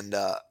 and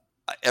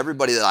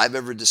everybody that I've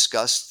ever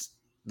discussed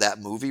that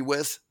movie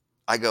with,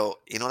 I go,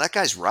 that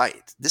guy's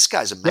right. This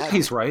guy's a madman. Yeah,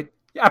 he's right.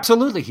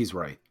 Absolutely, he's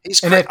right. He's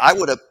correct. I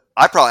would have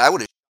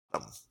shot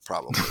him,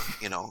 probably.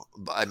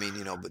 I mean,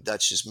 but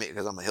that's just me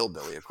because I'm a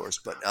hillbilly, of course.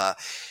 But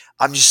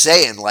I'm just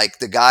saying, like,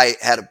 the guy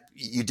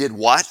you did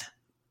what?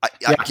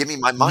 Give me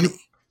my money.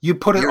 You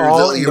put it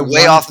all in you're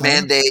way off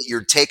mandate.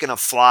 You're taking a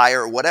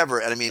flyer or whatever.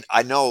 And I mean,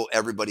 I know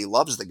everybody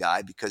loves the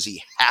guy because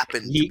he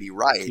happened to be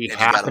right. He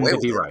happened to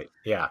be right.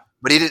 Yeah.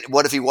 But he didn't.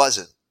 What if he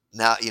wasn't?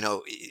 Now,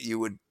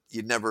 you'd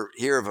never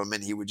hear of him,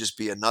 and he would just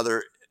be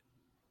another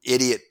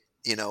idiot,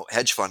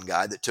 hedge fund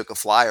guy that took a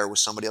flyer with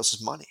somebody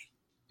else's money.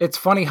 It's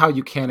funny how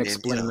you can't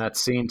explain that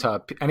scene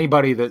to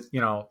anybody that,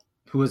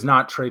 who has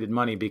not traded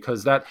money,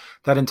 because that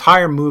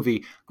entire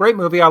movie, great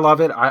movie. I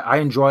love it. I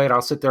enjoy it.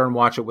 I'll sit there and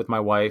watch it with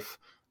my wife.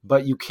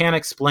 But you can't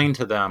explain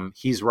to them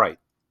he's right.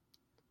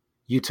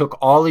 You took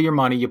all of your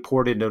money, you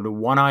poured it into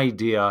one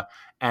idea,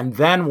 and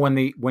then when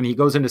he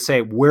goes in to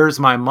say, "Where's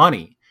my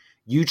money?"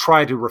 you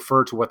try to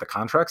refer to what the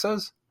contract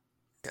says.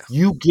 Yeah.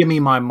 You give me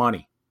my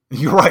money.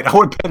 You're right. I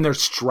would have been there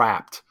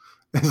strapped.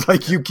 It's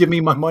like, you give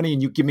me my money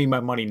and you give me my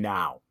money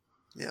now.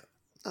 Yeah.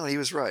 No, he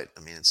was right.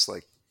 I mean, it's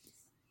like,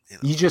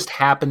 you just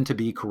happen to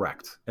be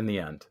correct in the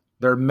end.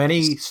 There are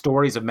many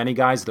stories of many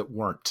guys that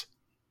weren't.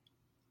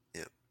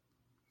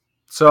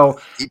 So,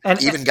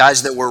 even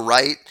guys that were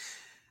right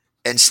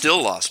and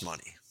still lost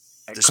money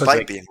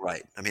despite being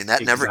right. I mean,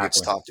 that never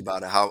gets talked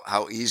about,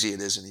 how easy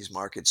it is in these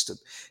markets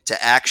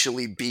to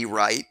actually be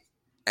right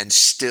and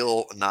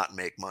still not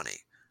make money.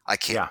 I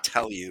can't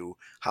tell you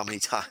how many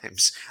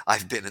times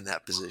I've been in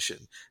that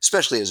position,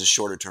 especially as a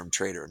shorter term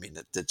trader. I mean,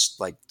 that's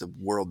like the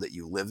world that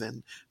you live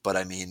in. But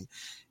I mean,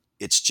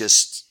 it's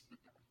just,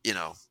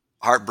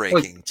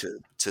 heartbreaking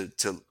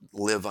to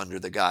live under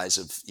the guise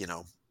of,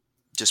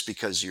 just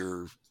because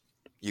you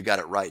got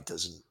it right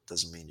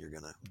doesn't mean you're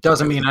gonna.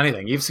 Doesn't mean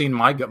anything. You've seen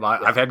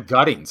I've had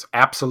guttings,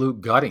 absolute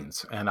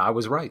guttings, and I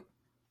was right.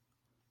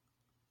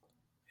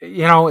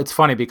 It's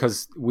funny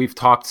because we've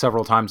talked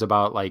several times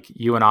about, like,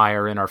 you and I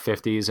are in our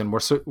 50s, and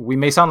we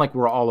may sound like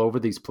we're all over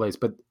these places,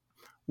 but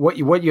what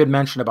you had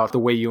mentioned about the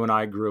way you and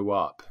I grew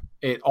up,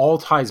 it all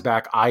ties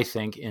back, I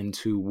think,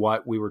 into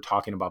what we were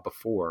talking about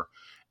before.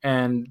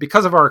 And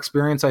because of our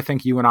experience, I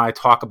think you and I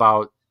talk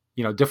about,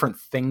 different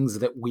things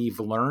that we've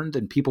learned,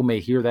 and people may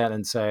hear that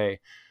and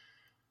say,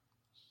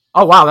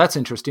 "Oh, wow, that's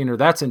interesting," or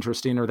 "That's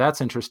interesting," or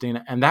 "That's interesting."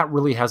 And that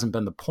really hasn't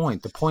been the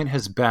point. The point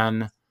has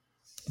been,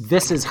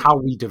 this is how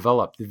we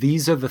developed.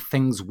 These are the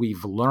things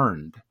we've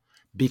learned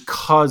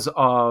because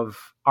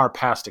of our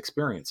past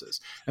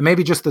experiences. And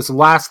maybe just this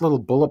last little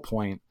bullet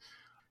point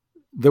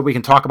that we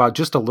can talk about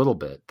just a little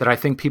bit, that I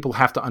think people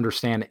have to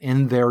understand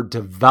in their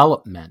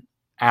development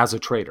as a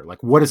trader.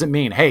 Like, what does it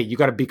mean? Hey, you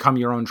got to become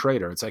your own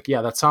trader. It's like,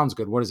 yeah, that sounds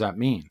good. What does that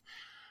mean?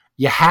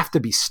 You have to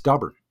be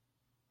stubborn.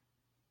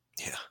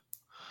 Yeah.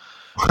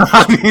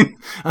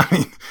 I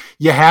mean,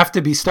 you have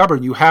to be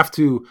stubborn. You have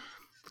to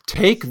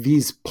take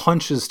these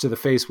punches to the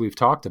face we've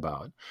talked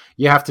about.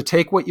 You have to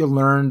take what you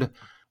learned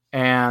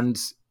and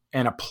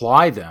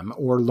apply them,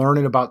 or learn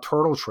it about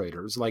turtle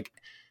traders. Like,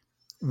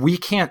 we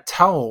can't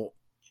tell.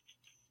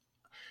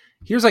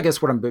 Here's, I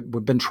guess, what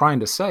we've been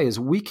trying to say is,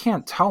 we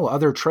can't tell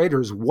other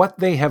traders what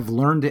they have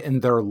learned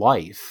in their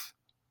life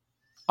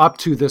up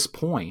to this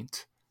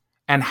point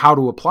and how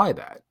to apply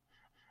that.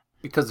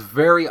 Because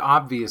very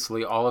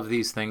obviously, all of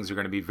these things are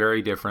going to be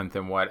very different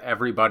than what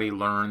everybody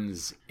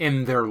learns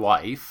in their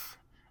life.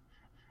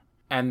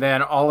 And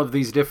then all of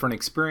these different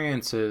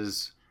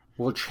experiences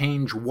will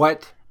change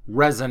what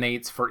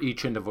resonates for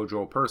each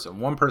individual person.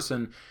 One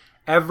person,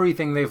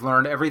 everything they've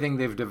learned, everything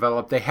they've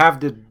developed, they have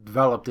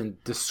developed in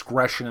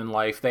discretion in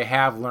life. They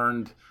have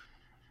learned,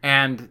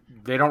 and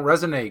they don't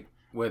resonate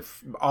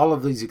with all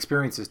of these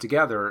experiences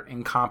together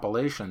in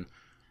compilation.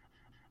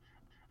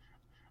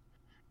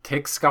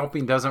 Tick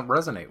scalping doesn't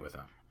resonate with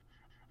them.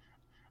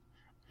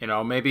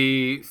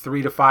 Maybe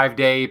 3 to 5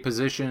 day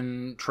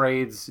position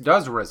trades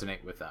does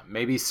resonate with them.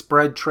 Maybe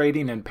spread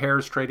trading and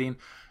pairs trading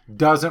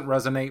doesn't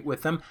resonate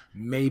with them.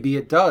 Maybe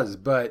it does,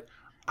 but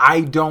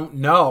I don't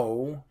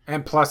know.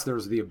 And plus,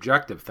 there's the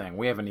objective thing.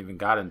 We haven't even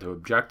got into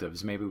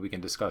objectives. Maybe we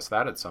can discuss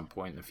that at some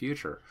point in the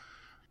future.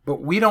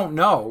 But we don't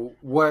know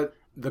what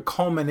the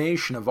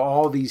culmination of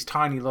all these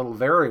tiny little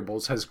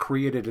variables has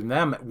created in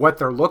them, what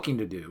they're looking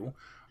to do,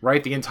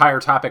 right? The entire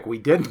topic we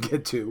didn't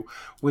get to,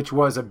 which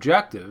was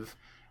objective,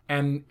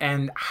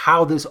 and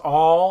how this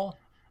all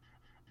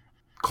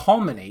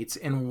culminates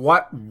in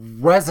what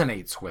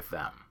resonates with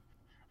them.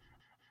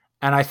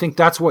 And I think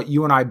that's what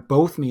you and I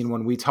both mean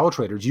when we tell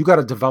traders, you got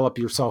to develop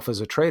yourself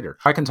as a trader.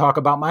 I can talk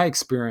about my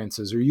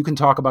experiences, or you can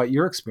talk about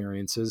your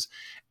experiences.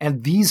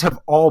 And these have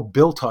all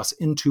built us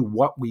into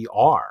what we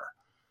are.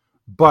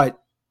 But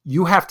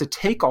you have to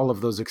take all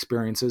of those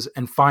experiences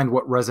and find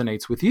what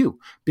resonates with you,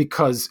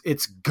 because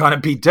it's going to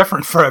be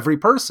different for every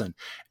person.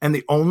 And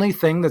the only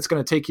thing that's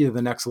going to take you to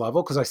the next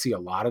level, because I see a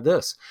lot of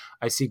this,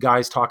 I see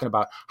guys talking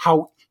about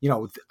how,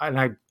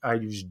 and I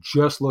was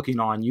just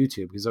looking on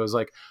YouTube because I was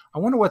like, I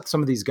wonder what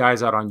some of these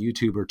guys out on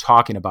YouTube are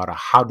talking about,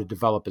 how to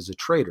develop as a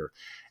trader.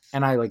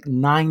 And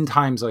 9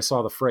 times I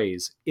saw the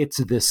phrase, it's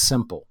this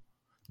simple.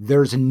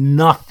 There's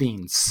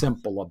nothing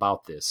simple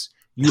about this.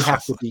 You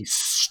have to be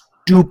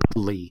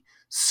stupidly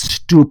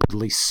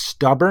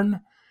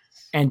stubborn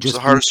and just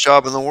it's the hardest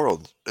job in the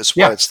world. That's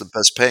why it's the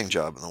best paying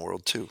job in the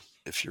world too.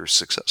 If you're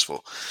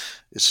successful,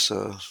 it's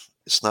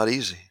not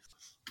easy.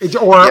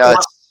 Go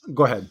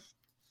ahead.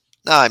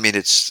 No, I mean I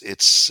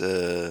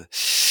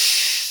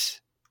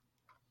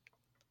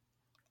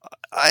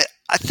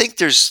think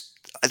there's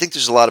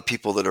a lot of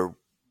people that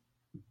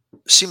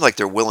seem like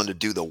they're willing to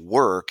do the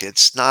work.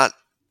 It's not,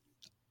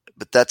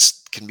 but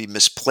that's can be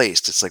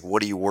misplaced. It's like,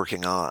 what are you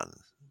working on?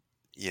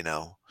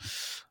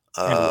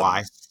 And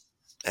why?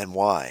 And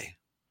why?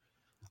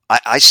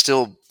 I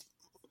still,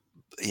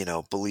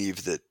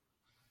 believe that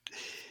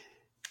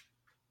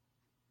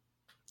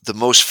the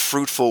most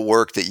fruitful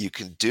work that you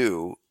can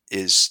do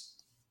is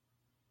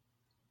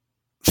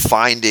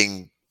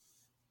finding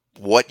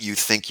what you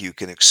think you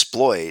can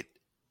exploit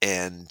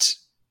and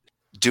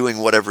doing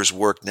whatever's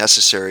work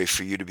necessary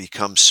for you to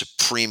become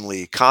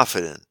supremely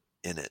confident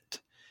in it.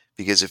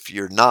 Because if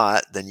you're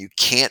not, then you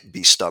can't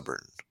be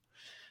stubborn.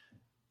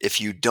 If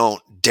you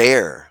don't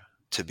dare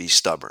to be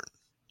stubborn.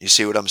 You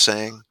see what I'm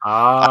saying?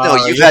 I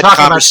know you've had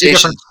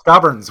conversations.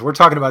 About 2 different stubborns. We're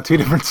talking about 2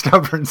 different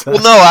stubborns.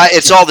 Well, no,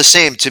 it's all the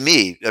same to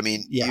me. I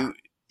mean, you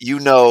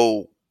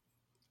know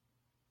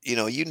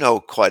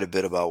quite a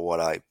bit about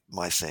what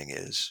my thing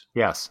is.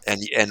 Yes.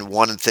 And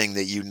one thing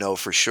that you know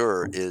for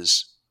sure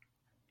is,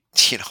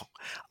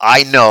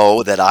 I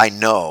know that I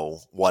know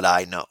what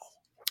I know.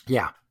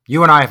 Yeah.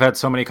 You and I have had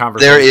so many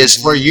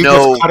conversations where you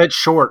just cut it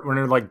short when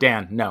you're like,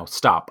 Dan, no,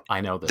 stop. I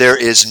know this. There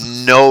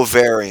is no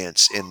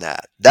variance in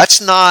that.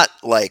 That's not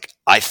like,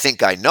 I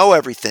think I know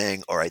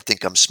everything or I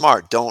think I'm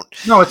smart. No,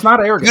 it's not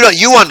arrogant.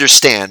 You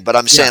understand, but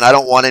I'm saying I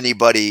don't want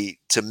anybody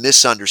to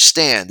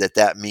misunderstand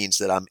that means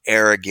that I'm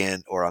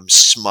arrogant or I'm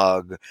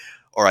smug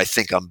or I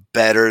think I'm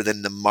better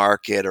than the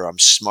market or I'm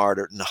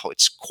smarter. No,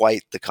 it's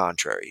quite the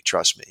contrary.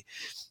 Trust me.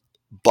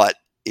 But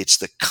it's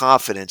the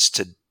confidence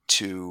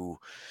to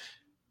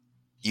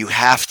you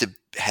have to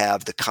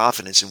have the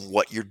confidence in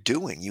what you're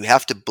doing. You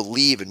have to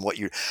believe in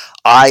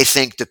I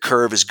think the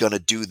curve is going to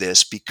do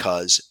this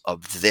because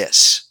of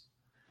this.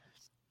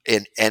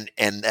 And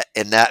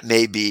that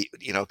may be,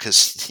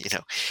 because,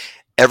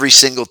 every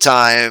single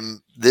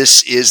time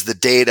this is the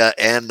data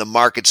and the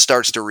market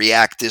starts to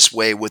react this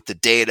way with the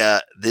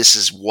data, this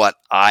is what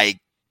I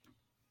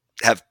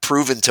have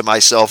proven to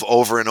myself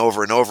over and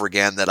over and over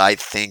again that I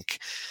think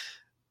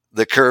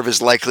the curve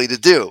is likely to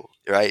do,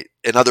 right?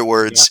 In other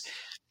words,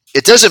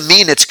 it doesn't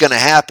mean it's going to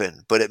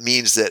happen, but it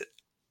means that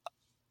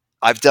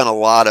I've done a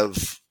lot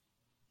of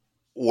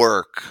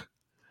work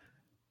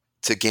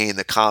to gain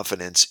the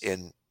confidence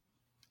in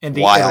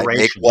why I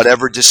make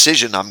whatever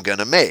decision I'm going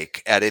to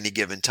make at any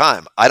given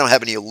time. I don't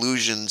have any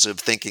illusions of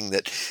thinking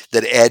that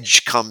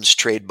edge comes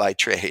trade by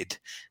trade.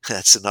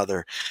 That's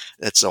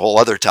a whole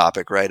other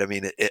topic, right? I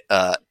mean,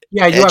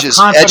 edges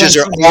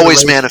are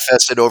always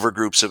manifested over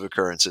groups of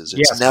occurrences.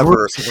 It's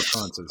never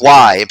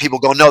why. And people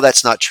go, no,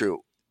 that's not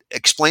true.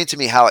 Explain to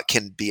me how it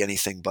can be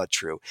anything but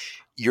true.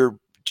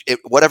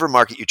 Whatever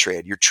market you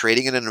trade, you're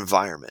trading in an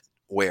environment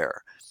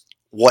where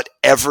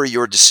whatever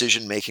your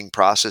decision-making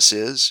process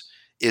is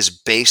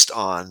based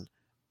on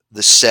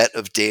the set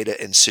of data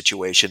and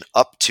situation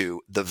up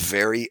to the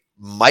very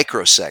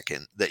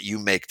microsecond that you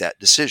make that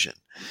decision.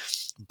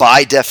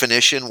 By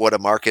definition, what a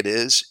market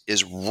is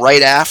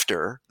right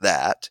after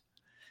that,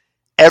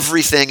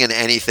 everything and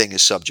anything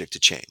is subject to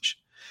change.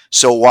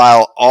 So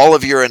while all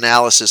of your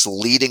analysis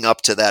leading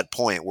up to that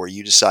point where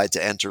you decide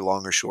to enter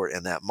long or short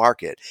in that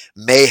market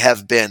may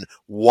have been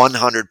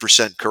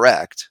 100%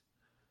 correct,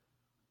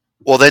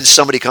 well, then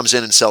somebody comes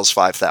in and sells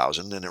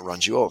 5,000 and it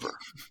runs you over.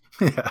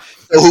 Yeah.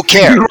 So who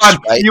cares?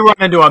 You run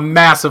into a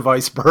massive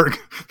iceberg.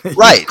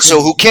 Right. So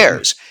who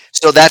cares?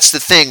 So that's the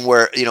thing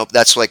where,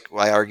 that's like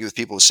I argue with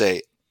people who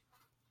say,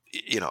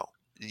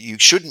 you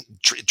shouldn't,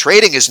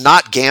 trading is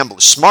not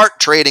gambling. Smart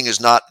trading is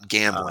not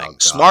gambling.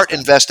 Smart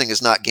investing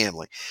is not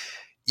gambling.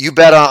 You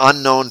bet on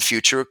unknown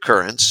future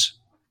occurrence.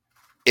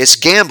 It's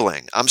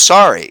gambling. I'm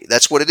sorry.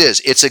 That's what it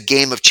is. It's a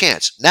game of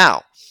chance.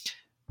 Now,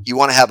 you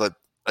want to have an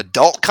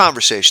adult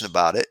conversation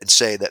about it and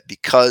say that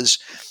because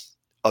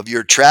of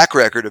your track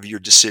record of your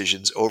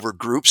decisions over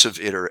groups of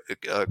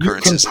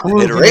occurrences You can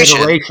in an prove an iteration,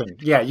 iteration.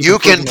 Yeah, you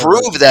can an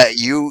prove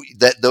iteration.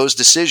 that those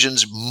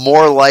decisions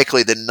more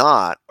likely than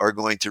not are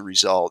going to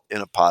result in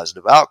a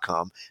positive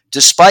outcome,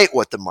 despite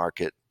what the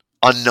market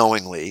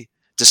unknowingly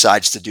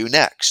decides to do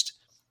next.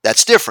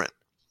 That's different.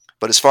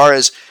 But as far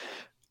as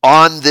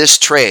on this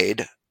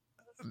trade,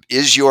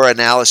 is your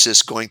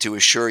analysis going to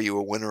assure you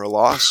a win or a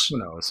loss? Who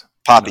knows? Who knows?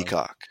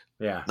 Poppycock.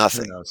 Yeah, who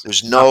Nothing. knows?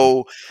 There's Nothing.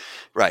 no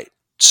right.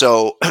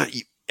 So,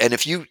 and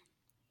if you're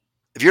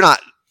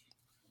not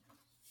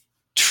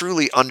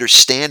truly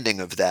understanding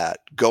of that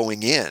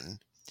going in,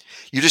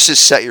 you just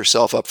set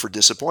yourself up for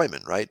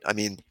disappointment, right? I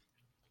mean,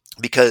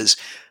 because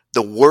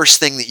the worst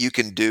thing that you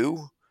can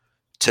do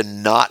to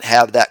not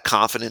have that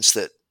confidence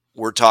that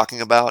we're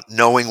talking about,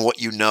 knowing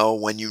what you know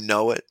when you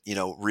know it,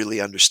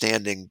 really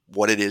understanding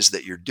what it is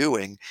that you're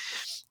doing,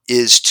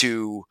 is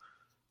to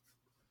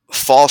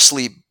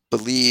falsely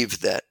believe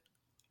that,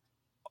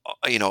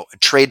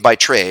 trade by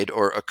trade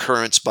or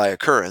occurrence by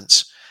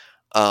occurrence,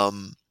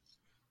 that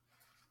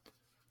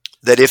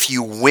if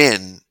you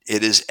win,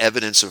 it is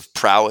evidence of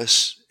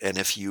prowess, and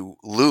if you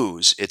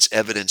lose, it's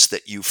evidence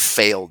that you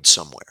failed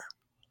somewhere.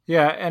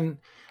 Yeah, and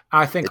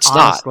I think It's not.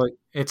 honestly,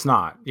 it's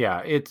not.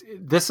 Yeah,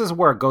 this is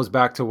where it goes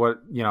back to what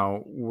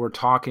we're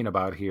talking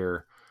about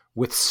here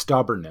with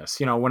stubbornness.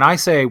 When I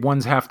say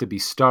ones have to be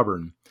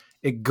stubborn,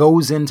 it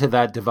goes into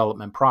that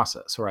development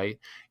process, right?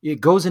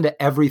 It goes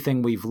into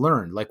everything we've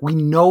learned. Like, we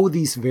know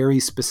these very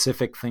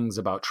specific things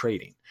about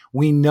trading.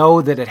 We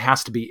know that it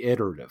has to be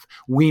iterative.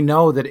 We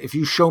know that if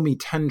you show me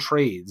 10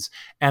 trades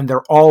and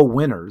they're all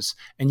winners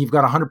and you've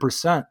got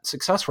 100%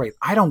 success rate,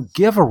 I don't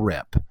give a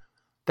rip.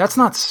 That's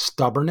not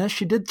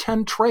stubbornness. You did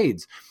 10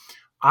 trades.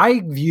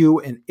 I view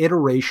an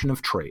iteration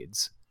of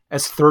trades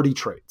as 30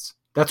 trades.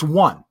 That's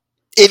one.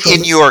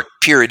 In your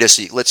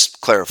periodicity, let's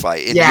clarify.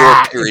 In your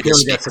in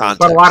periodicity context.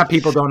 But a lot of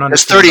people don't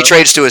understand. 30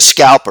 trades to a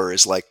scalper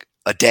is like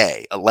a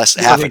day,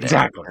 half a day.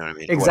 Exactly. You know what I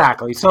mean?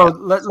 Exactly. So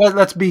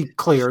let's be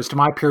clear as to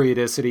my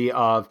periodicity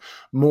of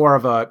more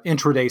of a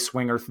intraday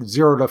swinger,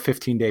 0 to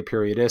 15-day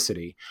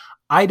periodicity.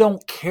 I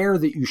don't care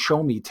that you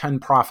show me 10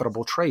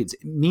 profitable trades.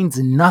 It means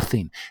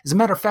nothing. As a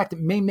matter of fact, it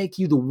may make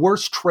you the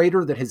worst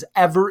trader that has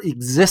ever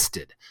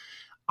existed.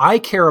 I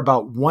care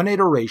about one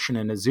iteration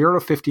in a 0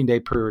 to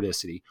 15-day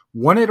periodicity.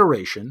 One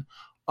iteration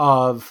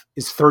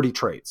is 30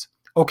 trades.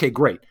 Okay,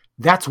 great.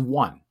 That's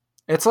one.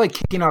 It's like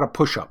kicking out a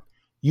push-up.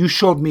 You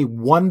showed me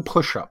one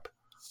push-up.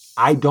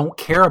 I don't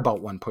care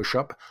about one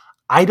push-up.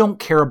 I don't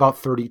care about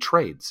 30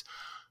 trades.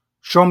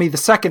 Show me the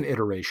second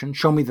iteration.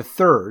 Show me the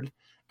third.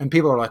 And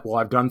people are like, well,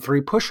 I've done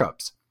 3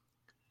 push-ups.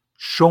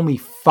 Show me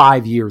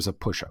 5 years of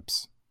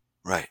push-ups.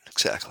 Right,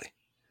 exactly.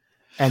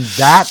 And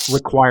that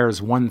requires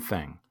one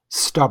thing: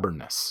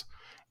 stubbornness.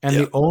 And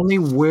the only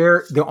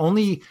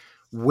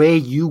way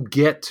you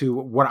get to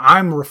what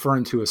I'm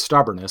referring to as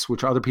stubbornness,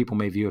 which other people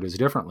may view it as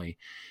differently,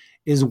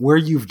 is where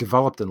you've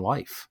developed in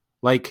life.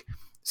 I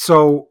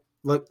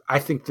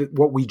think that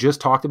what we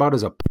just talked about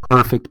is a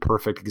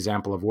perfect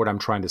example of what I'm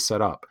trying to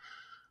set up.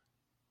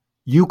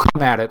 You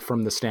come at it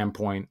from the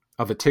standpoint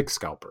of a tick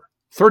scalper.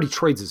 30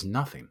 trades is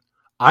nothing.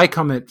 I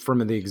come at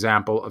from the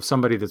example of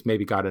somebody that's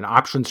maybe got an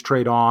options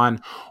trade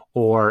on,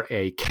 or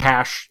a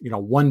cash,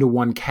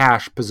 1-to-1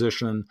 cash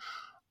position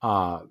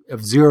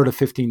of 0 to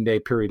 15-day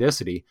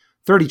periodicity.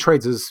 30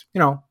 trades is,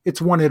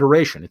 it's one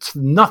iteration. It's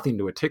nothing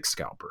to a tick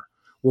scalper.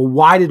 Well,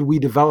 why did we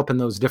develop in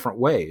those different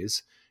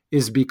ways?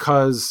 Is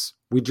because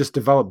we just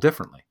developed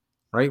differently,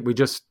 right?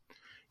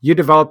 You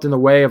developed in the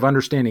way of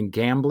understanding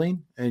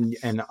gambling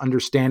and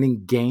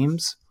understanding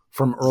games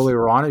from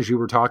earlier on, as you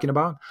were talking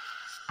about.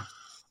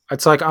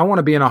 It's like, I want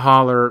to be in a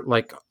holler,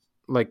 like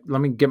let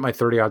me get my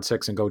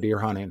 30-06 and go deer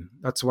hunting.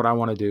 That's what I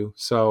want to do.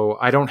 So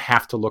I don't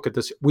have to look at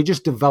this. We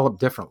just develop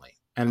differently.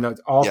 And it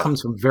all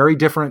comes from very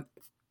different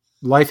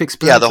life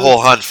experiences. Yeah, the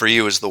whole hunt for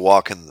you is the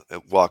walk in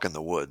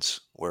the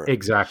woods.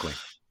 Exactly.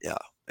 Yeah,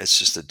 it's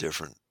just a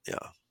different,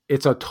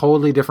 It's a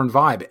totally different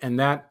vibe. And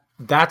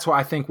that's why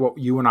I think what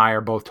you and I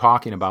are both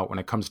talking about when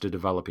it comes to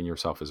developing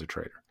yourself as a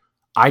trader.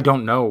 I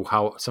don't know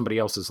how somebody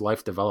else's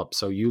life develops.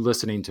 So you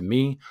listening to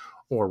me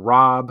or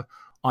Rob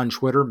on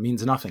Twitter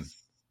means nothing.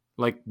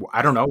 Like,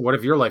 I don't know. What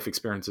have your life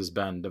experience has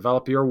been?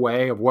 Develop your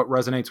way of what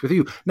resonates with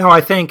you. Now, I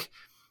think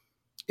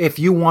if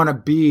you want to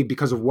be,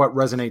 because of what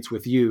resonates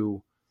with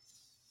you,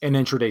 an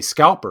intraday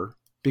scalper,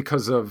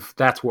 because of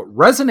that's what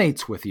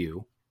resonates with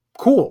you,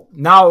 cool.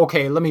 Now,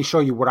 okay, let me show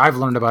you what I've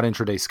learned about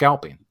intraday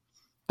scalping.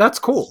 That's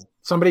cool.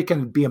 Somebody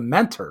can be a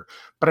mentor,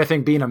 but I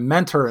think being a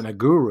mentor and a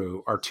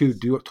guru are two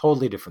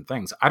totally different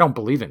things. I don't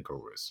believe in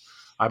gurus.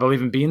 I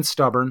believe in being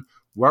stubborn.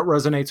 What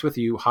resonates with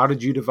you? How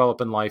did you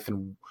develop in life?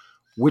 And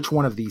which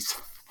one of these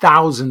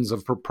thousands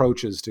of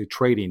approaches to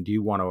trading do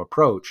you want to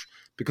approach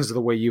because of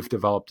the way you've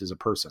developed as a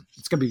person?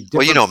 It's going to be different.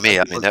 Well, you know me.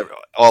 I mean,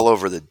 all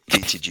over the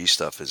DTG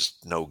stuff is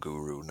no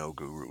guru.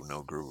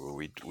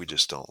 We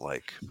just don't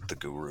like the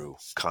guru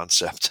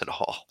concept at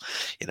all.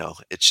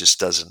 It just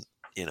doesn't,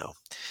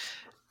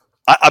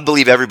 I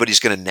believe everybody's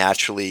going to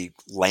naturally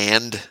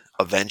land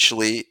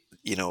eventually,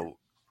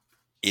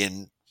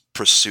 in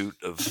pursuit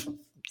of,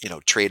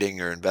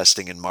 trading or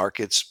investing in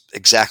markets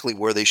exactly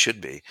where they should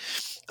be.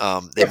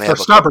 They may have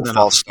a couple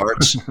false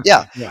starts.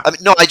 Yeah. Yeah. I mean,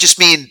 no, I just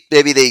mean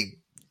maybe they,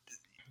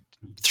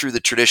 through the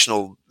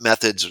traditional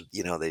methods,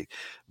 they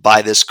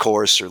buy this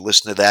course or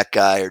listen to that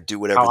guy or do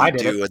whatever they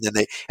do. And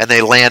then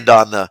they land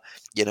on the,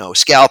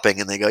 scalping,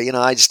 and they go,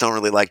 I just don't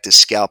really like this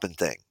scalping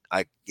thing.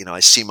 I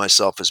see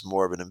myself as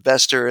more of an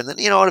investor, and then,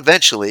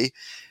 eventually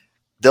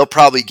they'll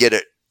probably get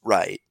it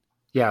right.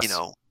 Yes.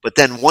 But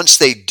then once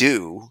they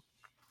do,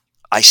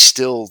 I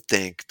still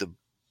think the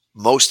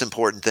most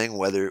important thing,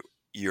 whether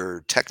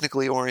you're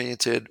technically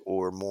oriented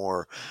or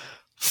more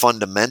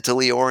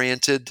fundamentally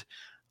oriented,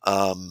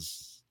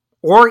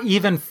 or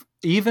even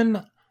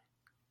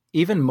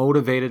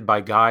motivated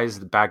by guys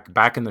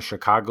back in the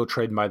Chicago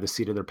trading by the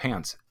seat of their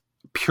pants,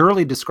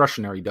 purely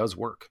discretionary does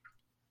work.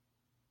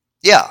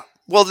 Yeah.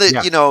 Well, in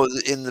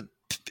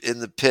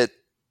the pit,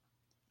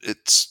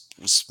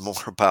 it's more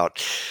about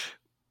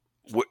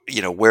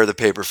where the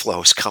paper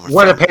flow is coming from.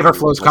 Where the paper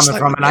flow is coming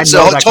from, and I know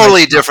so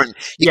totally different.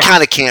 You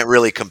kind of can't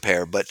really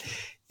compare, but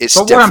it's.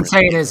 But what I'm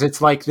saying is,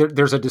 it's like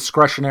there's a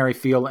discretionary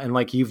feel, and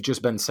like you've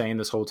just been saying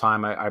this whole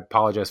time. I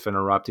apologize for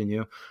interrupting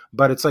you,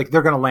 but it's like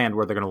they're going to land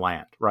where they're going to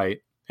land, right?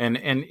 And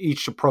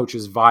each approach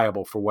is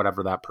viable for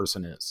whatever that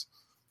person is.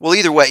 Well,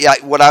 either way, yeah.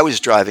 What I was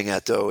driving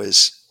at though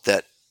is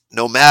that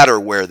no matter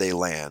where they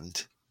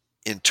land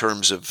in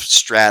terms of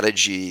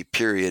strategy,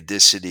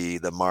 periodicity,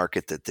 the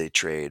market that they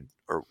trade,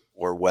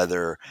 or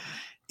whether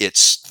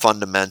it's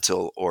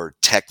fundamental or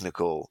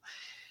technical,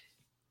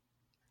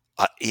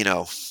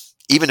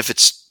 even if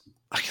it's,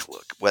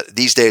 look,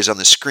 these days on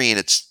the screen,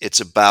 it's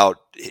about,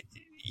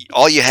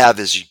 all you have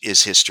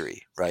is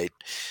history, right?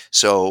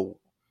 So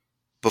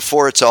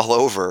before it's all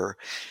over,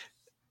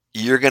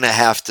 you're going to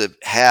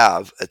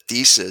have a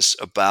thesis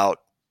about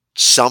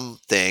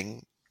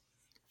something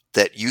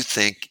that you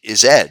think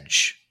is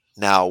edge.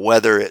 Now,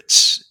 whether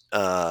it's,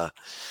 I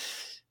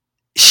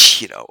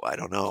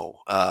don't know.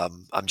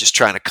 I'm just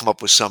trying to come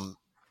up with some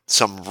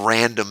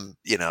random,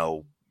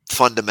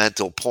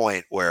 fundamental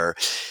point where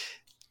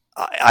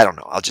I don't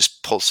know. I'll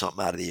just pull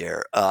something out of the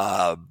air.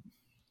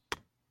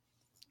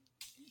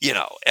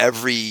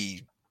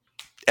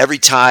 Every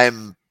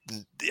time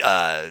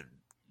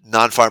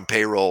non-farm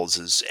payrolls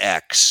is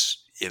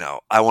X,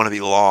 I want to be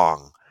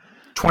long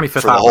 25th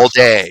for the whole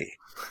day,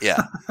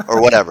 yeah,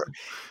 or whatever.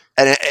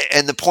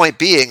 And the point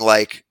being,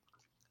 like,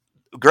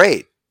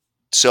 great.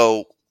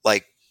 So,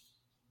 like,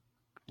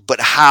 but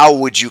how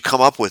would you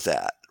come up with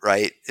that,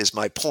 right, is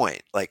my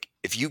point. Like,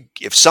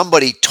 if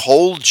somebody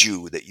told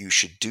you that you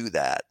should do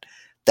that,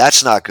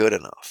 that's not good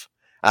enough.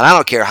 And I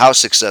don't care how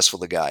successful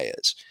the guy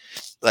is.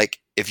 Like,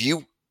 if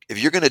you're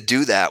going to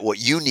do that, what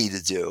you need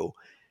to do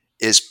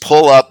is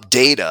pull up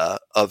data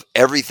of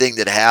everything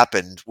that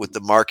happened with the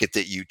market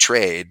that you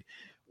trade,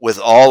 with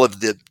all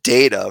of the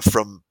data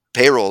from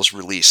payrolls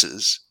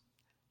releases,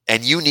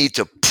 and you need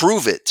to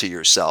prove it to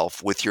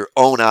yourself with your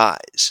own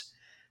eyes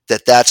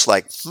that that's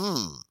like,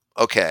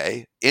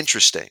 okay,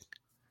 interesting.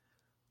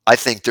 I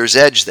think there's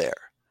edge there.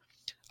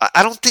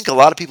 I don't think a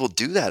lot of people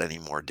do that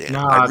anymore, Dan.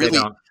 No, I they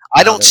don't.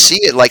 I don't see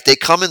it. Like, they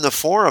come in the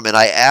forum and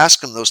I ask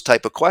them those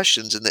type of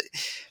questions, and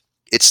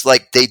it's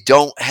like they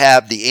don't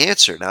have the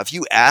answer. Now, if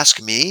you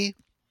ask me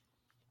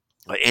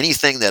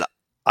anything that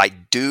I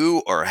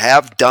do or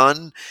have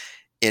done,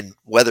 in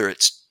whether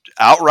it's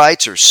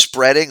outrights or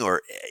spreading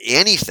or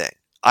anything,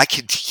 I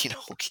can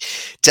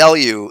tell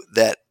you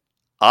that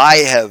I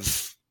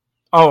have.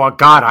 Oh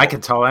God, I can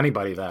tell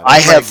anybody that.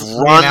 I have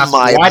run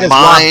my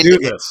mind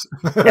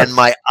and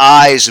my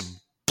eyes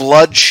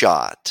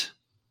bloodshot.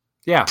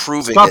 Yeah,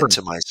 proving it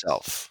to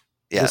myself.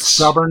 Yes. The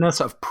stubbornness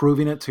of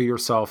proving it to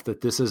yourself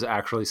that this is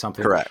actually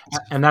something. Correct.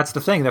 And that's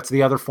the thing. That's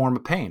the other form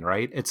of pain,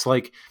 right? It's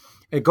like,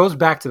 it goes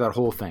back to that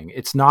whole thing.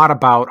 It's not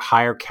about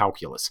higher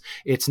calculus.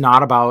 It's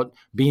not about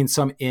being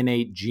some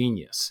innate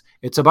genius.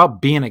 It's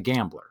about being a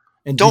gambler.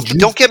 And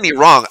don't get me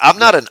wrong. I'm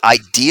not an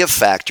idea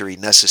factory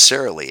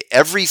necessarily.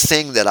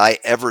 Everything that I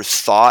ever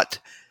thought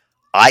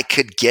I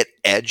could get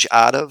edge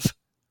out of,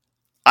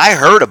 I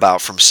heard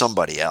about from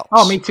somebody else.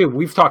 Oh, me too.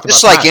 We've talked about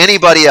just like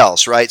anybody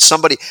else, right?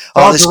 Somebody,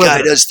 this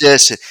guy does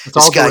this.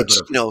 This guy,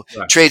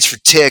 trades for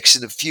ticks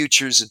and the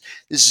futures, and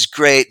this is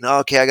great. And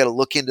okay, I got to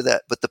look into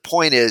that. But the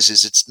point is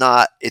it's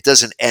not. It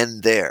doesn't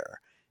end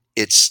there.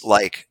 It's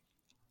like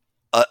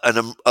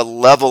a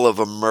level of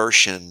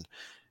immersion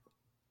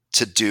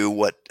to do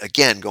what,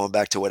 again, going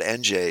back to what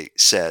NJ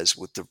says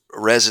with the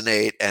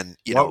resonate and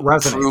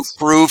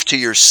prove to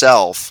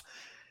yourself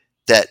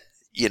that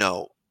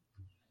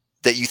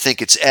that you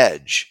think it's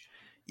edge,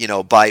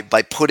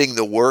 by putting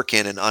the work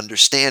in and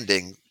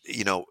understanding,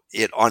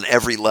 it on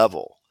every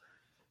level,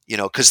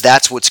 because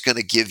that's what's going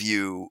to give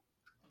you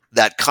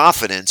that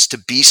confidence to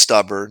be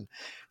stubborn,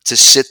 to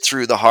sit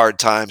through the hard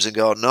times and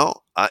go, no,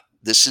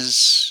 this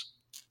is,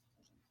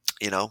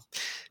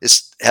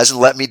 this hasn't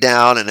let me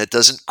down, and it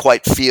doesn't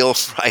quite feel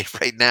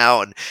right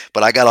now.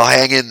 But I got to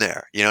hang in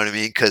there. You know what I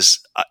mean?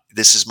 Because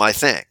this is my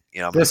thing.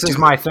 This is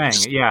my thing.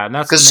 Yeah. And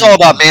that's because it's all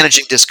about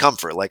managing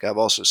discomfort. Like I've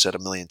also said a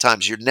million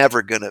times, you're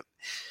never going to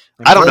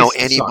I don't know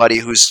Embrace the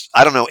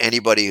suck.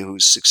 anybody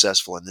who's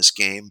successful in this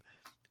game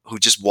who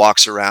just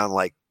walks around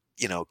like,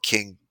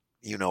 king,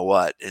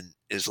 what, and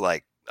is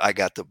like, I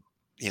got the,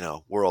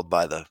 world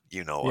by the,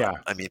 what. Yeah.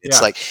 I mean, it's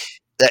Yeah. like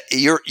that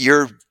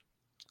you're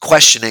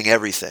questioning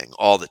everything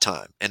all the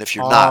time. And if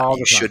you're not, All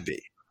you the time. should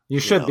be. You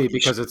should be,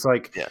 because it's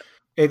like, Yeah.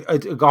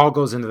 it all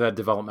goes into that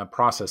development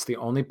process. The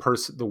only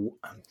person,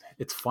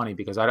 it's funny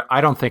because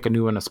I don't think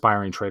new and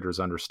aspiring traders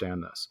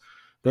understand this.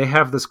 They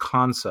have this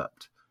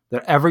concept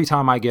that every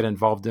time I get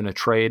involved in a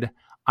trade,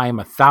 I am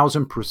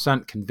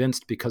 1,000%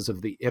 convinced because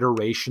of the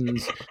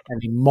iterations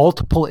and the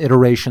multiple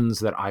iterations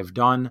that I've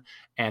done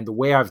and the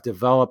way I've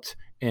developed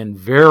in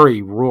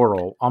very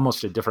rural,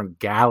 almost a different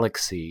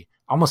galaxy,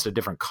 almost a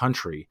different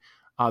country.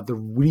 The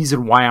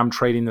reason why I'm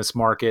trading this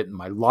market and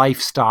my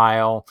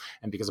lifestyle,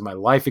 and because of my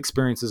life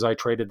experiences, I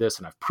traded this,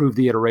 and I've proved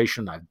the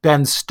iteration. I've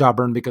been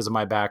stubborn because of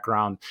my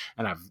background,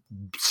 and I've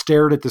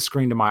stared at the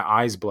screen till my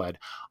eyes bled.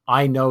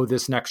 I know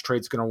this next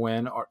trade's going to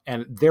win,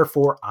 and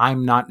therefore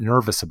I'm not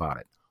nervous about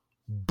it.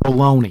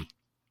 Baloney.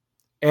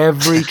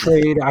 Every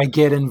trade I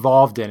get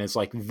involved in is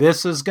like,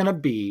 this is going to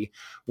be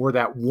where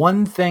that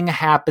one thing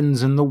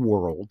happens in the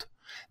world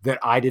that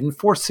I didn't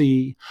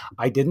foresee,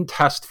 I didn't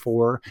test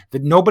for,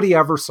 that nobody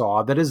ever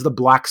saw, that is the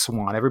black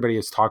swan. Everybody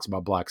always talks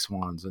about black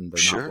swans, and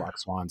they're not black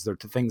swans. They're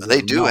things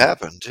They that do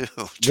happen too.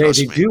 They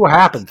Trust me. do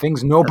happen.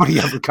 Things nobody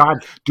ever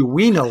got. Do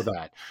we know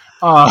that?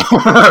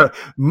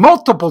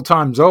 Multiple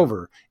times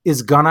over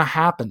is going to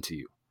happen to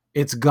you.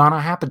 It's going to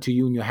happen to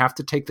you, and you have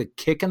to take the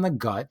kick in the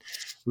gut.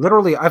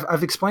 Literally,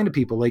 I've explained to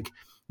people, like,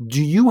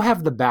 do you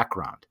have the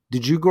background?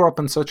 Did you grow up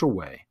in such a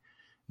way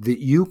that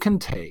you can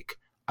take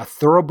a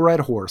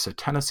thoroughbred horse, a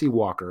Tennessee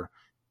Walker,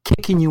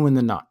 kicking you in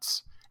the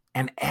nuts,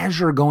 and as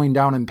you're going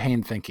down in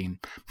pain thinking,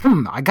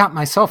 I got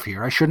myself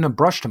here. I shouldn't have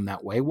brushed him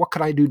that way. What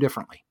could I do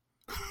differently?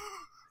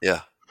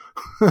 Yeah.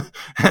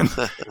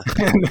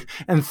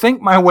 and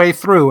think my way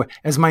through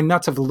as my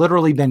nuts have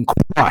literally been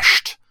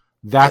crushed.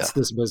 That's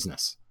this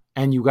business.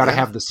 And you got to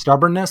have the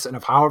stubbornness, and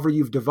of however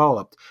you've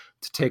developed,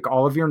 to take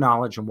all of your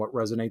knowledge and what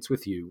resonates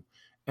with you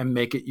and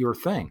make it your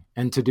thing.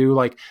 And to do,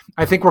 like,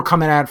 I think we're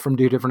coming at it from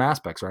two different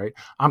aspects, right?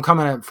 I'm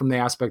coming at it from the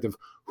aspect of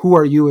who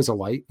are you as a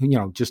light,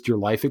 just your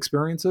life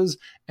experiences.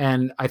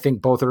 And I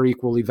think both are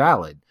equally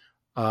valid.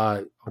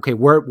 Okay,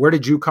 where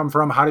did you come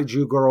from? How did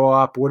you grow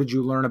up? What did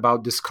you learn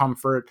about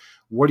discomfort?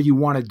 What do you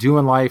want to do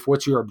in life?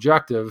 What's your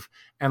objective?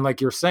 And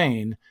like you're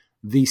saying,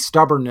 the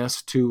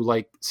stubbornness to,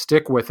 like,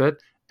 stick with it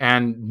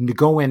and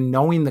go in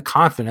knowing the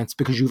confidence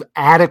because you've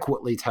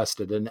adequately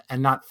tested it,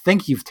 and not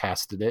think you've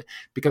tested it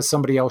because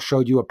somebody else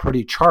showed you a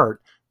pretty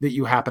chart that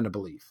you happen to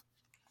believe.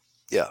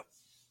 Yeah.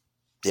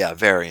 Yeah.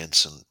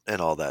 Variance and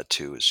all that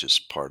too is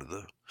just part of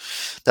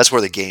that's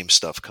where the game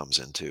stuff comes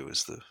into,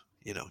 is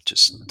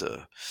just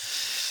a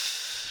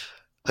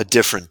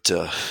different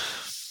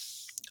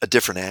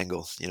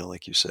angle,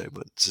 like you say,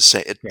 but it's the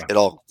same. It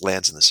all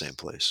lands in the same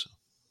place.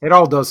 It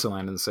all does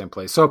land in the same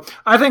place. So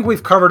I think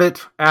we've covered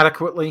it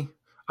adequately.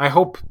 I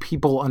hope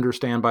people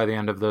understand by the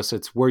end of this,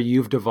 it's where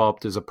you've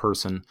developed as a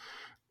person,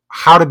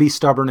 how to be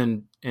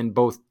stubborn in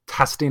both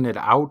testing it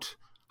out,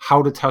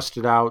 how to test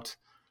it out.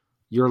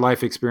 Your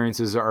life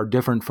experiences are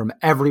different from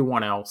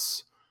everyone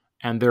else,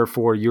 and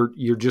therefore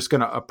you're just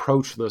going to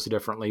approach this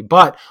differently.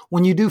 But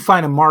when you do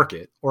find a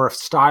market or a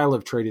style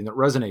of trading that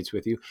resonates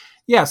with you,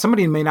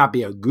 somebody may not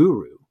be a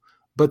guru,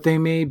 but they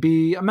may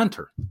be a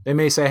mentor. They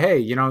may say, hey,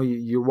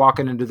 you're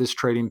walking into this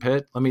trading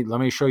pit. Let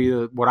me show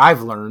you what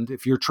I've learned.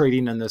 If you're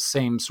trading in the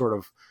same sort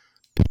of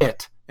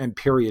pit and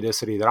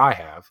periodicity that I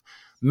have,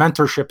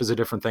 mentorship is a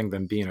different thing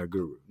than being a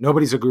guru.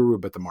 Nobody's a guru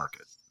but the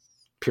market,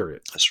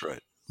 period. That's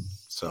right.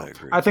 So I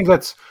agree. I think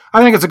it's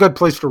a good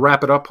place to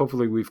wrap it up.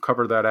 Hopefully we've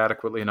covered that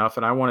adequately enough.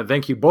 And I want to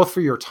thank you both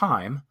for your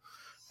time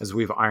as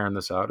we've ironed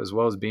this out, as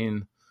well as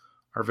being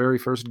our very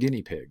first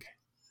guinea pig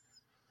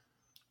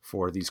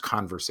for these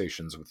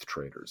conversations with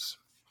traders.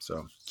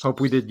 So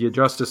hope we did you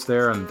justice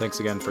there, and thanks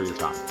again for your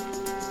time.